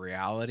realm of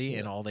reality,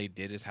 and all they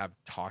did is have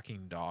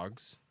talking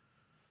dogs.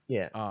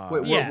 Yeah.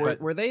 Wait, Yeah.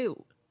 Were they?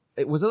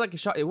 Was it like a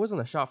shot? It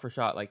wasn't a shot for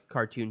shot like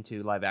cartoon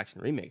to live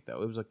action remake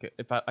though. It was like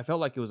I felt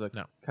like it was a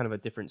No. kind of a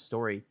different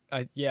story.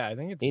 I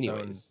think it's its own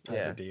Anyways, type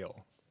yeah. of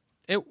deal.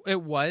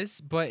 It was,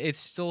 but it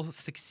still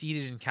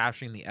succeeded in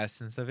capturing the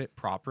essence of it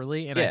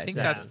properly. And Yeah, I think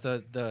that's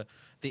the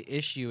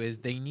issue is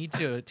they need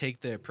to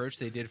take the approach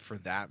they did for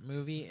that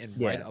movie and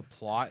write Yeah. a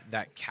plot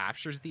that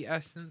captures the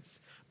essence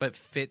but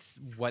fits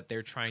what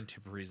they're trying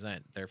to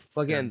present. Their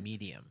again,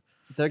 medium.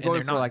 They're And going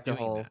they're for not like the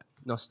doing whole that.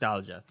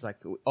 nostalgia. It's like,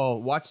 oh,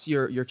 watch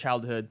your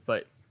childhood,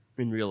 but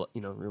in real,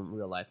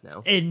 real life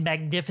now. In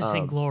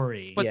magnificent Um,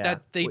 glory. But Yeah.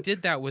 that they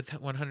did that with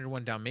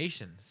 101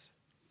 Dalmatians.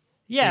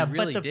 Yeah, They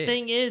really but the did.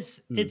 thing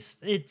is, Mm.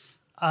 it's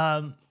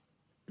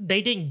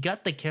they didn't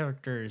gut the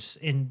characters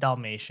in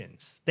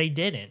Dalmatians. They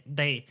didn't.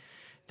 They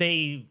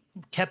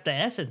kept the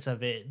essence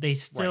of it. They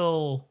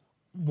still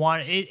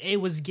want it. It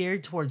was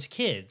geared towards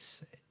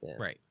kids, Yeah.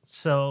 Right.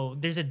 so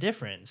there's a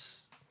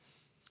difference.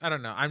 I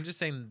don't know. I'm just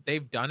saying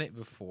they've done it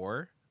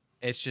before.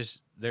 It's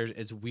just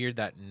it's weird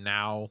that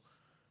now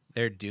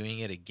they're doing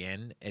it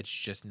again. It's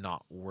just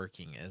not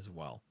working as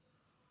well.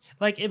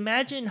 Like,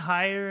 imagine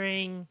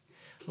hiring,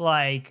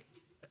 like,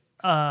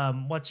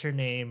 what's her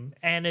name,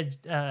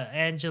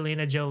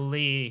 Angelina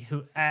Jolie,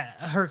 who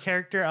her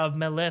character of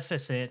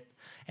Maleficent,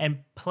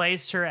 and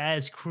placed her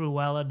as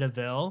Cruella de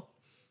Vil.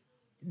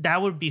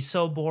 That would be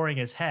so boring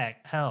as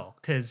hell,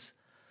 because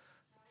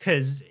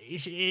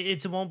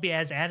it won't be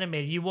as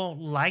animated. You won't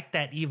like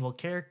that evil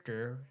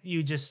character.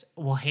 You just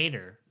will hate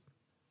her,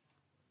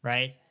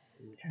 right?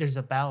 There's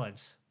a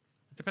balance.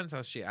 It depends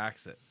how she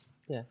acts it.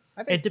 Yeah.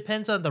 I It think,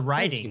 depends on the I think she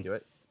writing. can do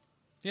it.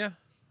 Yeah.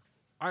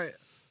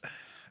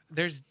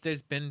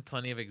 There's been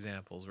plenty of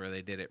examples where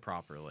they did it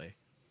properly.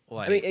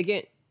 Like I mean,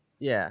 again,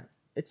 yeah,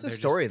 it's a they're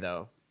story just-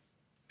 though.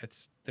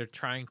 they're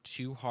trying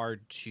too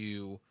hard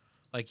to,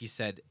 like you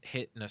said,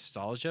 hit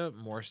nostalgia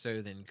more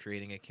so than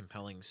creating a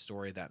compelling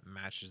story that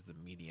matches the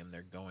medium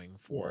they're going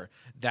for,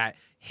 that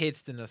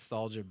hits the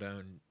nostalgia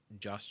bone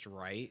just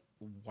right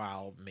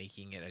while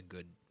making it a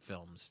good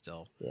film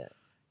still. Yeah.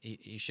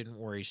 You shouldn't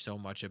worry so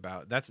much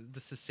about that's the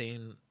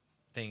same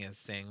thing as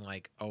saying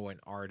like, oh, an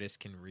artist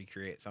can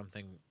recreate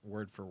something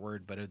word for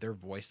word, but if their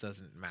voice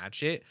doesn't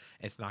match it,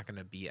 it's not going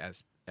to be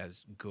as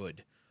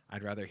good.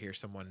 I'd rather hear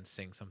someone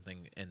sing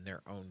something in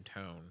their own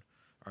tone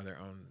or their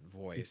own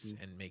voice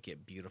and make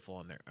it beautiful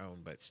on their own,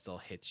 but still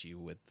hits you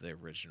with the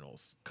original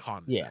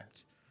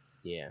concept.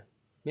 Yeah.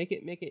 Make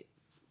it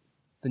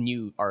the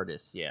new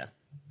artist. Yeah.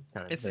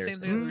 Kinda It's the their same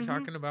thing. thing that we were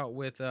talking about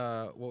with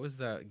what was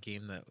the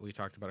game that we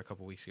talked about a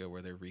couple weeks ago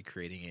where they're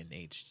recreating it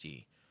in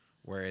HD,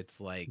 where it's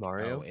like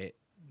Mario?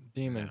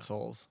 Demon No.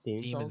 Souls.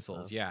 Demon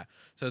Souls, Oh. yeah.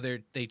 So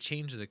they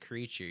change the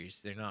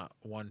creatures. They're not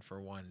one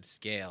for one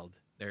scaled.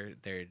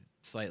 They're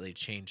slightly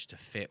changed to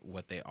fit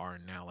what they are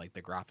now, like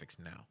the graphics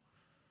now.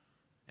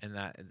 And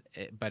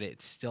but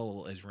it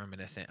still is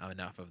reminiscent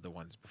enough of the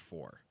ones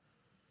before.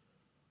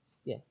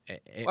 Yeah.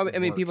 It Well, I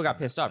mean, people works got in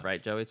that pissed off, right,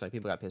 sense. Joe? It's like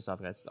people got pissed off.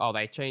 Because,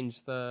 they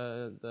changed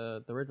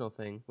the original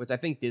thing, which I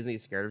think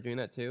Disney's scared of doing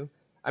that too.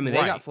 I mean,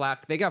 they got Right.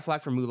 flack. They got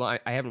flack for Mulan.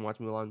 I haven't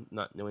watched Mulan.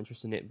 No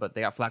interest in it. But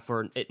they got flack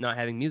for it not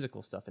having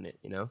musical stuff in it.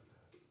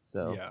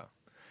 So Yeah.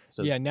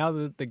 So Yeah, now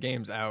that the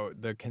game's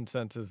out, the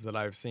consensus that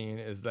I've seen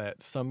is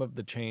that some of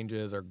the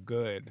changes are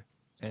good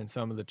and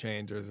some of the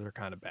changes are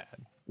kind of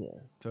bad. yeah.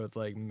 So it's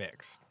like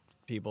mixed.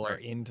 People are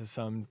Right. into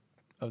some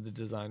of the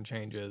design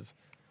changes,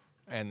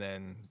 and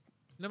then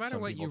No matter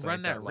some what, people you think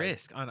run that that, like-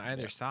 risk on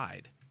either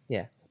side.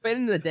 Yeah. But at the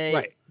end of the day,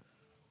 Right.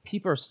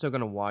 people are still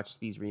gonna watch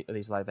these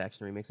live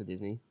action remakes of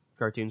Disney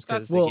cartoons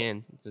because That's-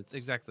 again, it's That's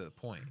exactly the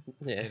point.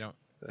 Yeah. They don't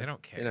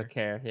care. They don't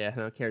care. Yeah,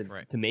 they don't care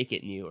Right. to make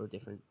it new or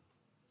different.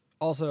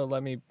 also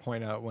let me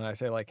point out when I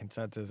say like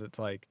consensus, it's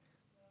like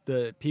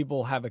the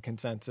people have a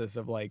consensus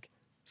of like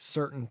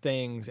certain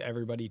things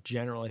everybody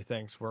generally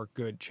thinks were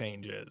good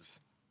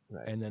changes.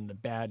 Right. And then the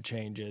bad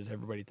changes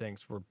everybody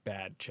thinks were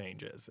bad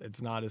changes.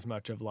 It's not as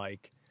much of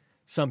like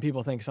some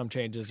people think some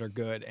changes are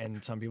good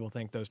and some people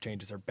think those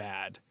changes are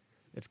bad.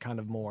 It's kind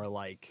of more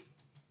like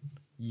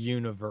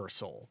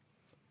universal,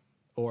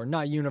 or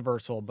not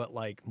universal, but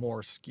like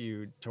more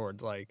skewed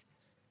towards like,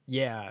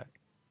 yeah,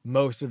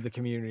 most of the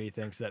community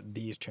thinks that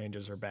these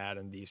changes are bad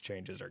and these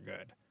changes are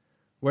good.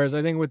 Whereas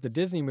I think with the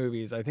Disney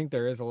movies, I think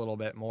there is a little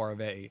bit more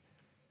of a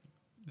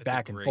It's a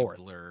back and gray forth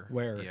blur.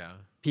 where yeah.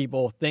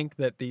 people think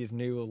that these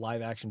new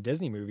live action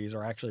Disney movies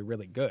are actually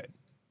really good.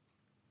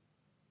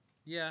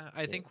 Yeah,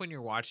 I think when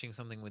you're watching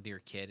something with your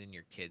kid and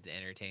your kid's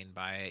entertained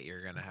by it,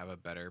 you're gonna have a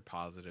better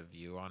positive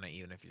view on it,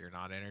 even if you're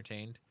not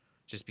entertained.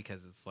 Just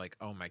because it's like,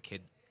 oh, my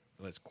kid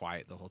was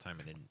quiet the whole time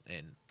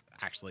and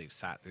actually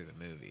sat through the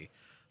movie,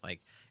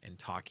 like, and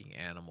talking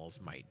animals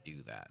might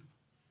do that.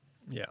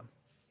 Yeah.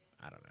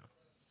 I don't know,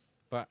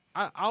 but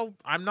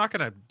I'm not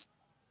gonna.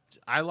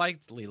 I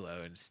liked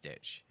Lilo and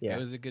Stitch. Yeah. It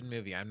was a good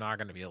movie. I'm not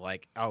gonna be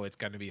like, oh, it's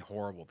gonna be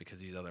horrible because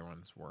these other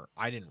ones were.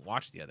 I didn't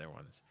watch the other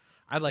ones.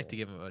 I'd like to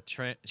give them a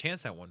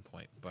chance at one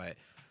point, but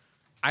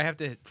I have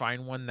to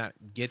find one that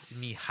gets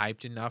me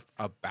hyped enough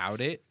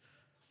about it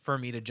for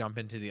me to jump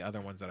into the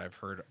other ones that I've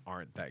heard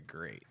aren't that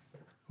great.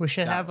 We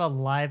should That have a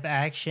live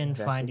action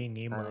Exactly. Finding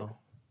Nemo.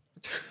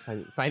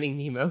 Finding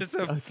Nemo. Just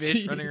a Oh, fish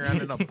gee. running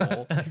around in a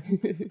bowl.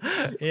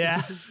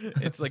 Yeah.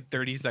 It's like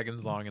 30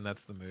 seconds long, and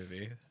that's the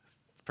movie.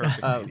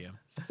 Perfect Um, medium.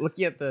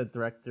 Looking at the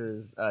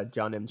director's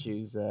John M.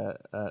 Chu's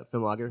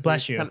filmography.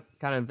 Bless you.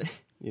 Kind of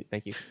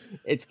thank you.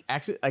 It's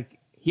actually like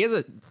he has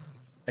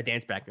a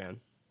dance background.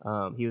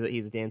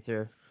 He's a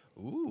dancer.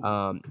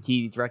 Ooh,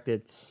 He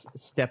directed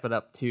Step It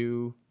Up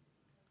 2.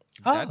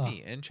 that'd Oh. be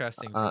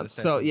interesting for this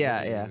type so of yeah,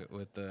 movie yeah.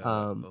 with the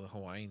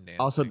Hawaiian dancing.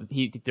 Also,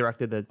 he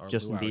directed the Or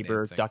Justin luau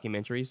Bieber dancing.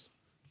 documentaries.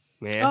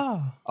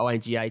 Yeah. Oh.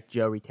 And G.I.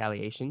 Joe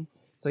Retaliation.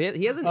 So he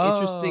has an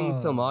interesting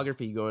Oh.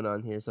 filmography going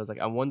on here. So it's like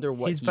I wonder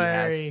what He's he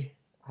very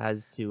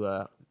has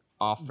to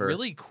offer.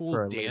 really for cool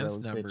a later dance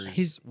on stage. numbers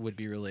He's- would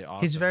be really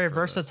awesome. He's very for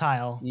this.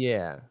 versatile.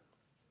 Yeah.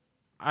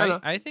 I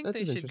don't know. I think That's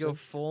they just should go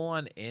interesting. full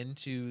on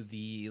into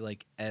the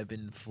like ebb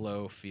and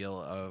flow feel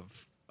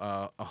of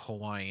a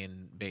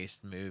Hawaiian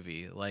based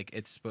movie. Like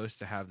it's supposed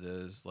to have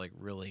those like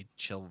really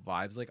chill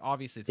vibes. Like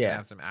obviously it's Yeah. gonna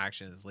have some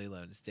action as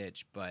Lilo and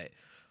Stitch, but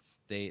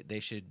they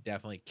should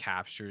definitely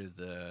capture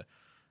the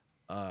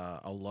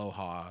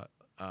aloha.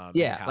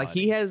 Yeah, like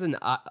he mentality. has an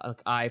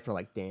eye for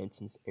like dance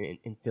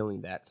and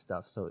feeling that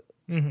stuff. So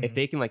Mhm. if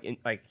they can like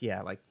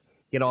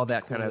get all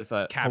that cool kind to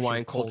of capture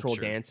Hawaiian cultural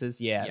culture.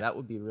 dances, Yeah. that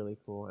would be really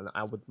cool, and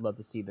I would love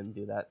to see them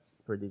do that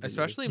for a Disney. movie.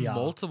 Especially Yeah.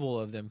 multiple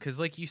of them, because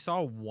like you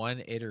saw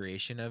one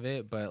iteration of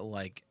it, but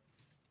like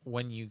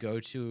when you go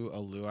to a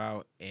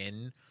luau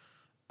in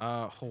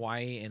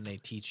Hawaii and they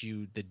teach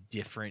you the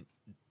different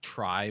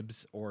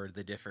tribes or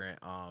the different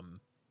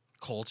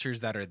cultures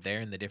that are there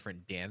and the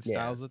different dance Yeah.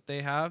 styles that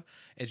they have,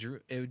 it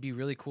would be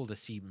really cool to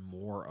see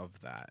more of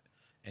that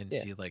and Yeah.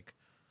 see like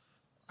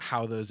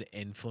how those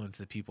influence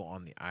the people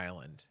on the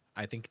island.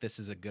 I think this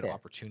is a good Yeah.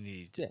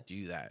 opportunity to Yeah.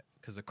 do that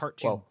because the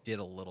cartoon Well- did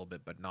a little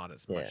bit, but not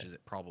as much Yeah. as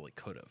it probably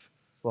could have.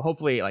 Well,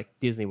 hopefully, like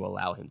Disney will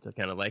allow him to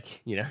kind of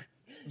like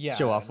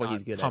show off what not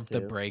he's good pump at. the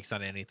too. brakes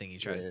on anything he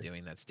tries Yeah.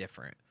 doing that's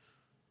different.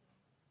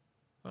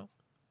 Well,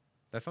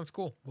 that sounds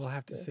cool. We'll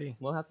have to see.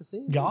 We'll have to see.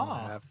 We'll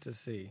Yeah. have to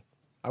see.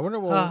 I wonder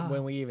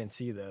when we even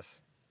see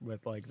this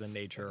with like the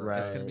nature Right.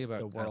 It's gonna be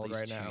about the at world least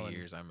right 2 now. and-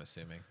 years, I'm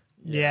assuming.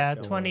 Yeah, film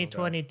and stuff.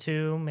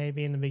 2022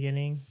 maybe in the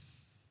beginning.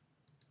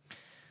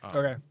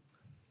 Okay.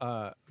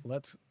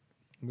 Let's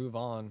move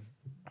on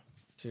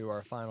to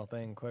our final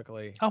thing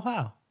quickly. Oh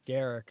wow.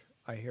 Garrick,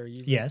 I hear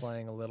you've Yes. been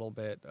playing a little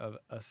bit of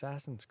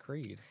Assassin's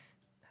Creed.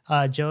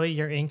 Joey,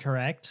 you're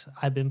incorrect.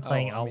 I've been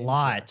playing I a mean,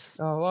 lot.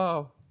 Oh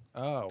wow.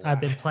 Oh, wow. I've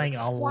been playing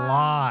a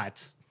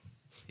lot.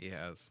 He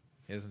has.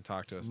 He hasn't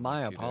talked to us. in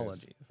My like 2 days.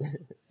 apologies.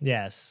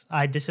 Yes,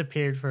 I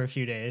disappeared for a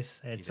few days.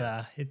 It's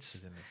did. it's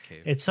He's in his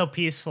cave. it's so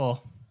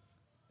peaceful.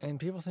 And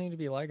people seem to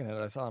be liking it.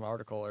 I saw an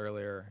article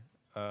earlier.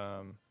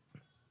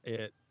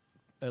 It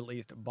at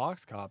least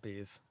box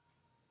copies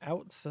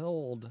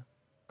outsold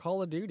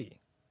Call of Duty.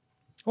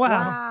 Wow,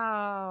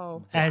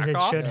 Wow. as it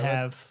Black should Ops?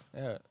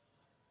 have.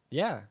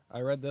 Yeah,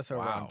 I read this over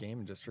Wow. on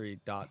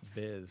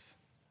GameIndustry.biz.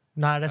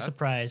 Not a That's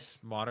surprise.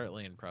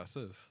 Moderately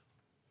impressive.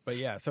 But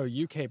yeah, so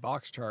UK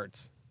box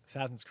charts,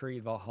 Assassin's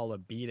Creed Valhalla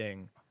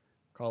beating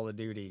Call of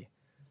Duty.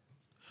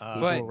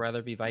 People But would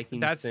rather be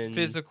Vikings That's than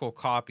physical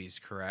copies,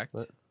 correct?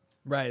 What?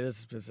 Right, this is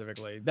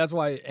specifically. That's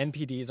why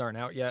NPDs aren't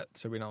out yet,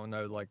 so we don't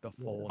know like the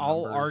full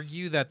I'll numbers.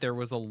 argue that there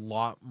was a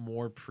lot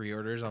more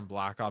pre-orders on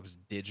Black Ops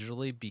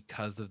digitally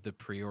because of the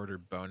pre-order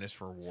bonus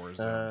for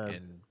Warzone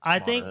and I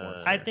Modern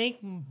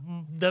think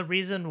Warfare. the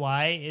reason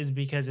why is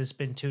because it's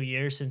been 2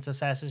 years since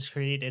Assassin's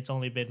Creed. It's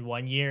only been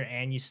 1 year,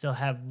 and you still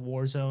have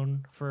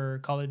Warzone for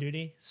Call of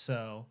Duty.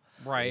 So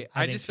Right.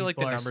 I I think just feel like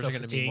the people are numbers are still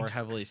going to be more fatigued.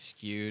 heavily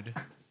skewed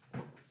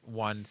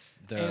once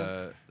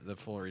the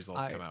full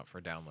results come out for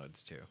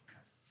downloads too.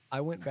 I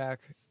went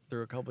back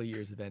through a couple of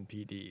years of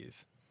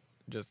NPDs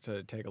just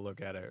to take a look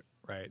at it,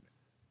 right?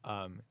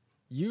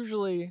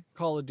 Usually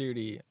Call of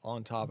Duty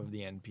on top of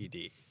the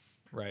NPD,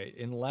 right?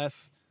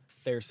 Unless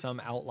there's some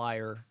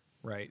outlier,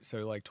 right? So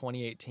like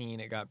 2018,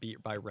 it got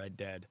beat by Red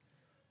Dead.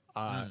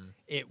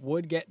 It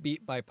would get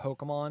beat by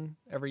Pokemon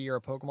every year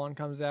a Pokemon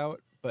comes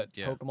out, but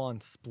Yeah.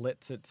 Pokemon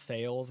splits its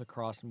sales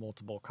across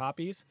multiple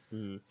copies.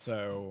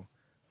 So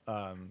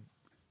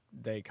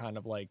they kind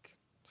of like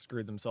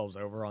screwed themselves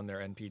over on their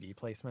NPD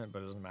placement,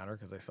 but it doesn't matter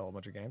because they sell a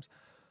bunch of games.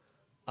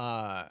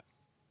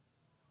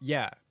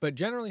 Yeah, but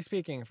generally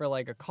speaking, for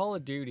like a Call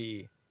of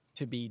Duty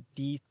to be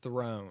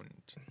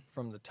dethroned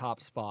from the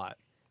top spot,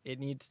 it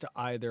needs to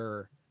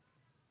either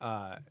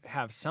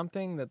have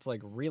something that's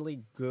like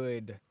really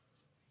good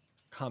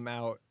come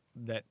out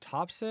that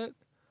tops it,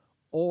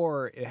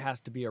 or it has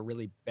to be a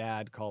really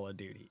bad Call of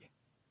Duty.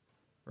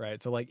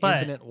 Right, so like But-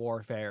 Infinite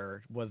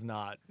Warfare was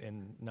not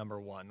in number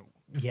one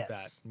yes,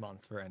 that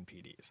month for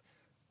NPDs.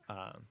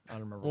 I don't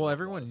remember. Well, what it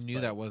everyone was, knew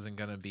but- that wasn't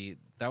going to be.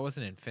 That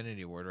wasn't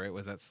Infinity Ward, right?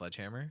 Was that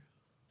Sledgehammer?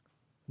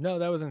 No,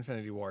 that was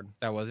Infinity Ward.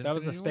 That was That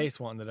was the Infinity Ward? space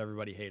one that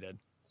everybody hated.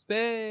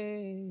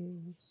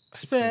 space.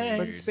 That's Space. But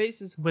weird.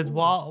 space is with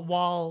cool.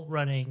 wall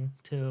running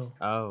too.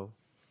 Oh.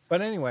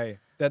 But anyway,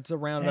 that's a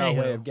roundabout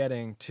way Anywho. of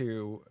getting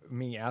to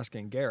me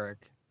asking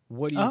Garrick,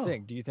 what do you Oh.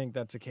 think? Do you think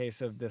that's a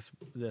case of this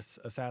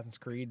Assassin's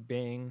Creed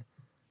being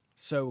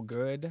so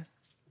good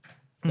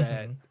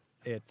that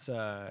it's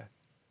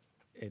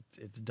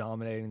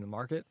dominating the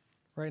market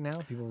right now?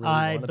 People really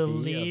I want to be a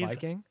believe-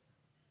 Viking.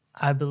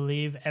 I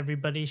believe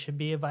everybody should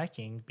be a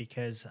Viking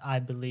because I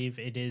believe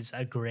it is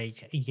a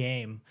great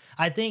game.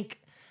 I think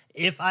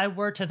if I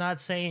were to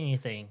not say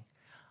anything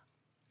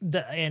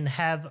and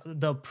have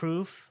the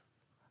proof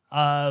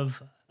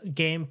of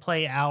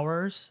gameplay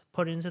hours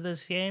put into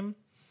this game,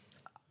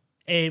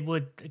 it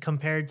would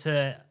compared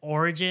to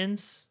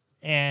Origins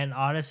and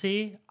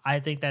Odyssey. I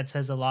think that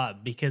says a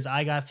lot because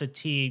I got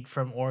fatigued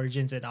from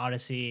Origins and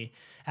Odyssey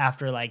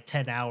after like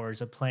 10 hours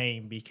of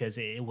playing because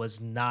it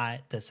was not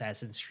the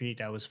Assassin's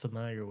Creed I was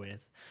familiar with.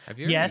 Have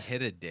you ever Yes.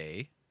 hit a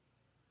day?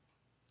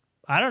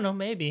 I don't know,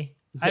 maybe.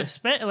 I've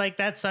spent like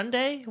that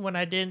Sunday when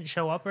I didn't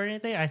show up or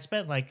anything. I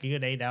spent like a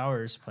good 8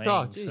 hours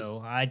playing, geez.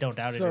 so I don't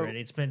doubt it So- already.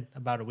 It's been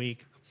about a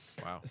week.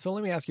 Wow. So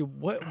let me ask you,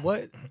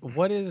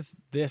 what is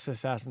this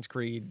Assassin's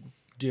Creed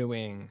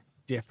doing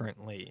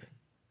differently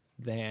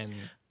than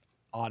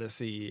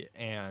Odyssey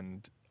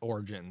and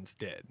Origins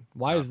did?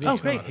 Why is Not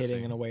this being one hitting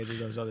Odyssey. in a way that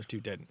those other two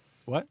didn't?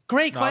 What?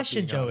 Great Not question,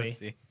 being Joey.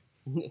 Odyssey.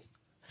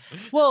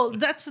 Well,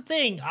 that's the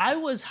thing. I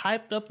was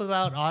hyped up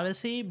about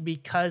Odyssey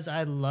because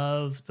I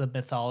love the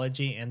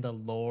mythology and the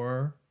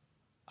lore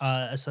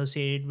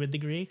associated with the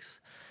Greeks,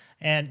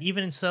 and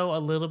even so, a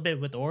little bit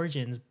with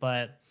Origins.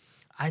 But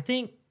I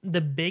think the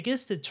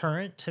biggest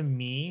deterrent to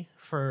me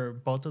for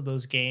both of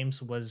those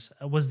games was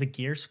the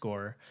gear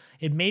score.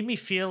 It made me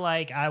feel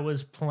like I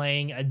was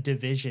playing a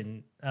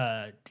Division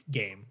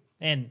game,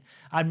 and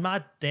I'm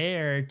not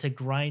there to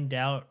grind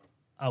out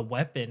a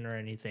weapon or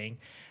anything.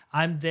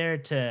 I'm there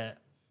to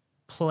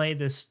play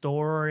the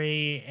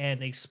story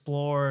and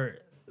explore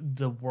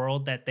the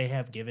world that they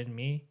have given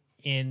me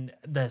in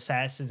the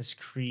Assassin's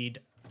Creed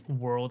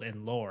world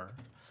and lore.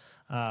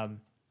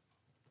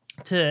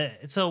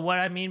 So what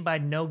I mean by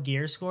no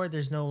gear score,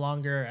 there's no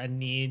longer a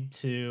need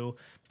to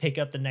pick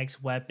up the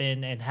next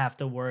weapon and have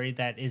to worry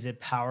that is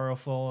it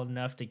powerful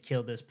enough to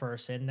kill this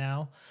person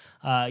now.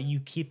 You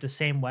keep the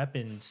same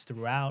weapons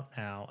throughout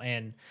now,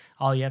 and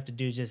all you have to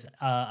do is just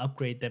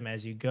upgrade them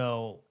as you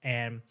go.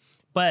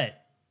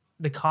 But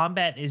the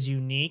combat is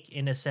unique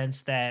in a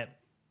sense that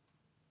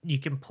you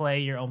can play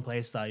your own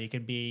playstyle. You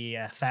can be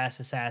a fast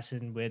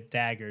assassin with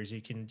daggers.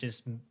 You can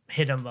just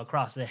hit them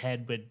across the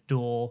head with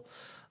dual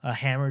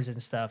hammers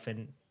and stuff,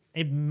 and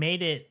it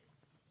made it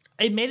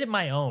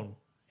my own.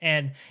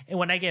 And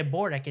when I get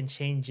bored, I can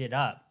change it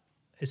up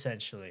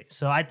essentially.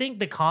 So I think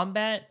the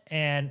combat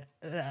and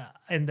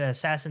the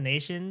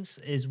assassinations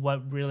is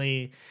what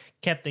really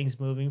kept things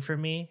moving for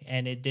me,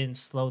 and it didn't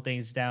slow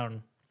things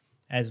down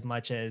as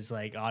much as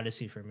like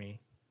Odyssey for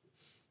me.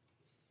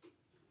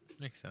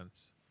 Makes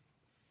sense.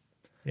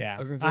 Yeah, I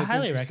was gonna say, I it's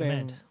highly interesting-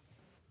 recommend.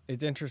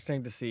 It's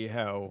interesting to see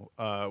how,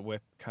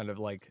 with kind of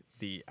like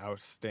the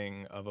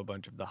ousting of a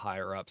bunch of the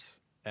higher ups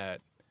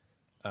at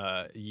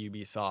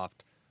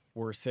Ubisoft,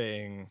 we're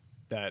seeing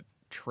that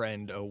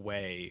trend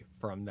away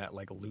from that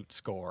like loot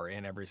score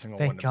in every single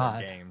Thank one of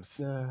God. their games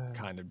Uh,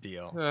 kind of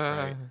deal.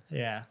 Right?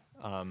 Yeah.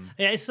 Um,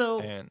 Yeah,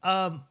 so And-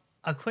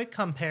 a quick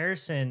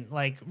comparison,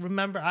 like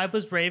remember I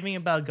was raving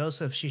about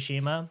Ghost of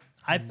Tsushima.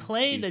 I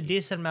played a Sushi.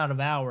 decent amount of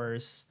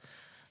hours,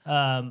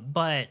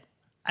 but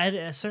at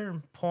a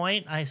certain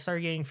point I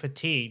started getting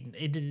fatigued.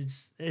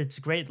 It's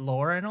great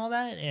lore and all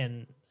that,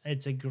 and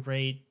it's a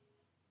great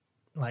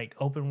like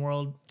open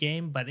world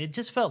game, but it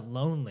just felt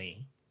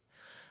lonely.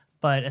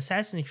 But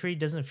Assassin's Creed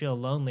doesn't feel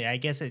lonely. I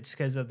guess it's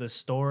because of the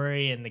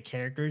story and the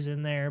characters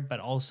in there, but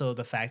also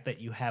the fact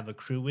that you have a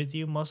crew with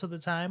you most of the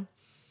time.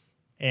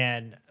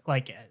 And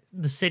like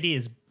the city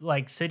is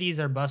like cities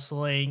are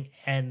bustling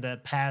and the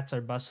paths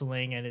are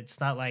bustling, and it's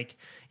not like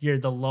you're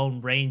the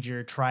lone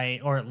ranger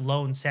trying or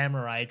lone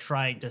samurai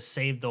trying to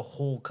save the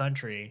whole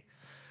country.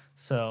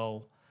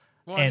 So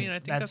Well, I And mean, I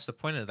think that's- that's the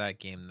point of that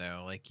game,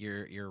 though. Like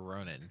you're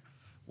Ronin,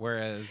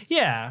 whereas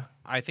yeah,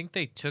 I think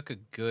they took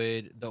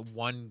the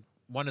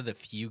one of the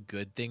few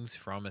good things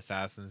from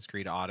Assassin's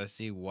Creed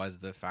Odyssey was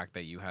the fact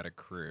that you had a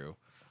crew,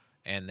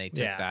 and they took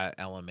Yeah. that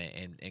element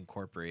and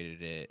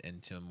incorporated it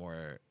into a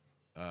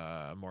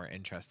more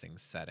interesting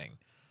setting,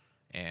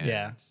 and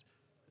Yeah.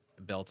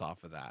 built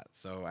off of that.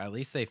 So at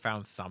least they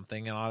found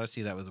something in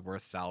Odyssey that was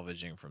worth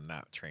salvaging from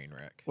that train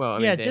wreck. well, I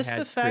mean, Yeah, they just had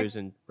the fact- Cruise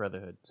and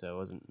Brotherhood, so it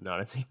wasn't an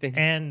Odyssey thing.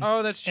 and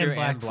Oh, that's true,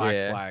 and Black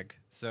Yeah. Flag.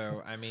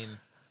 So I mean,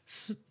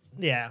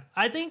 yeah,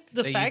 I think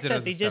the they fact used it that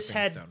as they a just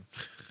stepping had stone.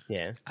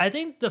 Yeah. I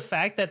think the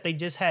fact that they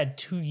just had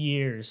 2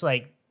 years,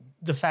 like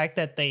the fact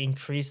that they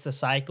increased the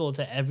cycle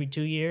to every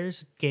 2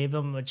 years, gave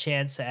them a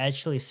chance to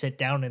actually sit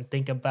down and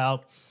think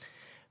about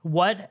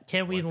what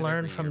can we Was it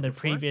learn every from year the before?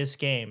 previous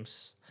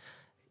games.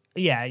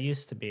 Yeah, it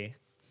used to be.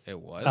 It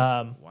was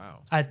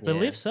wow. I Yeah.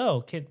 believe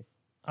so. So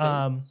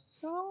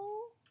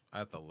I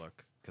have to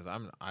look because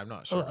I'm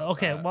not sure. about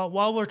Okay, that. well,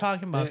 while we're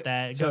talking about They-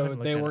 that, go so ahead and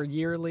look they that were up.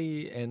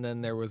 yearly, and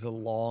then there was a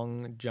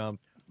long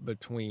jump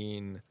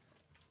between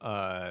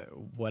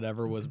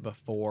whatever was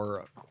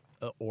before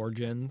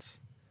Origins.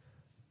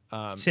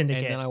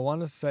 Syndicate. And then I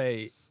want to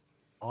say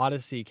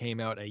Odyssey came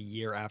out a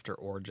year after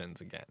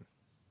Origins again.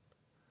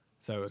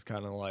 So it was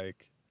kind of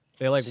like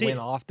they See- went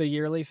off the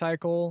yearly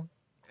cycle,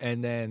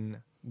 and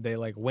then they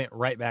like went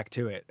right back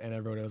to it, and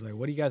everybody was like,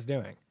 "What are you guys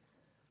doing?"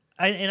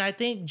 I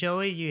think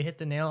Joey, you hit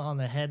the nail on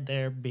the head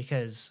there,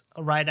 because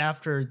right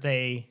after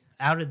they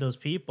outed those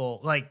people,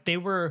 like they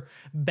were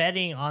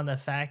betting on the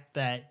fact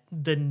that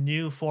the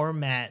new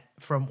format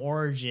from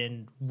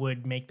Origin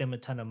would make them a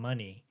ton of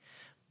money.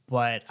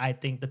 But I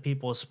think the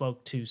people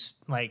spoke,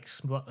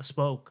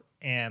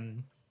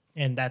 and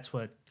that's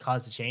what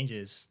caused the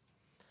changes.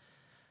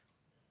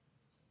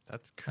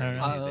 That's I don't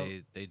crazy.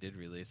 know. They did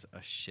release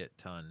a shit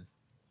ton,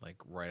 like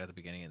right at the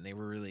beginning, and they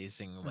were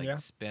releasing like Yeah.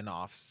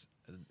 spin-offs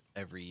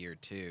every year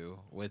too.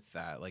 With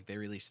that, like they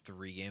released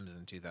 3 games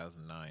in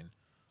 2009.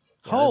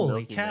 they're Holy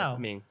milking this. cow! I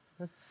mean,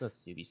 that's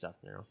Ubisoft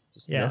now.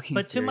 Just Yeah, milking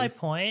but to my series.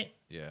 point,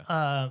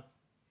 Yeah.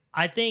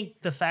 I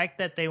think the fact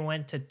that they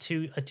went to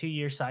a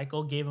 2-year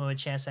cycle gave them a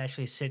chance to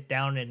actually sit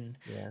down and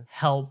Yeah.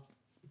 help.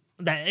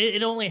 That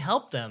it only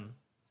helped them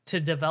to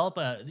develop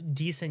a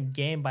decent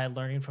game by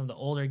learning from the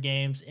older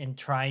games and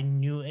trying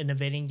new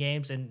innovating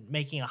games and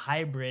making a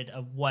hybrid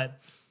of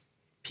what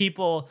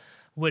people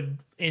would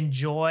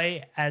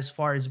enjoy as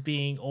far as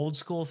being old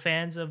school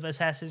fans of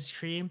Assassin's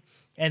Creed,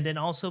 and then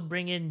also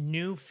bring in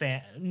new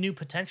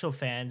potential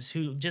fans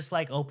who just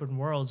like open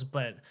worlds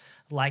but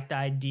like the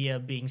idea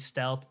of being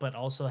stealth but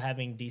also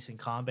having decent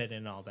combat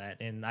and all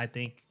that. And I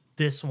think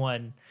this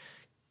one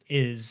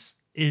is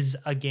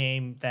a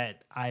game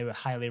that I would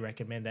highly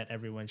recommend that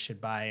everyone should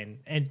buy.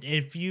 And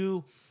if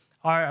you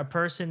are a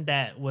person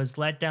that was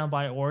let down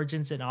by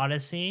Origins and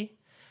Odyssey,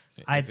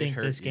 I If it think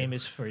hurt this you. game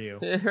is for you.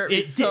 It hurt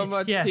me so did-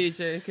 much, yes. PJ.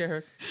 It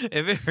hurt.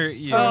 If it hurt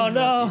you, Oh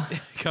no!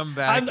 come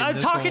back. I'm and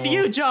this talking to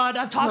will you, John.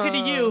 I'm talking to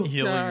you.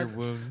 Heal your God.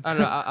 wounds. I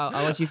don't know.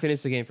 I'll let you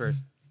finish the game first.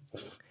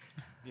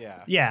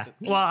 Yeah. Yeah.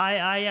 Well,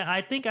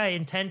 I think I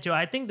intend to.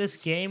 I think this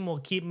game will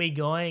keep me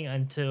going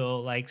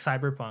until like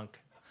Cyberpunk,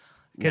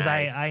 because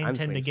Nice. I I'm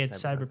intend to waiting get for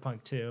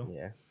Cyberpunk. Cyberpunk too.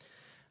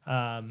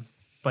 Yeah.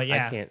 But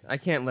yeah, I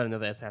can't let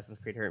another Assassin's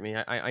Creed hurt me.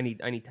 I need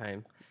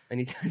time. I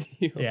need time to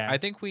heal. yeah. I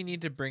think we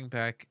need to bring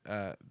back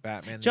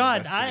Batman the John,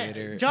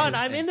 Investigator.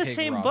 I'm in the Pig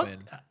same book.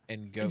 Robin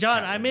and Goat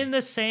John, I'm in Catwoman.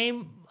 the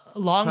same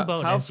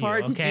longboat How as you.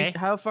 far Okay.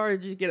 how far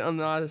did you get on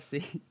the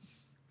Odyssey?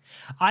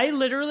 I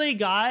literally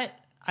got,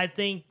 I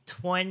think,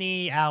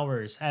 20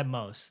 hours at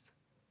most.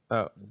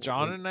 Oh,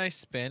 John and I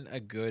spent a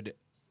good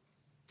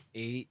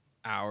 8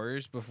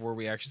 hours before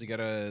we actually got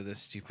the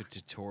stupid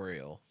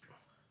tutorial.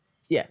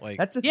 yeah. like-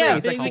 That's the Yeah, thing.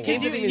 It's like because the game you-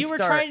 didn't even you were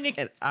start, trying to-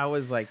 and I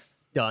was like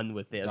done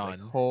with it. I was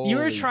Done. like, You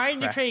were holy trying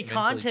to crap. create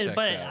Mentally content, checked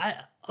but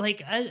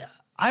out.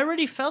 I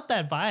already felt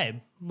that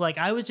vibe. Like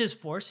I was just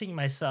forcing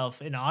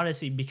myself in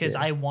Odyssey because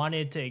Yeah. I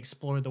wanted to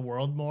explore the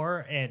world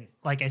more, and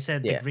like I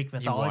said, the Yeah. Greek You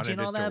mythology wanted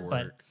and all it to that.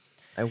 But work.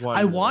 I I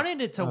wanted,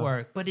 wanted it to Oh.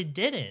 work, but it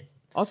didn't.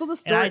 Also, the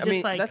story. I, just,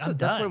 mean, like, that's I'm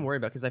what I'm done. worried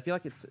about because I feel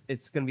like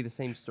it's gonna be the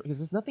same story because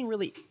there's nothing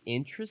really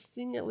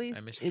interesting at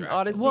least miss in Dracula.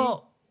 Odyssey.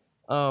 Well,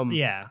 um,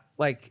 yeah,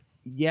 like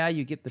yeah,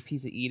 you get the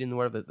piece of Eden,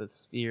 whatever the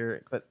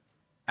sphere, but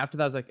after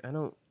that, I was like, I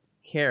don't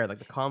care. Like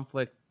the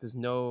conflict, there's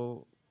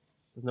no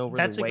real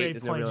That's a weight, great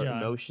there's point, no real John.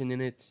 emotion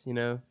in it. You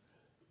know?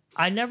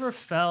 I never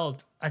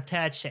felt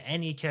attached to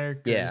any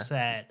characters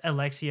that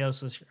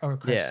Alexios or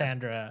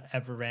Cassandra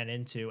ever ran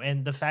into,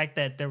 and the fact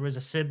that there was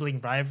a sibling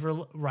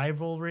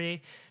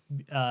rivalry.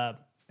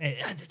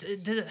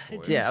 It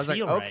didn't Yeah, I was like,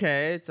 feel right.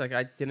 okay. It's like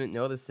I didn't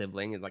know the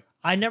sibling, and like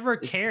I never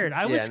cared.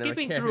 I yeah, was I never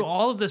skipping cared. through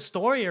all of the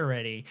story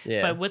already.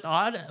 Yeah. But with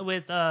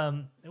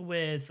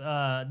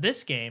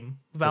this game,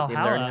 they learn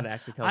how Valhalla, to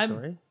actually tell a I'm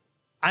story.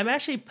 I'm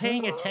actually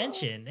paying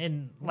attention,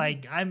 and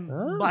like I'm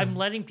Oh.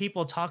 letting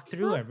people talk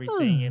through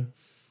everything, and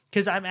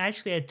because I'm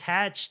actually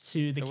attached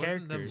to the It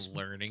wasn't them characters.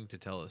 learning to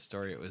tell a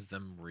story; it was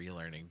them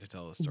relearning to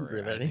tell a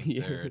story. I Relearning, think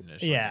yeah. their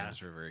initial Yeah.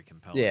 games were very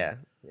compelling. Yeah,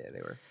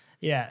 they were.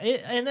 Yeah,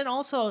 and then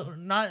also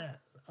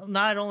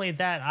not only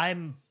that,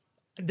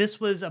 this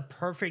was a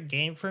perfect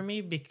game for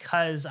me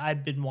because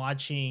I've been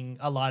watching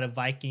a lot of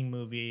Viking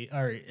movie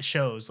or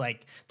shows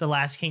like The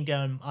Last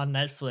Kingdom on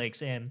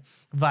Netflix and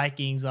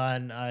Vikings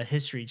on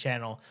History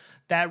Channel.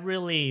 That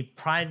really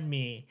primed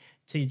me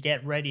to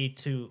get ready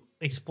to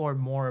explore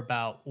more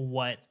about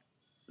what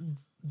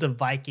the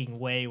Viking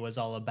way was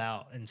all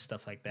about and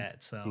stuff like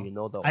that. So Do you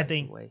know the I Viking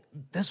think way?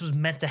 this was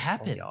meant to Oh,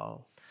 happen.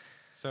 y'all.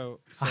 So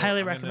I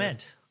highly I'm gonna-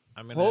 recommend.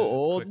 I'm gonna How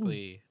old?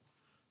 quickly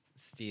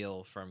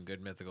steal from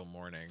Good Mythical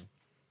Morning.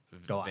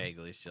 Go on.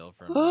 Vaguely steal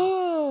from.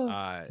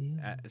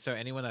 Yeah. So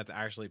anyone that's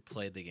actually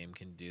played the game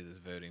can do this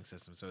voting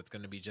system. So it's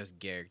going to be just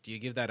Garrick. Do you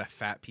give that a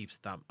Fat Peeps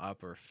thumb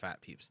up or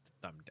Fat Peeps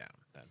thumb down?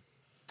 Then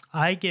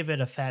I give it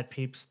a Fat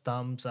Peeps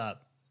thumbs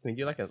up. Can you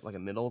do like a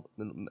middle,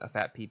 a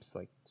fat peeps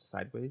like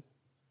sideways?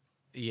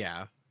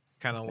 yeah,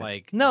 kind of Okay.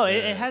 like No,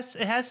 the- it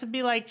has to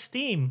be like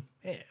Steam,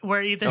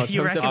 where either Oh,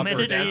 you thumbs up recommend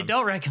or it or you down.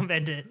 don't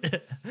recommend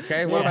it.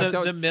 Okay, Well, what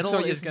about the middle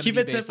don't is you- going to keep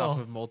be it based off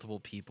simple. of multiple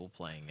people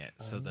playing it.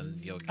 So then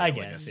you'll get I like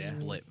guess, a yeah.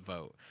 split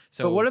vote.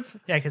 So But what if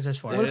Yeah, because there's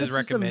four. it what if is it's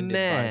just a recommended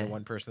by the meh,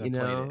 one person you that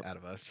played know? it out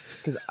of us.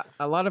 because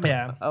a lot of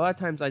Yeah.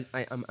 times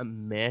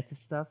I'm mad to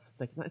stuff.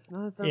 It's like it's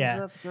not a thumbs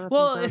Yeah. up. It's not a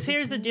Well, thumbs down,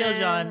 here's it's the just deal,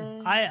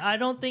 John. meh. I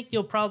don't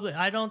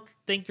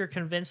think you're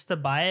convinced to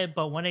buy it,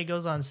 but when it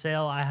goes on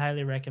sale, I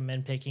highly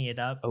recommend picking it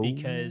up Oh,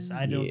 because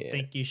I don't yeah.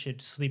 think you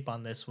should sleep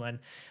on this one.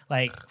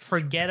 Like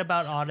forget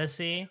about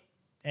Odyssey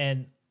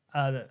and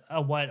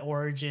what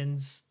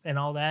Origins and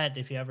all that.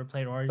 If you ever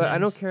played Origins, But I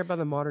don't care about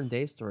the modern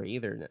day story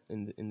either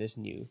in this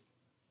new.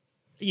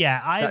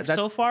 Yeah, so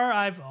that's- far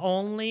I've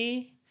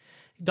only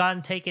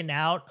gotten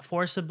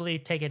forcibly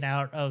taken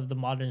out of the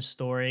modern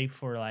story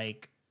for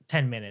like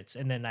 10 minutes,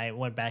 and then I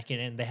went back in,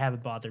 and they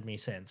haven't bothered me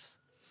since.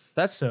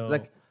 That's So-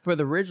 like for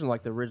the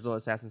original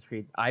Assassin's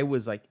Creed, I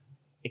was like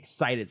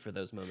excited for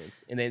those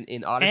moments, and then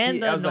in Odyssey,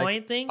 And the I was annoying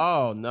like, thing-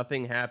 oh,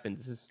 nothing happened.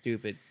 This is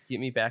stupid. Get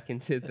me back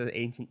into the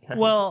ancient times.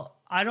 Well,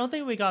 I don't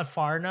think we got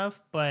far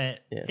enough, but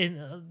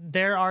Yeah.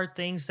 there are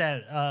things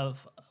that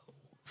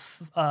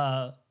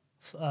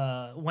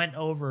went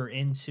over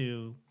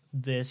into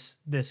this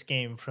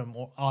game from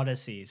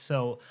Odyssey.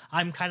 So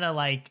I'm kind of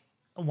like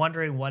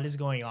wondering what is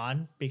going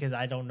on because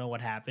I don't know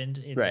what happened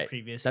in the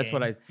previous That's game.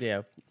 what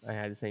I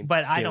had the same.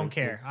 But I feeling don't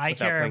care. I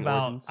without care playing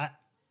about Origins.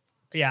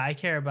 I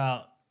care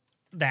about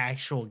the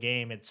actual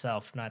game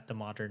itself, not the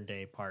modern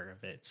day part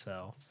of it.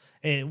 So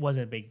it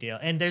wasn't a big deal.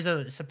 And there's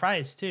a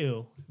surprise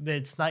too.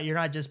 It's not you're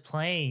not just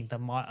playing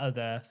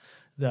the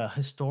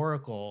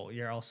historical.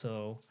 You're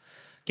also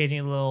getting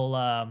a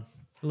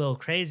little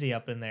crazy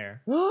up in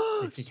there.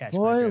 If you catch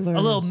my drift. A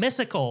little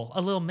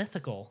Spoilers.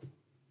 mythical.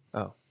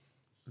 Oh,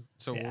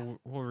 So Yeah.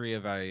 we'll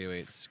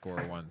reevaluate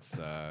score once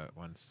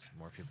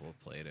more people have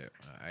played it,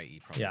 i.e.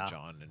 probably Yeah.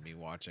 John and me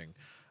watching.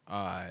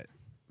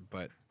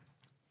 But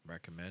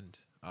recommend.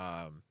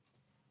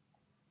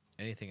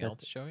 Anything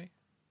else, Joey?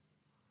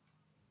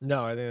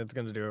 No, I think that's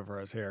going to do it for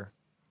us here.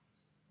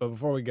 But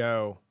before we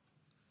go,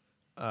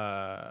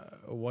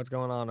 what's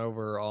going on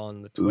over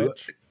on the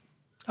Twitch?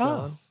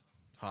 Oh.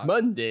 Hot?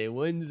 Monday,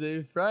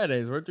 Wednesday,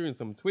 Fridays. We're doing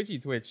some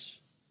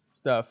Twitch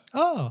stuff.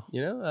 Oh.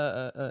 You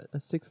know,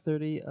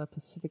 6:30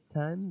 Pacific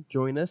time.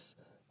 Join us,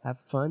 have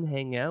fun,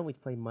 hang out. We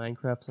play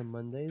Minecraft on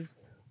Mondays.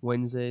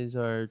 Wednesdays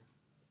are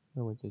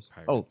Wednesdays.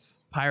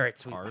 Pirates.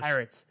 Pirates. We Ours.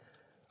 pirates.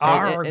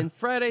 Arg. And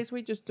Fridays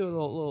we just do a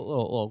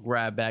little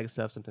grab bag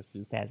stuff. Sometimes we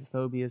do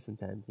Phasmophobia,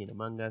 sometimes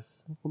Among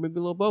Us, or maybe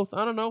a little both.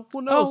 I don't know.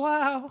 Who knows? Oh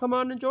wow. Come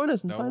on and join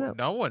us and find No, out.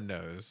 no one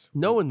knows.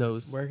 No one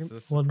knows. Where can, It's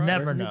a We'll surprise.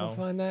 never where can know. people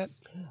find that?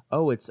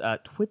 Oh, it's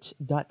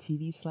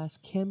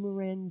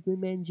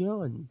twitch.tv/Cameraman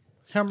John.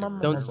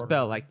 Don't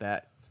spell like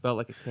that. Spell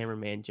like a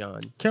cameraman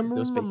John.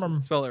 No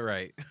spaces. Spell it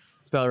right.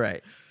 Spell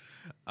right.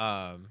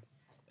 And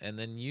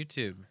then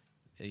YouTube.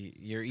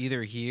 You're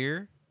either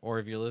here or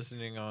if you're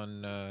listening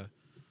on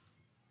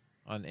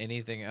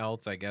anything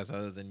else, I guess,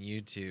 other than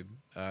YouTube,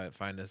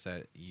 find us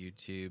at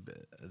YouTube,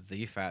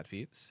 The Fat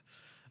Peeps.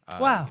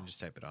 Wow. You can just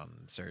type it on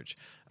and search.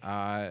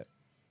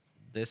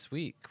 This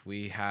week,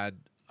 we had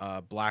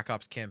a Black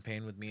Ops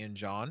campaign with me and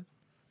John.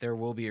 There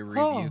will be a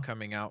review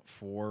coming out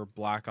for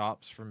Black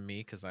Ops from me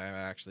because I've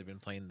actually been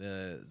playing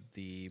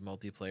the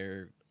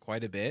multiplayer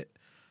quite a bit.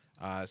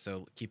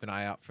 So keep an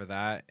eye out for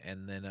that.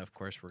 And then, of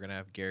course, we're going to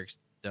have Garrick's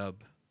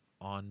dub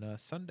on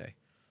Sunday.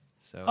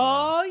 So,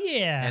 Oh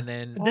yeah. and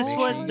then this make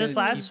one, sure you this guys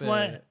last keep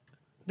one,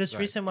 this Go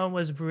ahead. recent one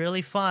was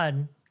really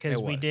fun because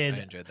It we was. I did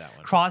enjoyed that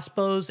one.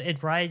 crossbows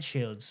and riot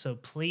shields. So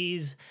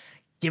please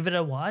give it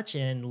a watch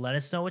and let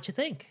us know what you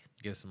think.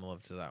 Give some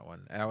love to that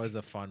one. That was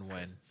a fun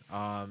win.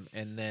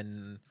 And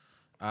then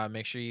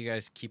make sure you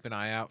guys keep an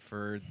eye out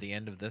for the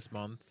end of this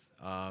month.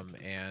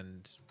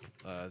 And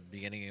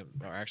beginning,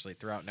 or actually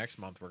throughout next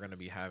month, we're going to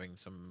be having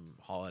some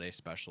holiday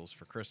specials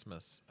for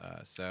Christmas.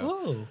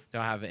 So Ooh.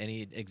 don't have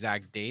any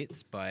exact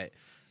dates, but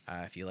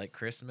if you like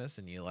Christmas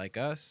and you like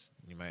us,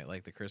 you might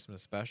like the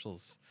Christmas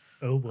specials.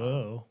 Oh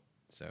whoa.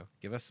 So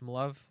give us some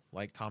love,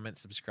 like, comment,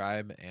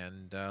 subscribe,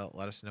 and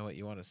let us know what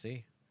you want to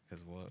see.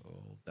 Because we'll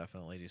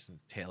definitely do some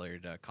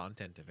tailored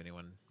content if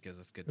anyone gives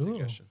us good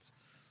suggestions.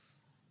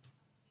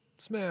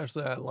 Smash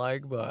that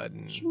like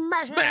button.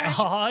 Smash!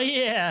 Oh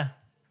yeah.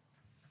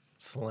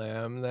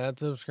 Slam that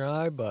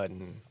subscribe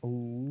button.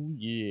 Oh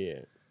yeah.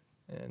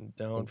 And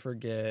don't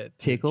forget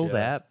to Tickle just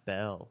that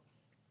bell.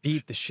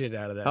 beat the shit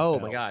out of that Oh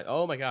bell. my god.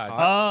 Oh my god.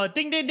 Oh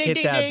ding ding ding Hit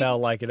ding that ding. bell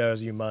like it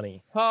owes you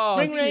money. Oh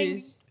Ring, ring.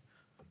 jeez.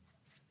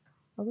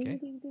 Okay.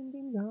 Ding, ding,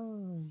 ding,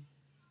 dong.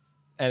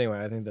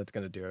 Anyway, I think that's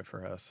going to do it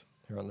for us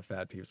here on the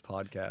Fat Peeps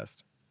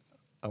podcast.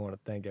 I want to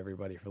thank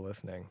everybody for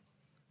listening.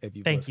 If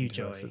you've Thank you,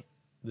 listened to us Joey.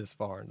 this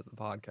far into the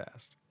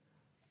podcast.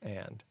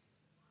 And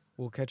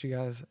we'll catch you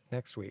guys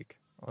next week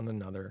on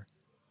another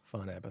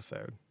fun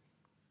episode.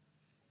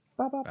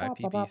 Ba, ba, Bye, ba,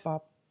 ba, ba, peepees. ba.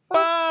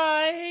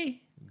 Bye.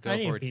 Go I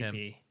need for it, Tim.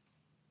 pee-pee.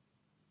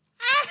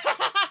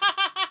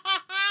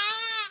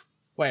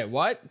 Wait,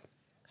 what?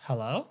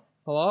 Hello?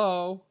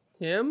 Hello?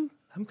 Tim?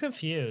 I'm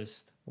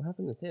confused. What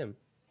happened to Tim?